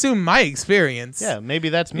Yeah. you assume my experience. Yeah, maybe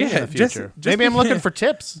that's me Yeah, in the just- future. just Maybe I'm be- looking for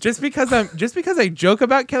tips. Just because I joke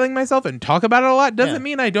about killing myself and talk about it a lot doesn't Yeah.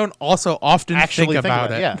 mean I don't also often Actually think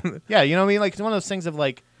about it. Yeah, yeah. You know what I mean? Like it's one of those things of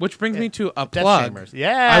like Which brings me to a death plug. chambers.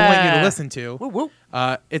 Yeah, I want you to listen to. Woo,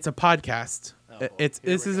 woo. It's a podcast. Oh,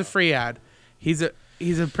 This is a free ad. He's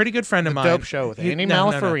a pretty good friend of mine. dope show with Andy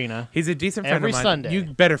Malafarina. He's a decent friend Every of mine. Sunday You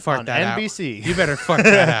better fuck on that NBC. out. You better fuck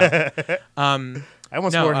that out. I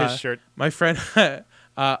almost No, wore his shirt. My friend,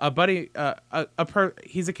 a buddy,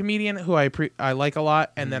 he's a comedian who I like a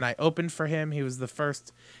lot, and then I opened for him. He was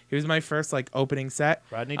my first like opening set.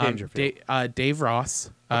 Rodney Dangerfield. Dave Ross.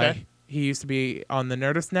 Okay. He used to be on the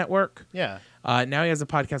Nerdist Network. Yeah. Now he has a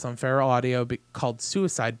podcast on Feral Audio called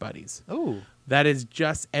Suicide Buddies. Ooh. That is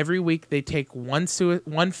just every week they take one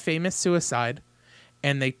famous suicide,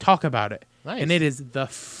 and they talk about it. Nice. And it is the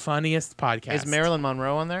funniest podcast. Is Marilyn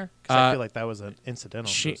Monroe on there? Because I feel like that was an incidental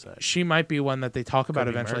suicide. She might be one that they talk about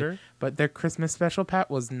Could be eventually. murder? But their Christmas special, Pat,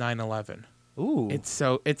 was 9/11. Ooh. It's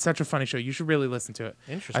such a funny show. You should really listen to it.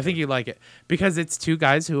 Interesting. I think you'd like it because it's two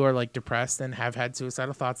guys who are like depressed and have had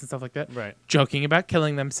suicidal thoughts and stuff like that. Right. Joking about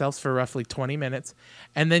killing themselves for roughly 20 minutes,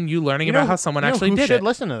 and then you learning about how someone you know actually who did should it.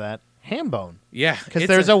 listen to that? Hambone. Yeah, Because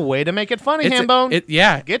there's a way to make it funny, Hambone.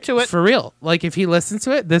 Yeah, Get to it. for real. Like if he listens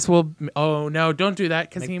to it, this will. Oh no, don't do that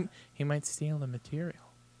because he might steal the material.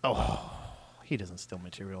 He doesn't steal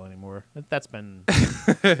material anymore. That's been a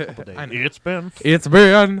couple days. I know. It's been. It's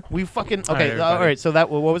been. We fucking All right, okay. All everybody. right. So that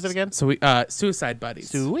what was it again? So we Suicide Buddies.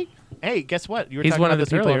 Sweet. Hey, guess what? You were He's talking one of about the this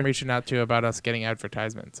people I'm earlier. reaching out to about us getting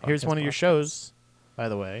advertisements. Here's his one of your podcast. shows, by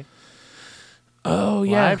the way. Oh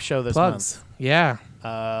yeah, Live show this Plugs. Yeah,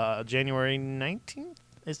 January 19th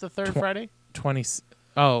is the third Friday. 20.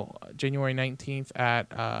 Oh, January 19th at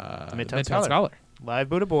Midtown Midtown Scholar. Scholar. Live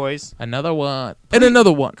Buddha Boys. Another one and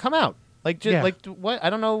another one. Come out. Like, just, Yeah. what?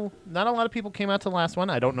 I don't know. Not a lot of people came out to the last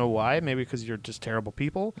one. I don't know why. Maybe because you're just terrible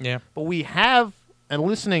people. Yeah, But we have a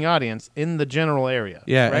listening audience in the general area.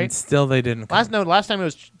 yeah, Right. and still they didn't. Come. Last time it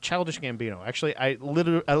was Childish Gambino. Actually, I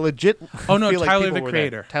legit. Oh, no, feel like Tyler, people the were Creator.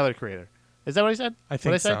 there. Tyler the Creator. Is that what I said? I What'd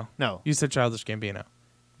think say? so. No. You said Childish Gambino.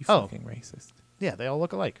 You Oh. fucking racist. Yeah, they all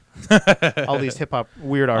look alike. All these hip hop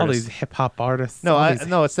weird All artists. these hip hop artists. No, all these-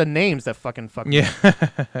 no, it's the names that fucking fuck me. Yeah.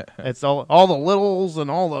 It's all the littles and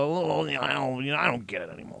all the little. I don't get it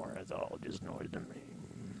anymore. It's all just noise to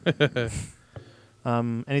me.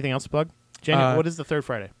 Anything else, Plug? What is the third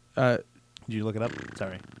Friday? Did you look it up?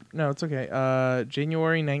 Sorry. No, it's okay.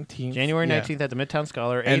 January 19th. January Yeah. 19th at the Midtown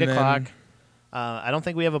Scholar, And 8 then- o'clock. I don't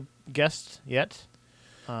think we have a guest yet.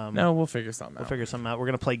 No, we'll figure something We'll out. figure something out. We're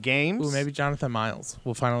going to play games. Ooh, maybe Jonathan Miles.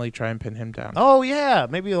 We'll finally try and pin him down. Oh, yeah.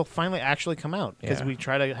 Maybe he'll finally actually come out because Yeah. we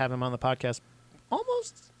try to have him on the podcast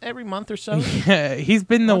almost every month or so. Yeah, he's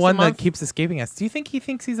been the Once a one that month? keeps escaping us. Do you think he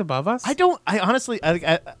thinks he's above us? I honestly,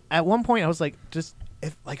 at one point, I was like,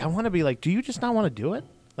 I want to be like, do you just not want to do it?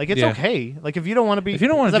 Like, it's Yeah. okay. Like, if you don't want to be, If you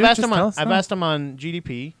don't wanna 'cause do it, I've asked just him tell on, us I've no. asked him on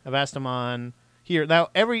GDP. I've asked him on here. Now,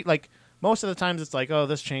 most of the times it's like, oh,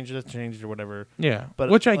 this changed, or whatever. Yeah,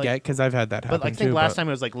 But, which I like- get because I've had that happen But I think too. last but time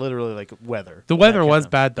it was like literally like weather. the weather That was kept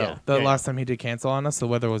him. bad though. Yeah. The Yeah, last time he did cancel on us, the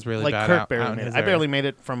weather was really like bad. Kurt out barely in made it. his I area. barely made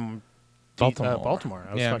it from Baltimore.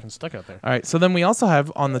 I was Yeah. fucking stuck out there. All right, so then we also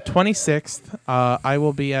have on the 26th, I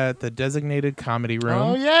will be at the Designated Comedy Room.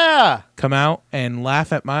 Oh yeah, Come out and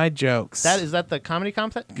laugh at my jokes. is that the comedy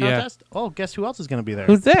contest? Yeah. Oh, guess who else is going to be there?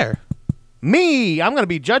 Who's there? Me. I'm gonna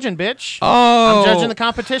be judging, bitch. Oh, I'm judging the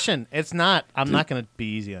competition. It's not. I'm not gonna be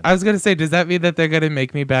easy on. I was gonna say, does that mean that they're gonna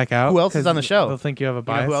make me back out? Who else is 'Cause on the show? They'll think you have a You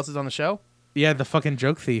bias. know who else is on the show? Yeah, the fucking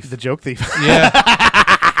joke thief. The joke thief. Yeah.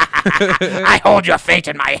 I hold your fate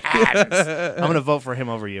in my hands. I'm gonna vote for him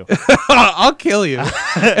over you. I'll kill you.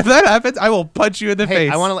 If that happens, I will punch you in the Hey,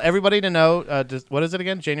 face. I want everybody to know. What is it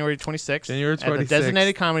again? January 26th. January At the 26th.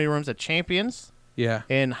 designated comedy rooms at Champions Yeah.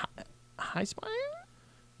 in High Spire.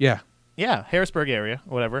 Yeah. Yeah, Harrisburg area,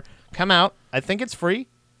 whatever. Come out. I think it's free.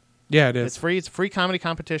 Yeah, it is. It's free. It's a free comedy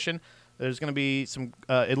competition. There's going to be some,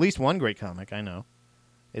 at least one great comic. I know,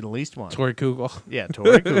 at least one. Tori Kugel. Yeah,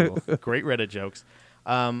 Tori Google. Great Reddit jokes.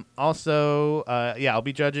 Also, I'll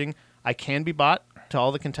be judging. I can be bought to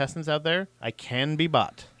all the contestants out there. I can be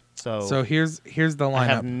bought. So here's the I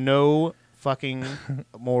have lineup. no fucking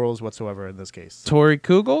morals whatsoever in this case. Tori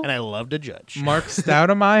Kugel, And I love to judge. Mark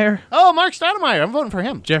Stoudemeyer, Oh, Mark Stoudemire. I'm voting for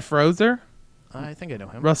him. Jeff Roser, I think I know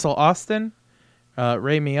him. Russell Austin, Ray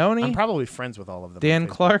I'm Mione, probably friends with all of them. on Dan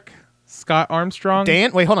Facebook. Clark, Scott Armstrong.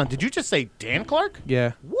 Dan? Wait, hold on. Did you just say Dan Clark?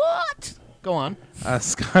 Yeah. What? Go on.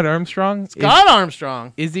 Scott Armstrong. Scott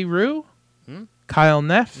Armstrong. Izzy Rue. Kyle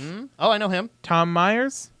Neff. Oh, I know him. Tom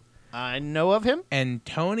Myers. I know of him. And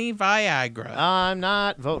Tony Viagra. I'm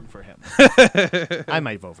not voting for him. I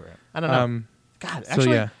might vote for him. I don't know. God, so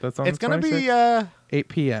actually, yeah, that's on it's the gonna be 26th. 8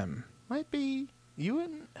 p.m. might be you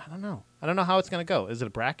and I don't know. I don't know how it's gonna go. Is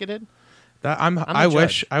it bracketed? I the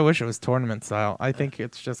wish judge. I wish it was tournament style. I think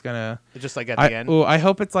it's just gonna. It's just like at the end. I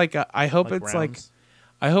hope it's like I hope like it's rounds?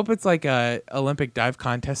 I hope it's like a Olympic dive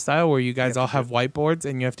contest style where you guys all have whiteboards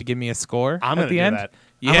and you have to give me a score I'm at gonna the do end. that.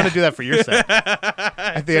 Yeah. I'm gonna do that for your sake.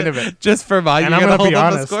 At the end of it. Just for mine. And You're I'm gonna gonna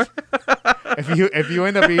hold be up the honest. score. If you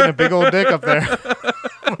end up eating a big old dick up there,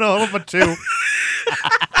 I'm gonna hold up a 2.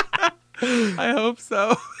 I hope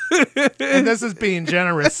so. And this is being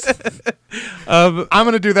generous. Um, I'm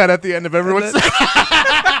gonna do that at the end of everyone's.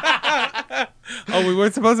 oh, we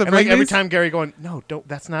weren't supposed to And bring like every these? time Gary going, no, don't.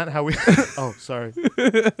 That's not how we. Oh, sorry.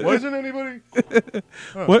 Why isn't anybody?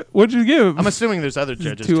 What'd you give? I'm assuming there's other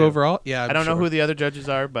judges. two too. overall. Yeah, I don't know who the other judges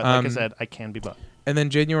are, but like I said, I can be bought. And then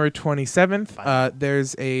January 27th,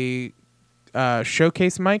 there's a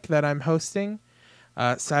showcase mic that I'm hosting.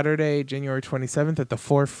 Saturday, January 27th at the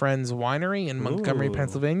Four Friends Winery in Montgomery, Ooh.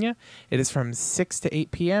 Pennsylvania. It is from 6 to 8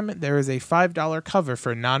 p.m. There is a $5 cover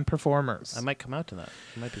for non-performers. I might come out to that.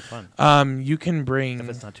 It might be fun You can bring if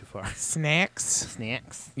it's not too far. snacks.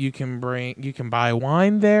 Snacks. You can buy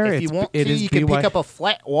wine there. If you want it to, is you can pick up a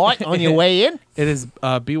flat white on your way in. It is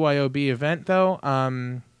a BYOB event though.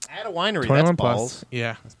 At a winery, 21 that's plus. balls.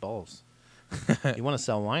 Yeah. That's balls. You want to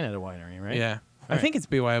sell wine at a winery, right? Yeah. I Right. think it's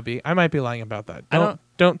BYOB. I might be lying about that. I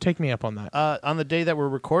Don't take me up on that. On the day that we're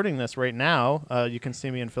recording this right now, you can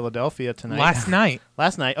see me in Philadelphia tonight. Last night.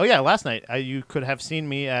 Last night. Oh, yeah, last night. You could have seen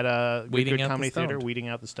me at a Weeding Good Out the Comedy Theater, Stone. Weeding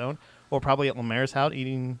Out the Stone. Or probably at Lemaire's house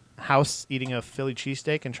eating a Philly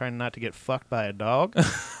cheesesteak and trying not to get fucked by a dog.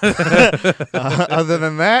 Other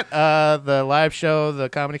than that, the live show, the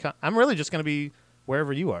comedy... I'm really just going to be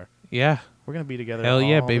wherever you are. Yeah. We're going to be together. Hell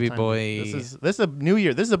yeah, all the baby time. boy. This is a new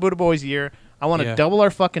year. This is a Buddha Boys year. I want to Yeah. double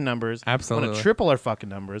our fucking numbers. I want Absolutely. to triple our fucking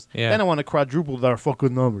numbers. Yeah. Then I want to quadruple our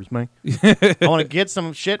fucking numbers, man. I want to get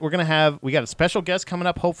some shit. We got a special guest coming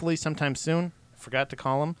up hopefully sometime soon. Forgot to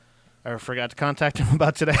call him or forgot to contact him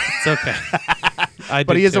about today. It's okay.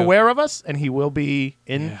 But he is aware of us and he will be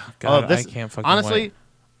in Yeah, God, this. I can't fucking honestly, wait.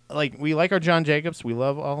 like we like our John Jacobs. We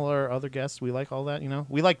love all our other guests. We like all that, you know.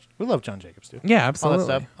 We love John Jacobs too. Yeah, All absolutely.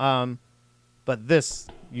 that stuff. But this,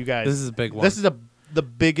 you guys, This is a big one. This is the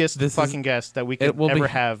biggest This is- fucking guest that we could It will ever be,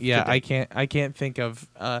 have. Yeah, to do. I can't think of.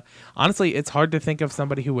 Honestly, it's hard to think of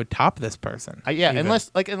somebody who would top this person. Yeah, even.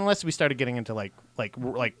 unless we started getting into like. like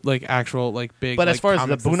actual like big. But like, as far as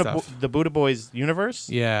the comics and stuff. Buddha Boys universe,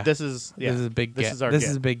 Yeah. this is This is a big This get. is our This get.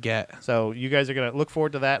 is a big get. So you guys are gonna look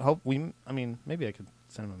forward to that. Maybe I could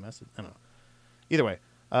send him a message. I don't know. Either way,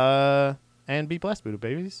 and be blessed, Buddha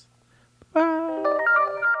babies.